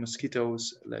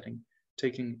mosquitoes,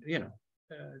 taking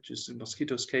just the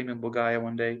mosquitoes came in Bulgaria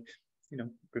one day.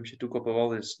 Rinpoche took up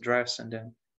all his dress and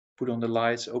then put on the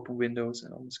lights, open windows,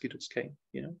 and all mosquitoes came.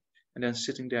 And then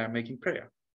sitting there making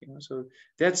prayer. So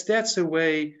that's the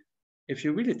way. If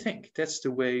you really think, that's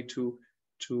the way to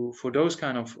for those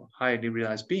kind of highly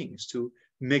realized beings to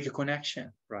make a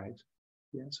connection, right?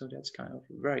 Yeah, so that's kind of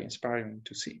very inspiring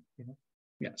to see.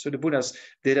 Yeah, so the Buddhas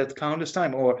did that countless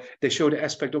time, or they show the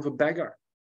aspect of a beggar.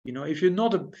 If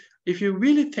you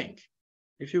really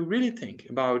think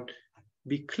about,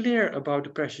 be clear about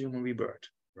the precious human rebirth,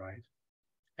 right?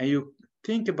 And you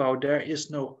think about there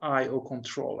is no I or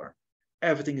controller.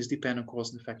 Everything is dependent on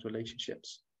cause and effect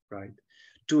relationships, right?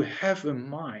 To have a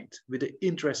mind with an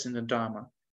interest in the Dharma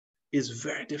is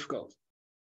very difficult,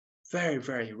 very,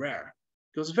 very rare.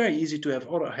 Because it's very easy to have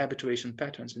other habituation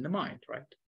patterns in the mind, right?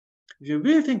 If you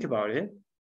really think about it,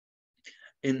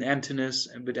 in emptiness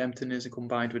and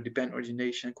combined with dependent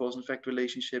origination and cause and effect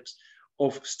relationships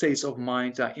of states of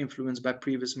mind that are influenced by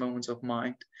previous moments of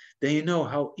mind, then you know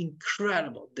how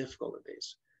incredible difficult it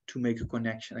is to make a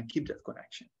connection and keep that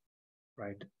connection,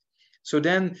 right? So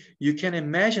then you can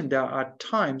imagine there are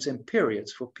times and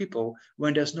periods for people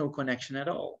when there's no connection at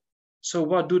all. So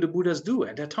what do the Buddhas do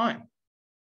at that time?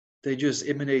 They just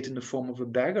emanate in the form of a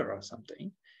beggar or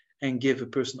something and give a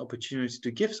person opportunity to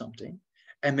give something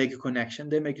and make a connection.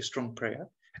 They make a strong prayer.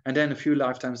 And then a few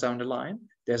lifetimes down the line,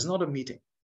 there's another meeting.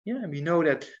 Yeah, and we know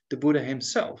that the Buddha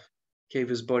himself gave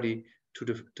his body to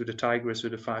the tigress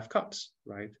with the 5 cups,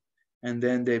 right? And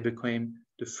then they became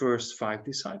the first 5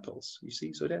 disciples, you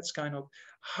see? So that's kind of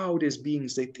how these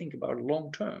beings, they think about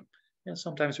long term. And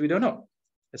sometimes we don't know,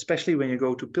 especially when you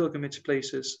go to pilgrimage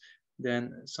places,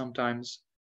 then sometimes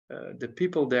the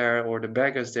people there or the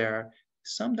beggars there,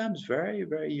 sometimes very,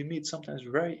 very, you meet sometimes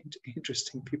very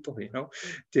interesting people,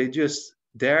 they just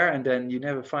there and then you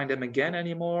never find them again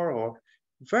anymore, or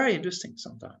very interesting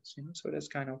sometimes, so that's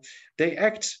kind of, they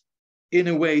act in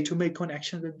a way to make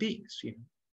connection with beings,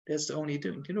 that's the only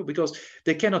thing, because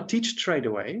they cannot teach straight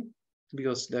away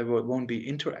because there won't be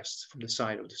interest from the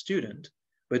side of the student,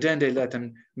 but then they let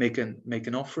them make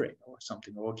an offering or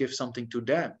something, or give something to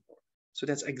them. So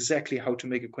that's exactly how to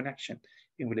make a connection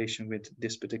in relation with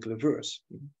this particular verse.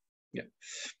 Yeah.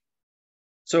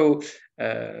 So,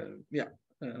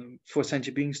 for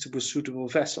sentient beings to be suitable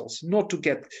vessels, not to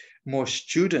get more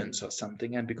students or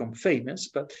something and become famous,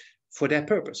 but for their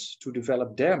purpose, to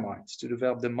develop their minds, to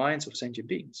develop the minds of sentient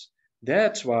beings.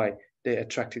 That's why they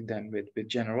attracted them with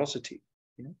generosity.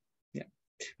 Yeah,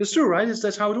 it's true, right?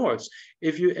 That's how it works.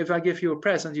 If I give you a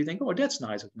present, you think, oh, that's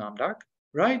nice of Namdak,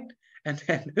 right? And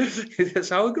then that's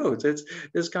how it goes.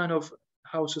 That's kind of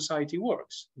how society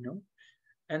works,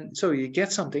 And so you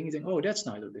get something, you think, oh, that's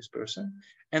nice of this person.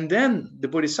 And then the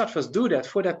bodhisattvas do that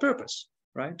for that purpose,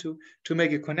 right? To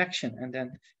make a connection and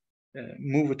then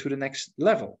move it to the next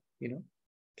level,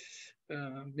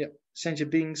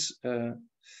 Sentient beings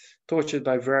tortured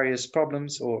by various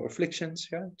problems or afflictions,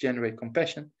 generate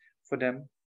compassion for them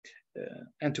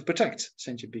and to protect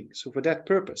sentient beings. So for that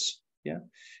purpose,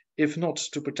 if not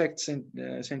to protect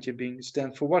sentient beings,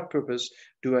 then for what purpose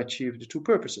do I achieve the 2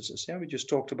 purposes? We just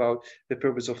talked about the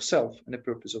purpose of self and the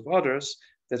purpose of others.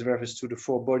 That refers to the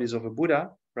 4 bodies of a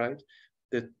Buddha, right?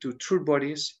 The 2 truth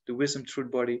bodies, the wisdom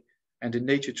truth body and the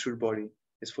nature truth body,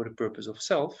 is for the purpose of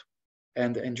self,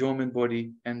 and the enjoyment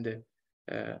body and the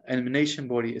emanation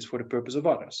body is for the purpose of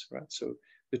others, right? So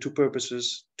the 2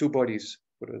 purposes, 2 bodies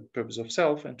for the purpose of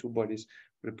self and 2 bodies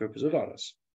for the purpose of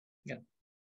others. Yeah.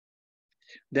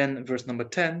 Then verse number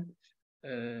 10,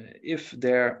 if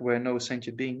there were no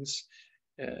sentient beings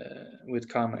with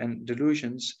karma and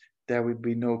delusions, there would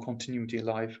be no continuity in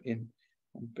life in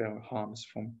harms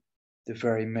from the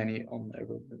very many on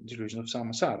delusion of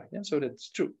samsara. Yeah, so that's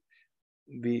true.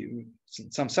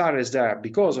 Samsara is there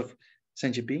because of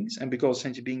sentient beings and because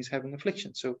sentient beings have an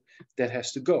affliction. So that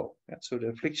has to go. Yeah? So the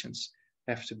afflictions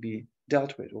have to be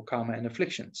dealt with, or karma and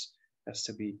afflictions has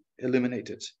to be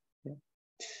eliminated. Yeah?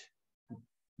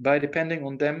 By depending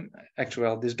on them,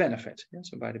 actual this benefit. Yeah?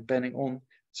 So by depending on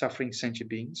suffering sentient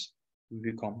beings,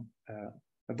 we become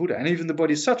a Buddha. And even the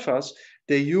bodhisattvas,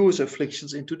 they use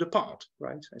afflictions into the path,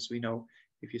 right? As we know,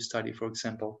 if you study, for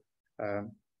example,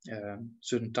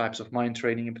 certain types of mind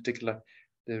training, in particular,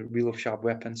 the Wheel of Sharp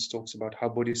Weapons talks about how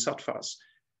bodhisattvas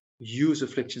use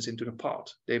afflictions into the path.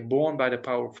 They're born by the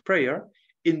power of prayer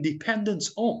in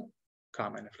dependence on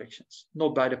karma and afflictions,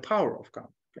 not by the power of karma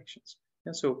and afflictions.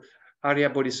 And so Arya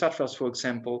bodhisattvas, for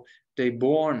example, they're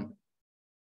born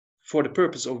for the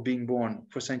purpose of being born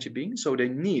for sentient beings, so they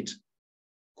need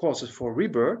causes for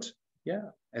rebirth,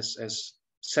 as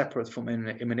separate from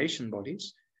emanation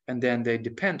bodies, and then they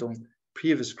depend on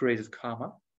previous created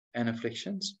karma and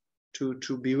afflictions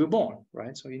to be reborn,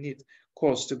 right? So you need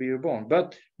cause to be reborn,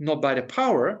 but not by the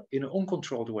power in an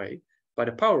uncontrolled way, by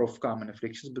the power of karma and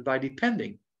afflictions, but by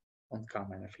depending on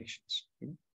karma and afflictions.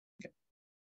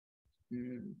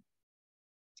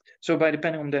 So by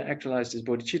depending on the actualized is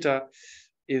bodhicitta,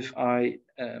 if I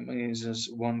is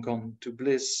one gone to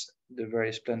bliss, the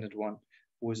very splendid one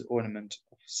who is ornament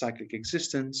of cyclic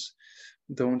existence,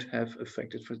 don't have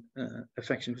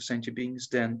affection for sentient beings,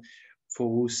 then for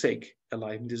whose sake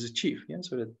enlightenment is achieved.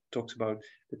 So that talks about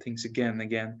the things again and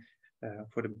again.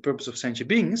 For the purpose of sentient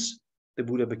beings, the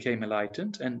Buddha became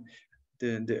enlightened, and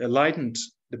the enlightened,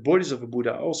 the bodies of a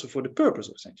Buddha, are also for the purpose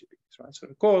of sentient beings, right? So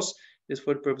the cause is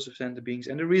for the purpose of sentient beings,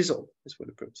 and the result is for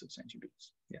the purpose of sentient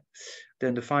beings.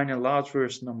 Then the final last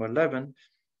verse, number 11.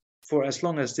 For as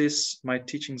long as this, my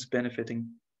teachings benefiting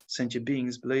sentient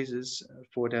beings blazes,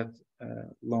 for that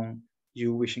long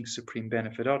you wishing supreme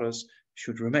benefit others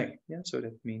should remain. So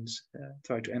that means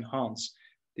try to enhance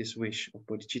this wish of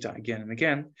bodhicitta again and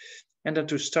again. And then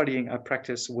to studying, I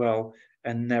practice well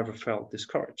and never felt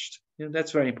discouraged.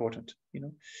 That's very important,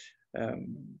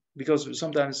 because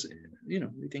sometimes,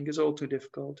 we think it's all too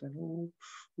difficult and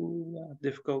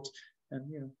difficult,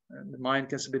 and and the mind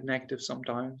gets a bit negative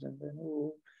sometimes, and then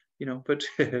but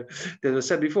as I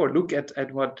said before, look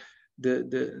at what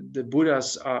the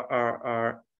Buddhas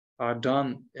are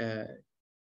done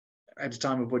at the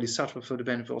time of bodhisattva for the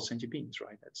benefit of all sentient beings,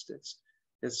 right?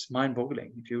 That's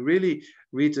mind-boggling. If you really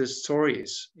read the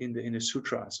stories in the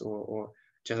sutras or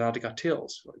Jataka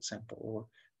tales, for example, or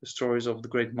the stories of the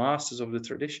great masters of the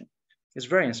tradition, it's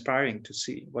very inspiring to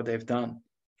see what they've done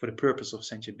for the purpose of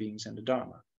sentient beings and the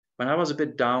Dharma. When I was a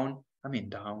bit down,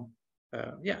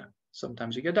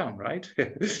 sometimes you get down, right?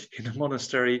 In a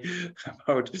monastery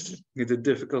about the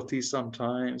difficulties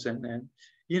sometimes, and then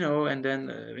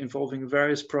involving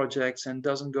various projects and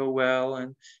doesn't go well,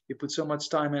 and you put so much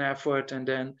time and effort, and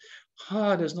then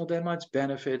there's not that much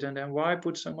benefit, and then why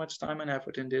put so much time and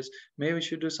effort in this? Maybe we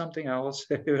should do something else.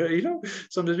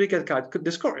 Sometimes we get kind of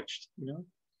discouraged.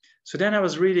 So then I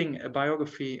was reading a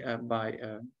biography by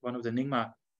one of the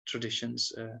Nyingma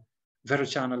traditions,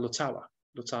 Vairocana Lotsawa.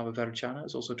 Lotsawa Vairocana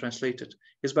is also translated.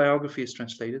 His biography is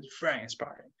translated, very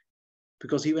inspiring,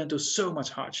 because he went through so much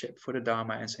hardship for the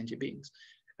Dharma and sentient beings.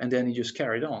 And then he just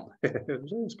carried on. It was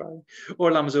very inspiring.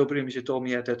 Or Lama Zopa Rinpoche told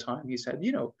me at that time, he said,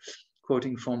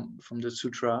 quoting from the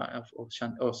sutra,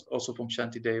 also from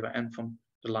Shantideva and from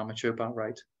the Lama Chöpa,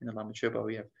 right? In the Lama Chöpa,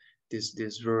 we have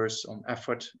this verse on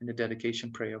effort in the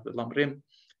dedication prayer of the Lam Rim,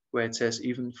 where it says,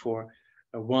 even for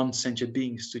one sentient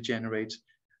beings to generate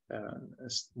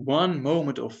one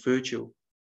moment of virtue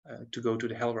to go to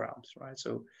the hell round, right?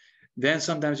 So then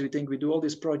sometimes we think we do all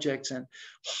these projects and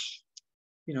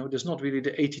there's not really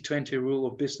the 80-20 rule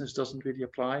of business doesn't really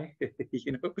apply,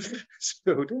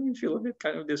 so then you feel a bit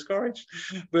kind of discouraged.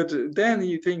 But then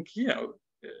you think,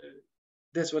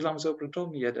 that's what Lama Zopa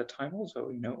told me at that time also,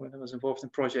 when I was involved in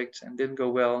projects and didn't go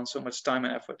well and so much time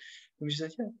and effort. And he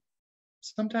said,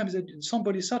 sometimes some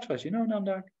bodhisattvas,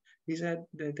 Namdak, he said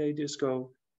that they just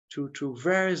go to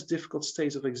various difficult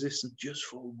states of existence just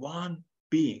for one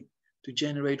being, to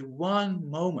generate one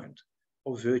moment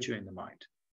of virtue in the mind.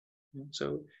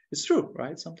 So it's true,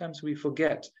 right? Sometimes we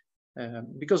forget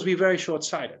because we're very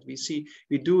short-sighted.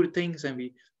 We do things and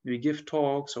we give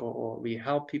talks or we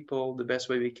help people the best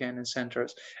way we can in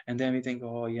centers, and then we think,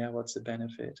 what's the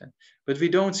benefit? But we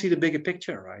don't see the bigger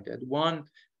picture, right? That one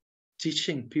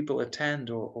teaching people attend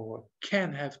or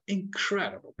can have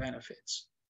incredible benefits.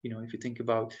 If you think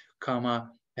about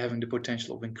karma having the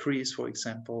potential of increase, for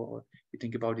example, or you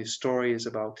think about these stories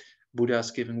about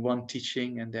Buddhas giving one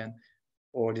teaching and then,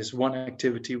 or this one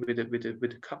activity with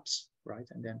the cups, right?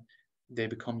 And then they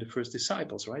become the first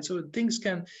disciples, right? So things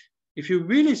can, if you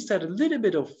really set a little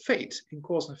bit of faith in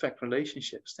cause and effect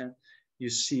relationships, then you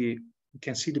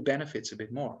can see the benefits a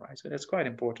bit more, right? So that's quite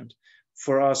important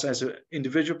for us as an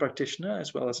individual practitioner,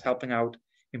 as well as helping out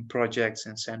in projects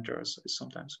and centers. It's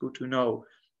sometimes good to know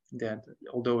that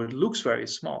although it looks very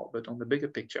small, but on the bigger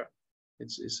picture,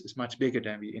 It's much bigger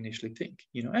than we initially think,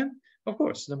 you know. And of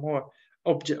course, the more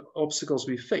obstacles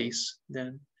we face,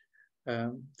 then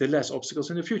the less obstacles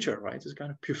in the future, right? It's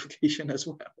kind of purification as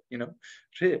well, you know.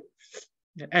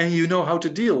 And you know how to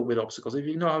deal with obstacles. If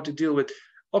you know how to deal with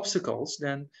obstacles,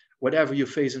 then whatever you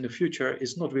face in the future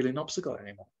is not really an obstacle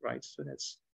anymore, right? So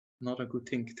that's not a good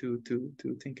thing to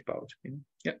think about, you know?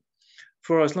 Yeah.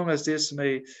 For as long as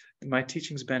my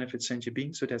teachings benefit sentient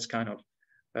beings, so that's kind of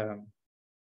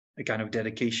a kind of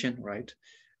dedication, right?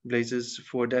 Blazes,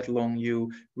 for that long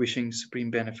you wishing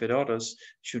supreme benefit others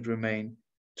should remain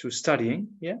through studying,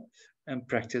 yeah, and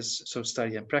practice. So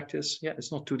study and practice, yeah,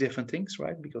 it's not two different things,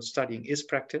 right? Because studying is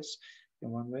practice in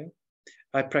one way.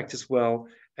 I practice well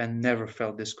and never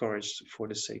felt discouraged for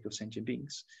the sake of sentient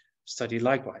beings. Study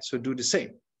likewise, so do the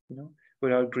same, you know,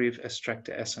 without grief, extract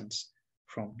the essence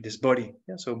from this body.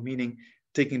 Yeah, so meaning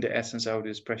taking the essence out of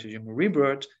this precious human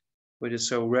rebirth, which is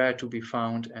so rare to be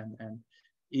found and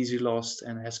easy lost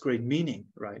and has great meaning,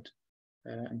 right?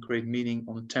 And great meaning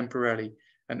on a temporary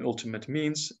and ultimate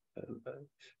means.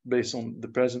 Based on the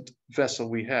present vessel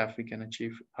we have, we can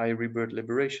achieve higher rebirth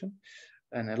liberation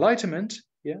and enlightenment.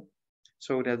 Yeah,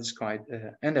 so that is quite,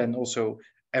 and then also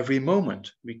every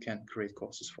moment we can create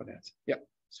causes for that. Yeah,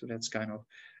 so that's kind of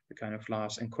the kind of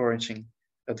last encouraging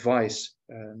advice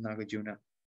Nagarjuna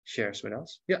shares with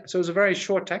us. Yeah, so it's a very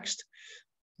short text,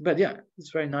 but yeah, it's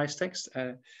a very nice text.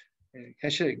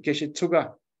 Geshe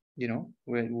Tsuga, you know,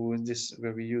 where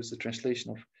we use the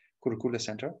translation of Kurukula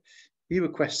Center, he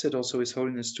requested also His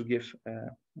Holiness to give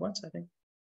once, I think,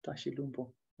 Tashi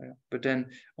Lumpo. But then,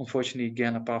 unfortunately,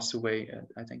 Gyana passed away,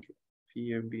 I think, a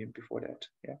year before that.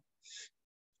 Yeah.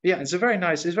 Yeah, it's a very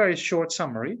nice, it's a very short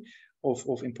summary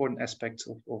of important aspects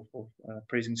of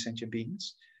praising sentient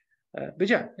beings. But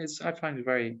yeah, I find it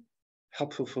very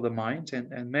helpful for the mind,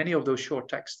 and many of those short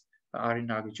texts are in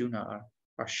Nagarjuna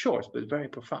are short but very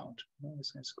profound. You know,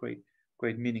 it's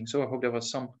great meaning. So I hope there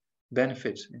was some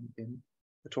benefit in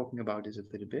talking about this a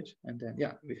little bit. And then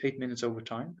yeah, with 8 minutes over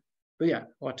time. But yeah,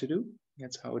 what to do?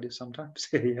 That's how it is sometimes.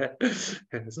 Yeah,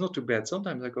 it's not too bad.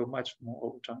 Sometimes I go much more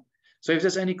over time. So if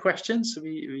there's any questions,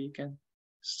 we can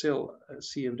still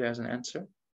see if there's an answer.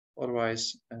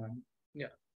 Otherwise,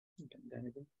 yeah, you can then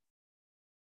again.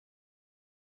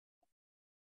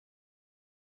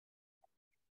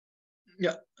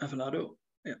 Yeah, Avalado.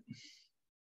 Yeah.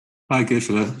 Hi,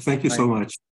 Geshe. Thank you so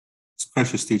much. It's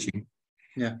precious teaching.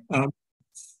 Yeah.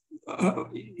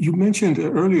 You mentioned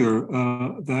earlier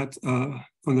that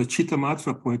from the Chitta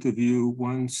Matra point of view,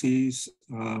 one sees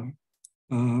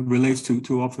relates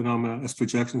to all phenomena as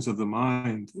projections of the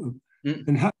mind.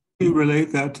 And how do you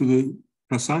relate that to the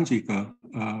prasangika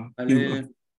view of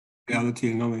reality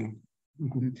and knowing?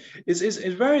 It's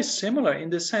very similar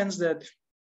in the sense that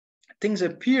things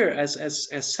appear as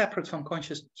separate from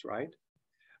consciousness, right?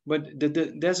 But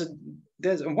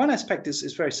there's one aspect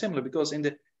is very similar, because in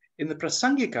the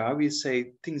prasangika we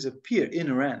say things appear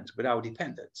inherent without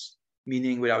dependence,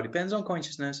 meaning without dependence on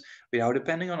consciousness, without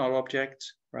depending on our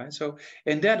objects, right? So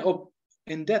from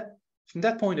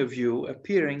that point of view,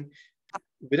 appearing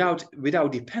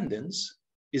without dependence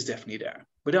is definitely there.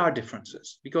 But there are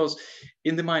differences, because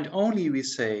in the mind only we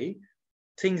say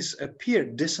things appear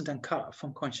distant and cut off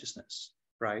from consciousness,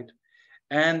 right?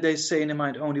 And they say in the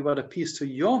mind only what appears to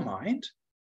your mind,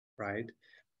 right?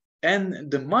 And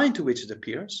the mind to which it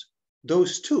appears,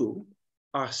 those two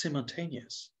are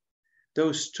simultaneous.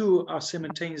 Those two are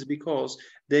simultaneous because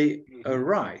they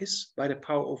arise by the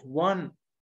power of one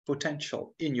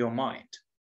potential in your mind,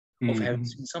 of having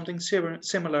seen something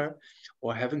similar,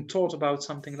 or having thought about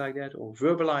something like that, or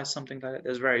verbalized something like that.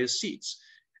 There's various seeds.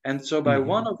 And so by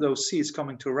one of those seeds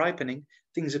coming to ripening,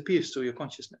 things appears to your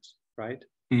consciousness, right?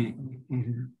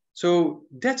 So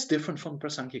that's different from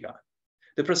prasangika.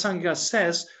 The prasangika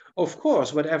says, of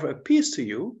course, whatever appears to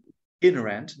you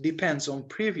inherent depends on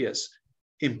previous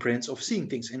imprints of seeing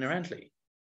things inherently,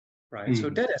 right? So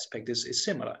that aspect is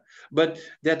similar. But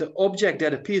that the object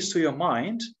that appears to your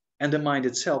mind and the mind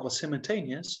itself are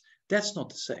simultaneous, that's not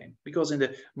the same. Because in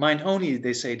the mind only,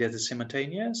 they say that it's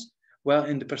simultaneous. Well,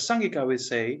 in the prasangika, we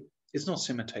say it's not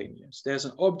simultaneous. There's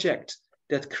an object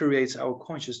that creates our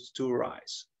consciousness to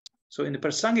arise. So in the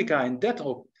prasangika,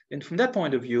 and from that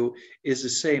point of view, is the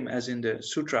same as in the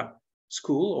sutra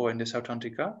school or in the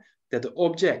Sautantrika, that the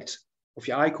object of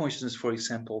your eye consciousness, for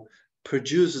example,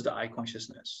 produces the eye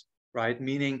consciousness, right?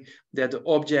 Meaning that the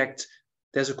object,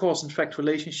 there's a cause and effect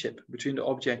relationship between the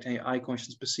object and your eye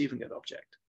consciousness perceiving that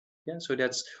object. Yeah, so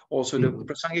that's also the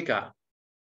prasangika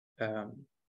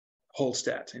holds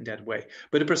that in that way.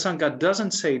 But the prasangika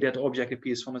doesn't say that the object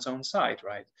appears from its own side,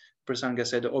 right? Prasangika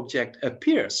said the object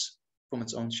appears from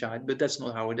its own side, but that's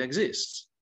not how it exists.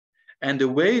 And the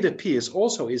way it appears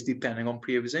also is depending on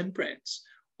previous imprints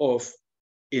of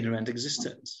inherent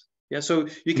existence. Yeah, so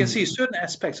you can see certain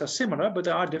aspects are similar, but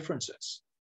there are differences.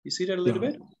 You see that a little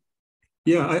bit?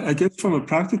 Yeah, I guess from a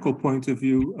practical point of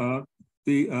view,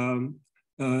 the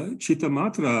Chitta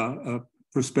Matra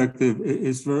perspective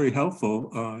is very helpful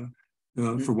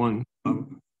for one.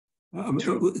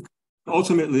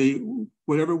 Ultimately,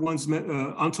 whatever one's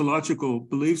ontological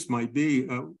beliefs might be,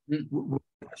 what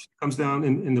comes down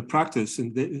in the practice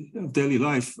of daily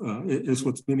life is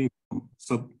what's meaningful.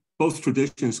 So both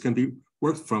traditions can be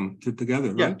worked from together,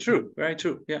 right? Yeah, true, very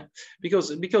true. Yeah,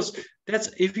 because that's,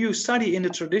 if you study in the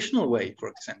traditional way, for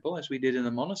example, as we did in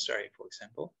the monastery, for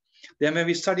example, then when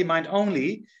we study mind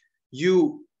only,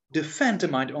 you defend the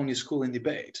mind only school in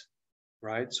debate,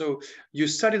 right? So you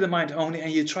study the mind only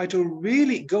and you try to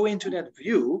really go into that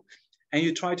view and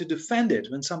you try to defend it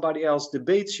when somebody else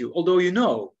debates you, although you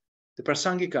know the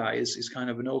prasangika is kind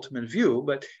of an ultimate view,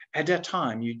 but at that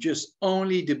time you just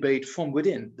only debate from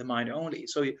within the mind only.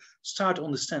 So you start to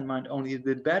understand mind only a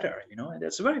bit better, you know, and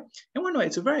that's a very, in one way,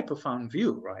 it's a very profound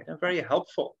view, right? And very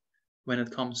helpful when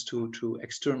it comes to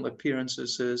external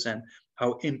appearances and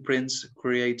how imprints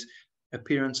create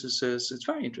appearances. It's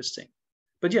very interesting.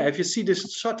 But yeah, if you see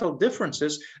these subtle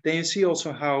differences, then you see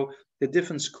also how the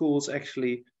different schools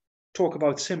actually talk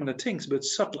about similar things, but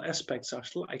subtle aspects are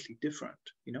slightly different,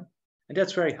 you know? And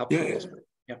that's very helpful.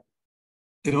 Yeah.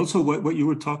 And also what you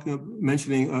were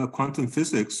mentioning quantum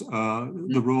physics,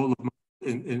 the role of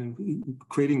in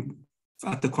creating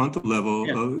at the quantum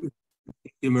level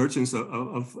emergence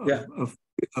of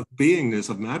beingness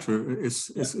of matter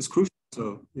is crucial.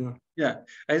 So yeah.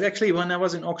 Actually, when I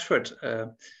was in Oxford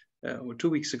 2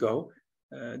 weeks ago,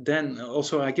 then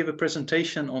also I give a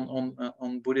presentation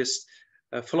on Buddhist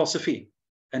philosophy,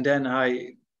 and then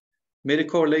I made a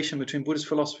correlation between Buddhist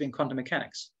philosophy and quantum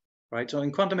mechanics, right? So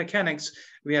in quantum mechanics,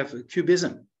 we have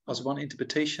cubism as one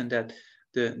interpretation, that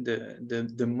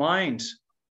the mind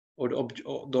or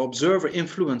the observer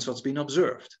influence what's been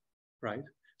observed, right?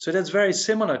 So that's very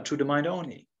similar to the mind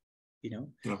only, you know?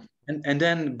 Yeah. And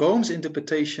then Bohm's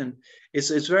interpretation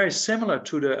is very similar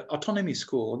to the autonomy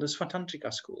school or the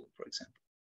Svatantrika school, for example.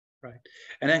 Right,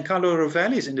 and then Carlo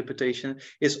Rovelli's interpretation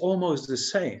is almost the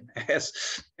same as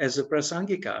the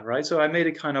Prasangika, right? So I made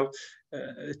a kind of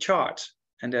chart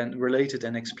and then related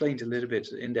and explained a little bit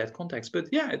in that context. But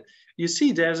yeah, you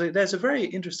see, there's a very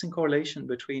interesting correlation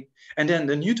between, and then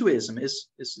the Newtonism is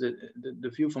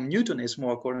the view from Newton is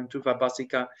more according to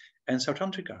Vaibhasika and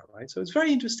Sautantrika, right? So it's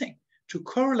very interesting to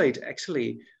correlate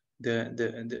actually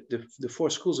the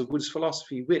four schools of Buddhist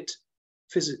philosophy with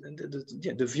physics,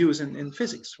 the views in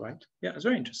physics, right? Yeah, it's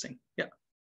very interesting. Yeah.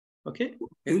 Okay.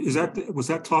 Was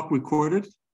that talk recorded?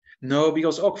 No,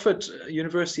 because Oxford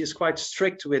University is quite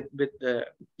strict with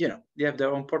you know, they have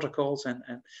their own protocols and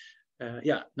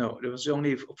yeah, no, there was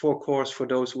only 4 courses for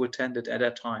those who attended at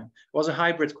that time. It was a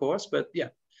hybrid course, but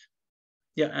yeah,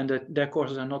 and their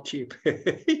courses are not cheap.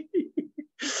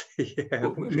 Yeah.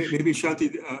 Well, maybe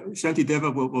Shanti Deva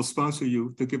will sponsor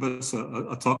you to give us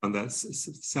a talk on that. It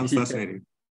sounds fascinating.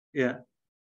 Yeah.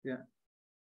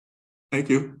 Thank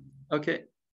you. Okay.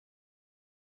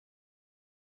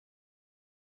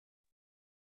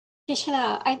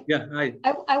 Krishna, hi.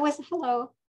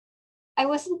 Hello.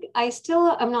 I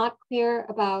still am not clear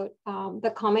about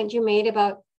the comment you made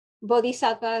about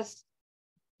bodhisattvas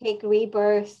take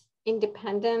rebirth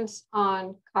independence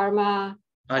on karma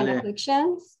and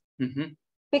afflictions.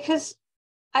 Because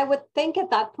I would think at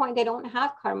that point they don't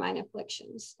have karma and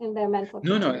afflictions in their mental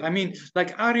picture. No. I mean,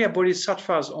 like Arya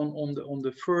Bodhisattvas on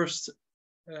the first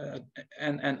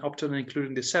and up to and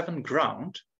including the 7th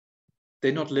ground,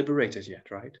 they're not liberated yet,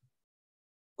 right?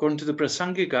 According to the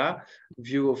Prasangika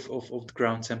view of the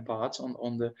grounds and paths,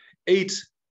 on the 8th,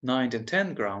 9th, and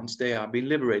 10th grounds, they are being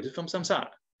liberated from samsara.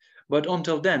 But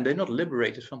until then, they're not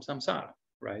liberated from samsara,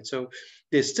 right? So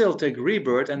they still take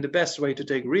rebirth, and the best way to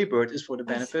take rebirth is for the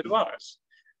benefit of others.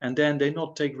 And then they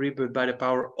not take rebirth by the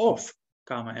power of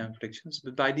karma and afflictions,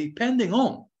 but by depending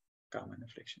on karma and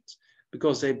afflictions,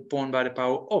 because they're born by the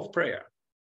power of prayer.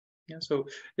 Yeah, so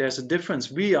there's a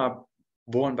difference. We are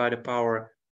born by the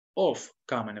power of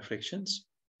karma and afflictions,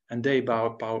 and they by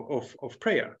the power of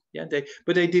prayer. Yeah,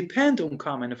 but they depend on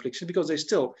karma and affliction because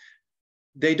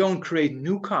they don't create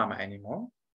new karma anymore.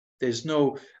 There's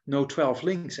no 12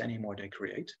 links anymore they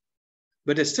create,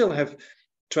 but they still have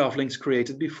 12 links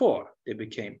created before they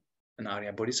became an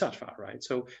Arya Bodhisattva, right?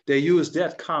 So they use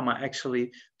that karma actually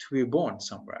to be born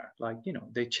somewhere. Like, you know,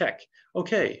 they check,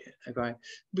 okay,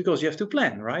 because you have to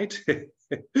plan, right?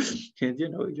 And, you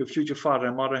know, your future father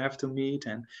and mother have to meet,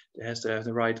 and it has to have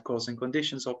the right cause and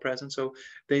conditions all present. So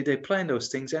they plan those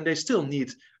things, and they still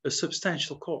need a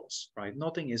substantial cause, right?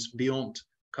 Nothing is beyond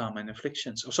karma and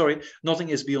afflictions. Oh, sorry, nothing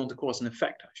is beyond the cause and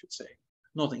effect, I should say.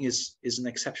 Nothing is an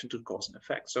exception to the cause and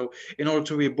effect. So in order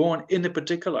to be born in a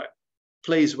particular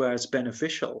place where it's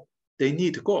beneficial, they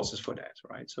need the causes for that,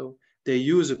 right? So they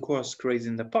use a cause created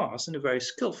in the past in a very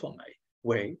skillful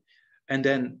way, and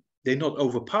then they're not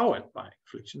overpowered by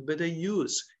affliction, but they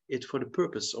use it for the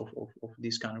purpose of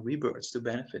these kind of rebirths to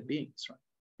benefit beings, right?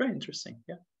 Very interesting,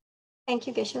 yeah. Thank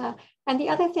you, Geshe. And the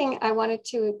other thing I wanted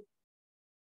to,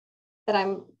 that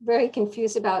I'm very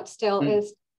confused about still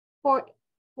is for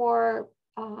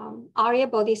Arya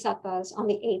Bodhisattvas on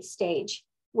the 8th stage,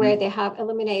 where they have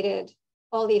eliminated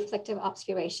all the afflictive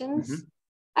obscurations.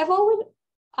 I've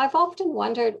often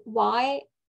wondered why,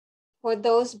 for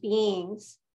those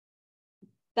beings,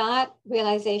 that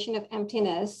realization of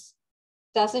emptiness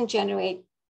doesn't generate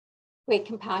great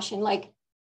compassion. Like,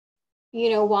 you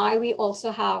know, why we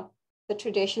also have the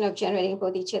tradition of generating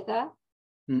bodhicitta.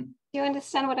 Do you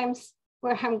understand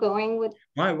where I'm going with?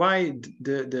 Why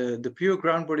the pure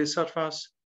ground bodhisattvas?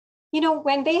 You know,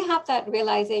 when they have that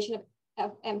realization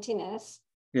of emptiness,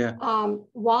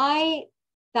 why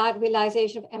that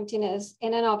realization of emptiness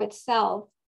in and of itself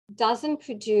doesn't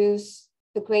produce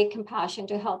the great compassion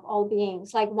to help all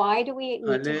beings? Like, why do we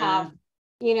need to have,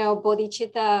 you know,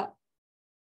 bodhicitta,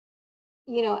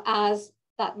 you know, as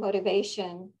that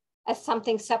motivation, as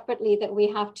something separately that we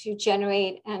have to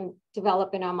generate and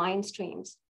develop in our mind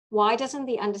streams? Why doesn't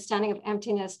the understanding of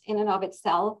emptiness in and of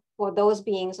itself for those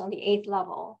beings on the 8th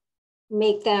level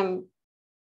make them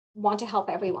want to help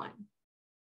everyone?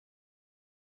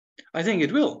 I think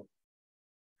it will.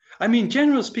 I mean,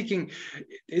 generally speaking,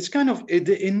 it's kind of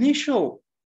the initial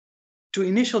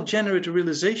generate a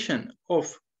realization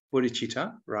of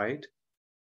bodhicitta, right?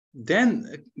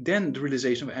 Then the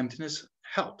realization of emptiness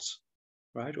helps,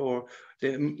 right? Or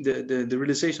the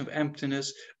realization of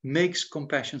emptiness makes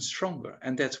compassion stronger,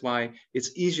 and that's why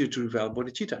it's easier to develop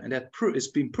bodhicitta. And that it's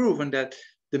been proven that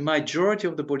the majority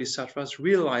of the bodhisattvas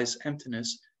realize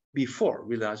emptiness before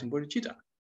realizing bodhicitta.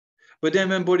 But then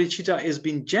when bodhicitta is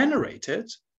being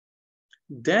generated,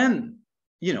 then,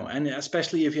 you know, and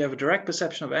especially if you have a direct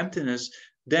perception of emptiness,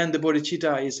 then the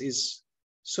bodhicitta is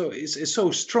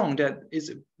so strong that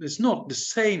it's not the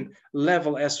same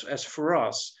level as for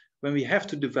us when we have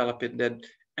to develop it, that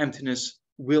emptiness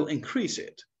will increase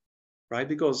it, right?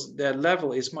 Because that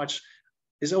level is always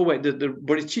the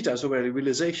bodhicitta is already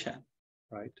realization,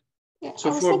 right? Yeah,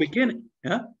 so for a beginning,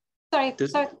 yeah. Sorry,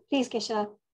 please, Geshe.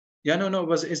 Yeah,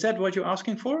 no. Is that what you're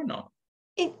asking for or no?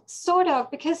 It sort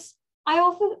of, because I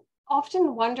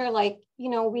often wonder, like, you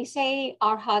know, we say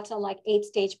arhats are like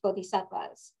 8-stage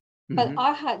bodhisattvas, but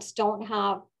arhats don't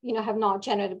have, you know, have not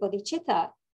generated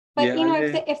bodhicitta. But, you know,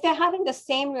 if they're having the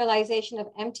same realization of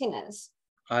emptiness,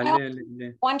 I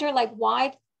wonder, like,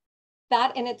 why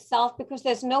that in itself, because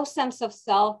there's no sense of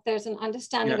self, there's an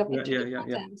understanding of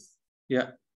interdependence.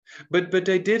 Yeah. But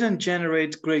they didn't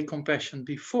generate great compassion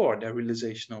before their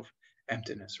realization of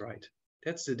emptiness, right?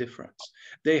 That's the difference.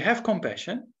 They have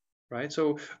compassion, right?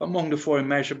 So among the 4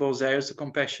 immeasurables, there's the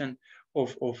compassion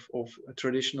of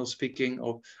traditional speaking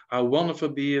of how wonderful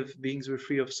beings were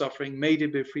free of suffering. May they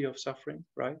be free of suffering,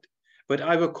 right? But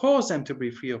I will cause them to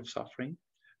be free of suffering.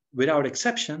 Without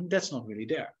exception, that's not really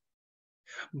there.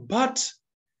 But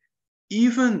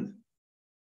even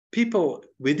people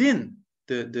within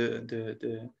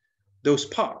those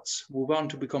paths who want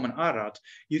to become an arhat,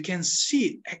 you can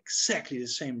see exactly the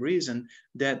same reason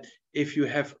that if you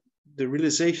have the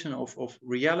realization of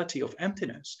reality of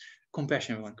emptiness,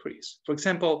 compassion will increase. For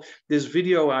example, this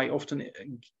video I often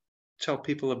tell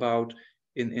people about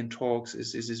in talks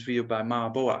is this video by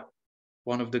Mahaboa,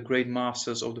 one of the great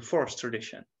masters of the forest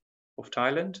tradition of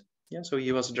Thailand. Yeah, so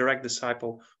he was a direct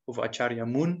disciple of Acharya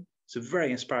Mun. It's a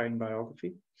very inspiring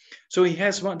biography. So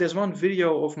there's one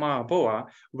video of Mahaboa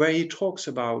where he talks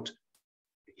about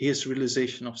his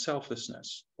realization of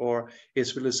selflessness or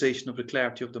his realization of the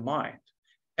clarity of the mind.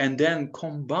 And then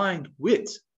combined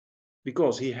with,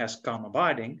 because he has calm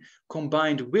abiding,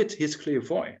 combined with his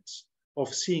clairvoyance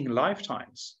of seeing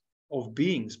lifetimes of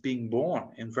beings being born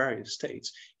in various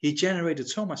states, he generated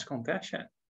so much compassion.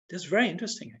 That's very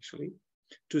interesting, actually,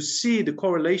 to see the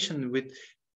correlation with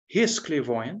his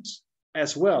clairvoyance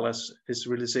as well as his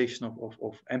realization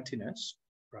of emptiness,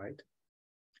 right?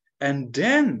 And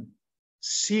then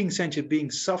seeing sentient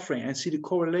beings suffering and see the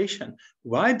correlation,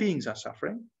 why beings are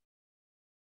suffering,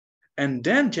 and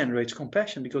then generates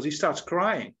compassion because he starts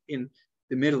crying in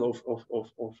the middle of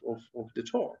the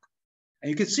talk. And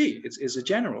you can see it's a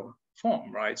general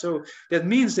form, right? So that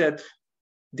means that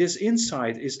this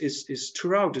insight is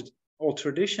throughout all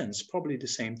traditions, probably the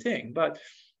same thing. But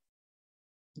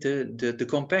the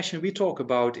compassion we talk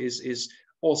about is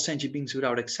all sentient beings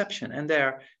without exception. And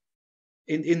there,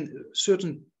 in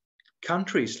certain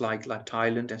countries like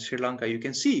Thailand and Sri Lanka, you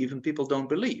can see even people don't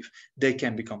believe they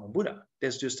can become a Buddha.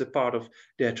 That's just a part of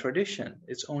their tradition.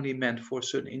 It's only meant for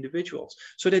certain individuals.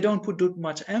 So they don't put too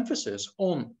much emphasis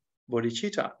on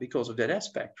bodhicitta because of that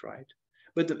aspect, right?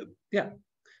 But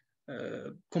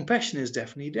compassion is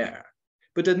definitely there.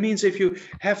 But that means if you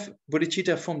have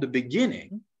bodhicitta from the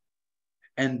beginning,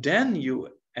 and then you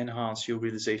enhance your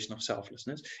realization of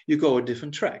selflessness, you go a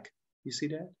different track. You see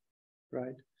that,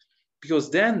 right? Because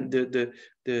then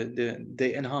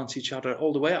they enhance each other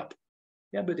all the way up.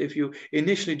 Yeah, but if you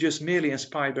initially just merely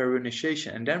inspired by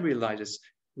renunciation and then realize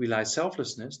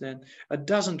selflessness, then it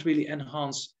doesn't really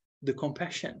enhance the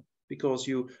compassion, because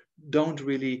you don't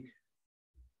really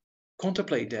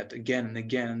contemplate that again and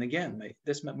again and again.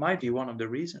 This might be one of the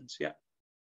reasons. Yeah.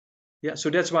 So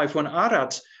that's why for an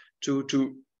arat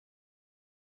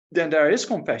then there is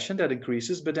compassion that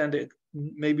increases, but then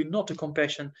maybe not the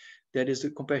compassion that is the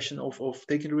compassion of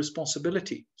taking the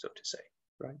responsibility, so to say,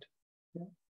 right? Yeah.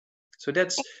 So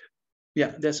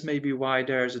that's maybe why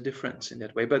there's a difference in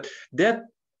that way. But that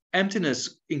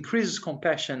emptiness increases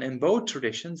compassion in both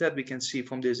traditions, that we can see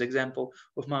from this example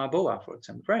of Mahaboa, for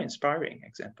example. Very inspiring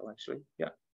example, actually. Yeah.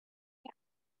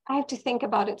 I have to think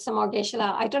about it some more, Geshe.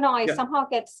 I don't know. I somehow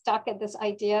get stuck at this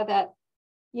idea that,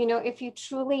 if you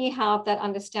truly have that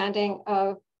understanding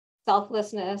of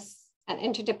selflessness and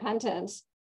interdependence,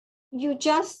 you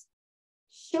just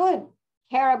should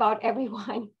care about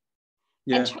everyone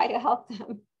and try to help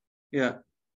them. Yeah,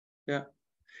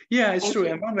 it's true.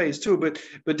 In one way, it's true.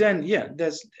 But then,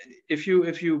 that's if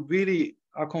you really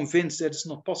are convinced that it's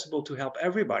not possible to help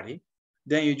everybody,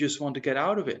 then you just want to get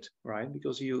out of it, right?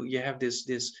 Because you have this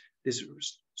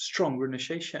strong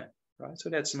renunciation. Right, so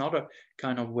that's another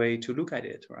kind of way to look at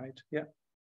it, right? Yeah.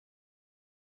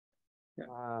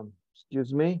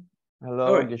 Excuse me.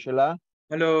 Hello, Geshe.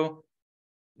 Hello.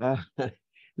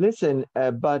 Listen,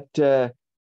 but the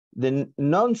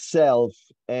non-self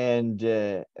and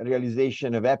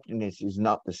realization of emptiness is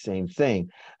not the same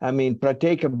thing. I mean,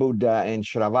 Pratyeka Buddha and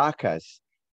Shravakas,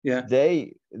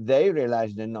 they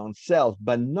realized the non-self,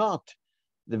 but not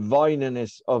the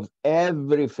voidness of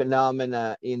every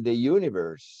phenomena in the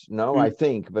universe. No, I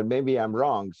think, but maybe I'm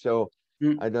wrong. So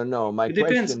I don't know. My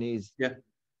question is,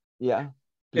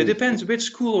 it depends which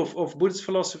school of Buddhist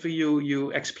philosophy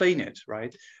you explain it,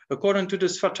 right? According to the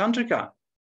Svatantrika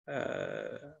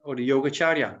or the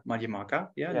Yogacarya Madhyamaka,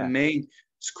 the main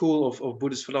school of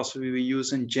Buddhist philosophy we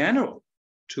use in general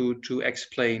to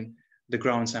explain the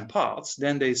grounds and paths,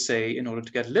 then they say in order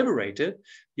to get liberated,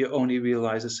 you only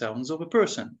realize the selfness of a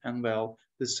person and, well,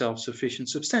 the self-sufficient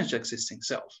substantial existing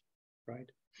self,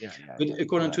 right? But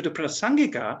according to the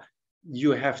Prasangika,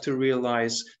 you have to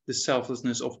realize the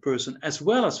selflessness of person as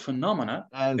well as phenomena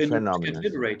in order to get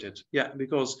liberated. Yeah,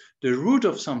 because the root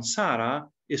of samsara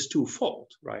is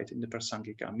twofold, right, in the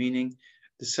Prasangika, meaning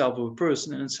the self of a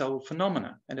person and the self of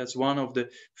phenomena. And that's one of the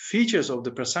features of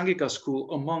the Prasangika school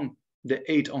among the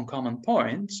 8 uncommon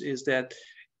points, is that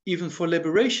even for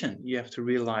liberation, you have to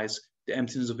realize the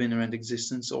emptiness of inherent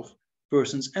existence of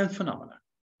persons and phenomena,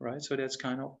 right? So that's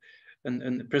kind of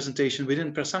a presentation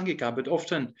within Prasangika, but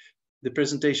often the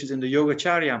presentations in the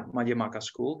Yogacarya Madhyamaka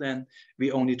school, then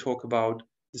we only talk about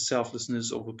the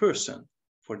selflessness of a person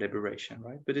for liberation,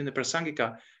 right? But in the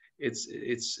Prasangika, it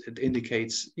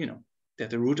indicates, that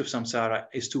the root of samsara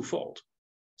is twofold.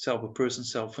 Self of person,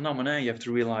 self phenomena. You have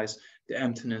to realize the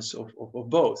emptiness of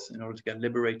both in order to get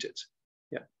liberated.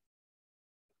 Yeah.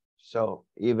 So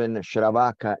even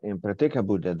Shravaka and Pratyeka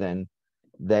Buddha, then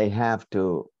they have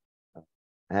to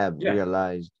have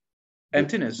realized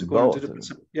emptiness according to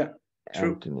the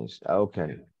true. Emptiness.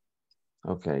 Okay.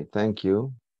 Okay. Thank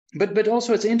you. But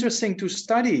also it's interesting to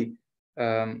study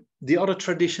the other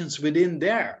traditions within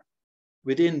their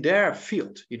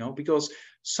field, because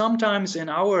sometimes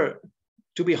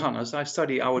to be honest, I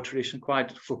study our tradition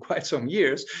for quite some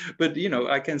years, but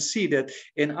I can see that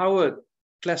in our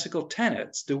classical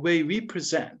tenets, the way we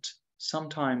present,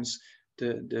 sometimes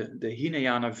the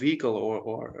Hinayana vehicle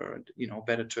or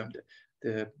better term,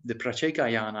 the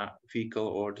Pratyekayana vehicle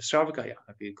or the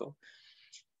Sravakayana vehicle,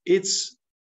 it's,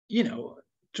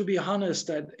 to be honest,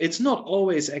 that it's not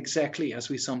always exactly as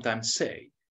we sometimes say.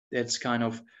 That's kind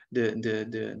of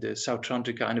the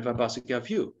Sautrantika and the Vaibhasika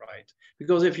view, right?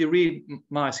 Because if you read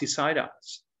Mahasi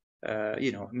Sayadaw's,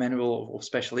 Manual of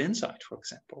Special Insight, for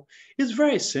example, it's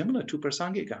very similar to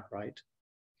Prasangika, right?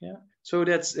 Yeah. So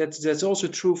that's also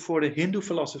true for the Hindu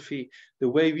philosophy. The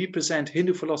way we present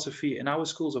Hindu philosophy in our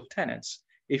schools of tenets.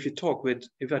 If I talk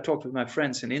with my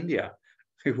friends in India,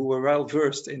 who are well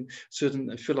versed in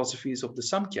certain philosophies of the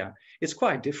Samkhya, it's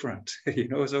quite different, you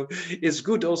know. So it's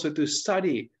good also to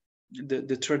study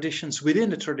the traditions within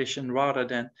the tradition rather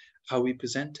than how we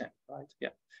present them, right? Yeah.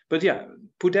 But yeah,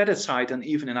 put that aside, and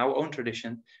even in our own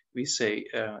tradition, we say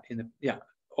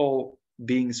all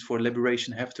beings for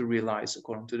liberation have to realize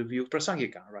according to the view of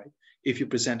Prasangika, right? If you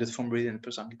present it from within the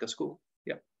Prasangika school.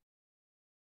 Yeah.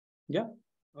 Yeah.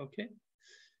 Okay.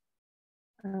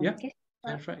 Yeah. Okay.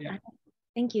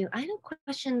 Thank you. I have a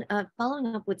question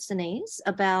following up with Sine's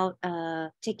about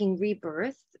taking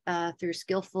rebirth through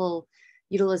skillful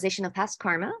utilization of past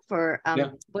karma for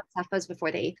bodhisattvas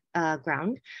before the 8th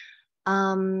ground.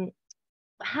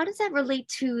 How does that relate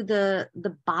to the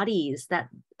bodies that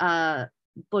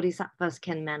bodhisattvas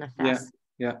can manifest?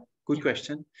 Yeah, good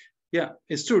question. Yeah,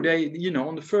 it's true. They, you know,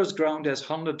 on the first ground there's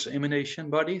 100 emanation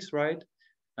bodies, right?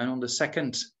 And on the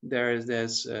second there's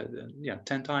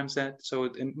 10 times that, so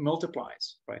it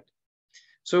multiplies, right?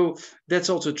 So that's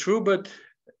also true, but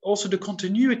also the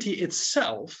continuity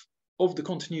itself of the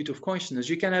continuity of consciousness.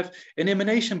 You can have an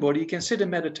emanation body, you can sit in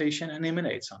meditation and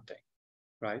emanate something,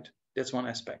 right? That's one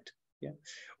aspect. Yeah,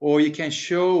 or you can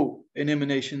show an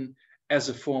emanation as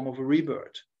a form of a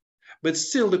rebirth, but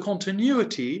still the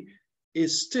continuity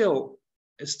is still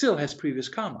has previous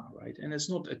karma, right? And it's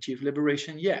not achieved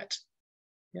liberation yet.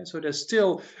 Yeah, so there's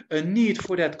still a need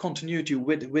for that continuity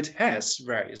which has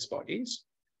various bodies,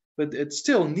 but it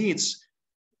still needs,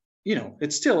 you know,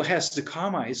 it still has the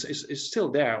karma is still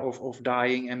there of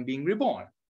dying and being reborn,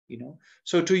 you know.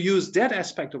 So to use that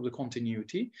aspect of the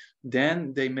continuity,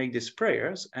 then they make these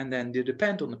prayers and then they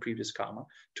depend on the previous karma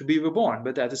to be reborn.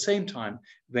 But at the same time,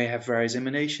 they have various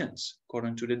emanations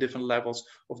according to the different levels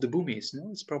of the bhumis. No,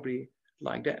 it's probably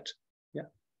like that. Yeah.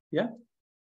 Yeah.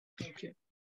 Okay.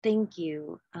 Thank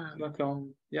you.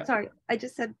 Yeah. Sorry, I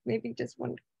just said maybe just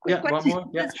one quick One question. more.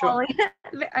 Yeah, sure.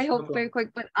 I hope very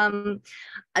quick, but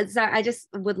sorry, I just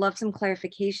would love some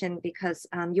clarification because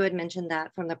you had mentioned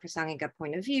that from the Prasangika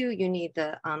point of view, you need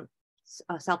the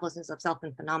selflessness of self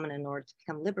and phenomena in order to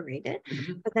become liberated.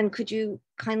 Mm-hmm. But then could you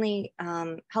kindly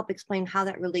help explain how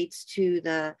that relates to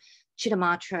the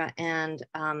Chittamatra and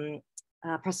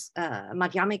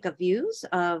Madhyamika views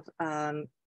of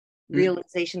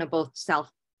realization of both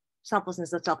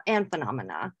selflessness of self and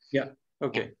phenomena? Yeah.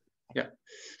 Okay. Yeah.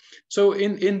 So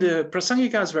in the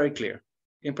Prasangika is very clear.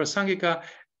 In Prasangika,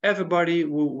 everybody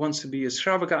who wants to be a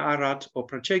Shravaka Arhat or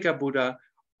Pracheka Buddha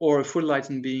or a full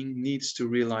enlightened being needs to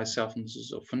realize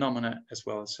selflessness of phenomena as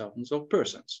well as selflessness of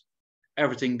persons.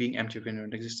 Everything being empty of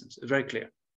inherent existence. It's very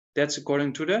clear. That's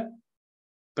according to the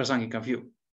Prasangika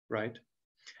view, right?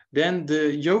 Then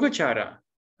the Yogacara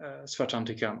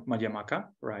Svatantrika Madhyamaka,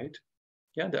 right?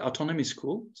 Yeah, the autonomy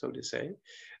school, so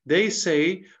they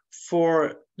say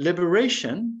for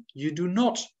liberation, you do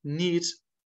not need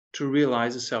to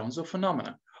realize the selfness of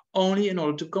phenomena. Only in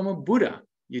order to become a Buddha,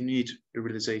 you need the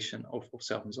realization of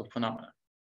selfness of phenomena,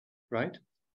 right?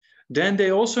 Then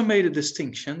they also made a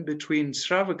distinction between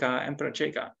Shravaka and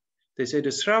Pracheka. They say the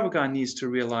Shravaka needs to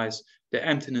realize the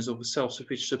emptiness of a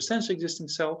self-sufficient substantial existing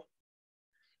self.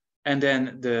 And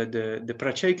then the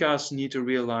Prachekas need to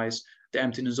realize the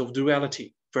emptiness of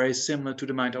duality, very similar to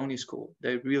the mind-only school.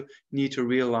 They need to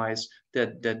realize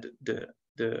that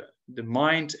the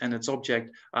mind and its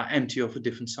object are empty of a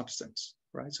different substance,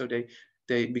 right? So they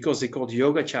because they called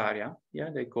Yogacharya,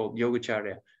 they called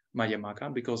Yogacharya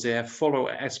Madhyamaka because they have follow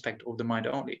aspect of the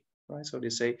mind-only, right? So they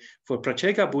say for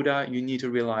Pracheka Buddha, you need to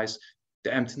realize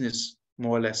the emptiness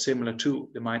more or less similar to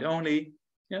the mind-only.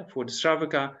 Yeah, for the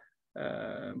Shravaka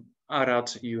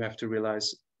Arhat, you have to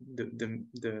realize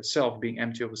the self being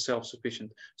empty of a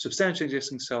self-sufficient substantial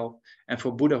existing self, and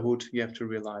for Buddhahood you have to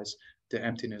realize the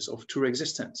emptiness of true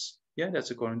existence. Yeah,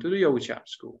 that's according to the Yogacara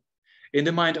school. In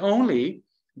the mind only,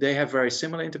 they have very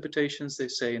similar interpretations. They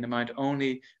say in the mind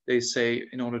only, they say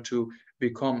in order to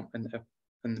become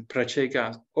a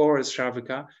Pracheka or a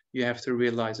Shravaka, you have to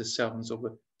realize the selfness of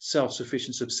a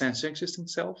self-sufficient substantial existing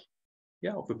self,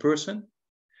 of a person.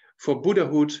 For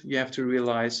Buddhahood, you have to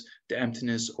realize the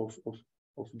emptiness of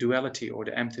duality, or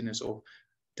the emptiness of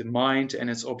the mind and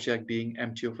its object being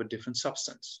empty of a different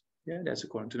substance. Yeah, that's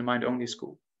according to the mind-only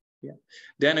school. Yeah.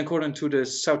 Then according to the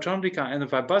Sautrantika and the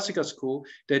Vaibhasika school,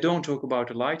 they don't talk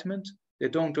about enlightenment. They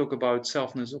don't talk about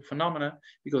selfness of phenomena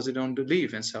because they don't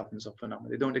believe in selfness of phenomena.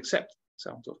 They don't accept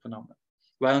selfness of phenomena.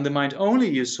 While in the mind-only,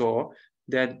 you saw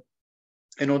that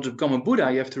in order to become a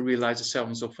Buddha, you have to realize the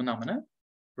selfness of phenomena,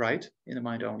 right? In the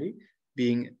mind-only,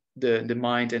 being the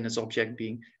mind and its object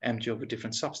being empty of a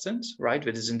different substance, right?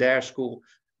 That is in their school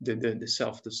the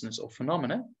selflessness of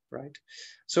phenomena, right?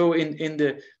 So in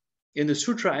the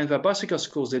Sutra and Vaibhasika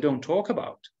schools, they don't talk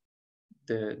about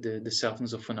the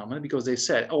selfness of phenomena, because they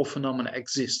said all phenomena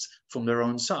exist from their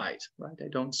own side, right? They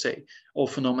don't say all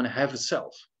phenomena have a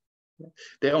self.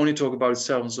 They only talk about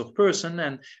selfness of person,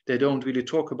 and they don't really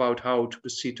talk about how to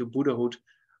proceed to Buddhahood,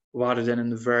 rather than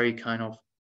in a very kind of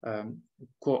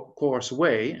coarse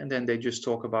way. And then they just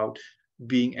talk about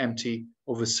being empty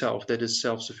of a self that is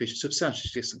self-sufficient, substantially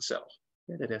existing self,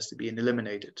 that has to be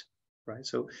eliminated, right?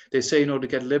 So they say in order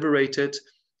to get liberated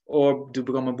or to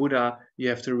become a Buddha, you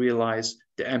have to realize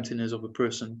the emptiness of a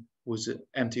person who's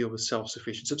empty of a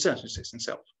self-sufficient, substantially existing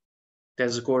self. That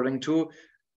is according to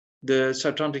the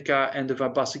Sautrantika and the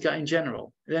Vaibhasika in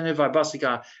general. Then the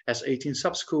Vaibhasika has 18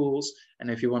 sub-schools,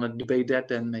 and if you want to debate that,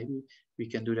 then maybe we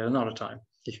can do that another time.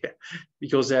 Yeah.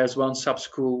 Because there's one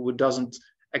sub-school who doesn't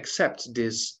accept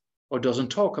this or doesn't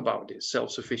talk about this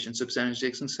self-sufficient, substantially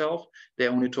existing self. They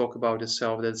only talk about a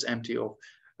self that's empty of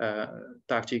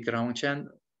Takchi Karamchen,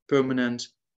 permanent,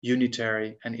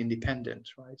 unitary, and independent,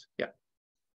 right? Yeah.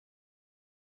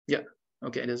 Yeah.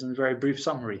 Okay, that's a very brief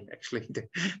summary, actually,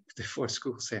 the 4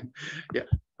 schools, and yeah,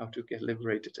 how to get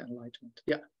liberated, enlightenment.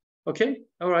 Yeah. Okay.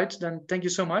 All right. Then thank you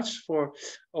so much for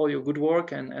all your good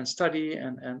work and study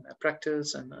and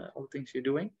practice and all the things you're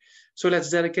doing. So let's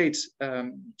dedicate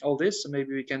all this. And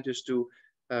maybe we can just do,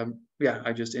 yeah,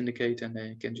 I just indicate and then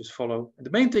you can just follow. And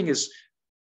the main thing is,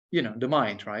 you know, the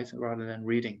mind, right? Rather than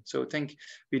reading. So I think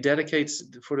we dedicate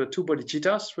for the 2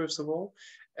 bodhicittas, first of all,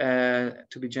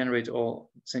 to be generate all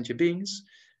sentient beings.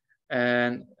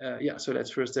 And yeah, so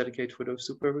let's first dedicate for those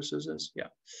 2 purposes. Yeah.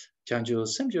 Janjo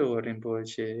Semjo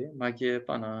Rinpoche, Magye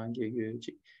Pana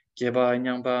Gyuji, Jeba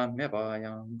Nyamba Meba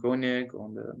Yang Gone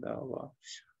Gonda Dawa,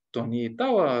 Toni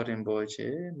Tawa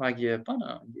Rinpoche, Magye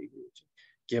Pana Gyuji,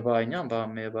 Jeba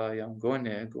Nyamba Meba Yang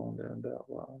Gone Gonda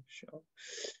Dawa.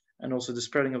 And also the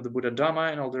spreading of the Buddha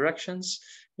Dharma in all directions.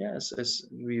 Yes, as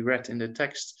we read in the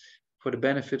text, for the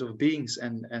benefit of beings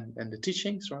and the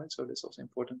teachings, right? So that's also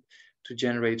important to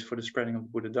generate for the spreading of the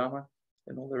Buddha Dharma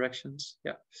in all directions.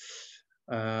 Yeah.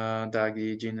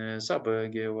 Dagi Jine Saba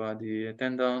Gewa di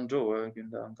Tendan Joa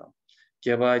Gundanga.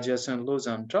 Geba Jason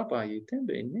Lozan Trapa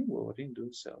Yitembe Niwo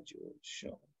Rindu Seljo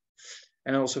Show.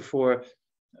 And also for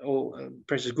all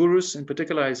precious gurus, in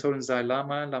particular, His Holiness Dalai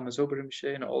Lama, Lama Zopa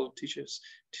Rinpoche, and all teachers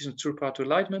teaching the true path to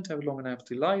enlightenment, have a long and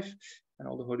happy life, and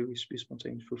all the holy wishes be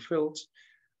spontaneously fulfilled.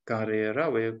 Kare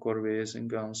Rawe Korwe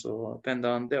Singanso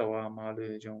Pendan Dewa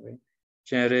Male Jongwe.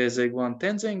 Chere Zegwan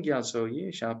Tenzin Gyatso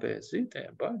Ye Shape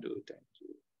Zite Badu. Thank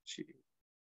you.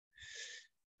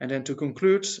 And then to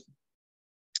conclude,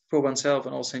 for oneself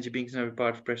and all sentient beings and every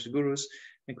part of precious gurus,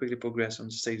 and quickly progress on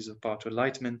the stages of path to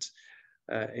enlightenment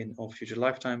in all future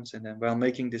lifetimes. And then while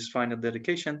making this final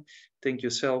dedication, think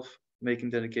yourself making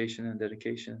dedication, and the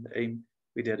aim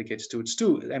we dedicate towards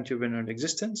 2, empty of inherent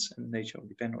existence and the nature of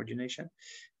dependent origination.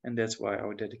 And that's why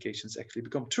our dedications actually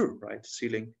become true, right?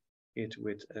 Sealing it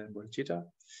with bodhicitta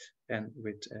and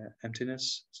with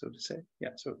emptiness, so to say. Yeah,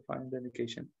 so final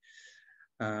dedication.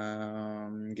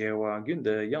 Gewa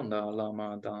Gunda Yanda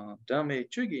Lama Dame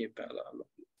Chugi Pela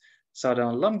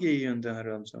Sadan Lamgi Yunda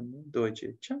Ramson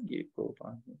Deutsche Changi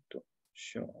Kopa.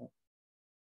 Sure.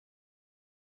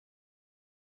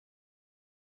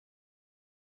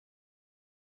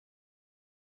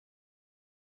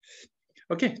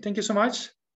 Okay, thank you so much.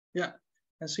 Yeah,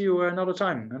 and see you another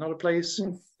time, another place.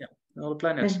 Yes. Yeah, another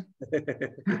planet.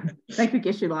 Thank you,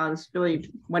 Geshe Namdak. It's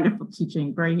really wonderful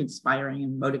teaching, very inspiring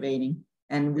and motivating.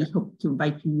 And we hope to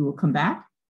invite you. You will come back.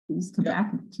 Please come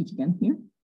back and teach again here.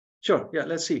 Sure. Yeah,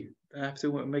 let's see. I have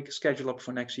to make a schedule up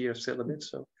for next year still a bit.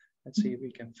 So let's see if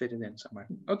we can fit it in somewhere.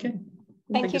 Okay.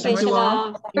 Thank you, so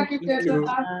much. Thank you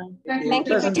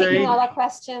for taking all our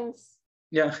questions.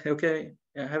 Yeah, okay.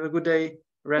 Yeah, have a good day.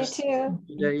 Rest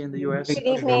today in the US. Good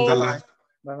evening. Bye-bye.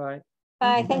 Bye-bye.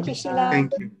 Bye. Thank you, Sheila.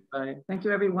 Thank you. Bye. Thank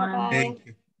you, everyone. Bye. Thank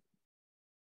you.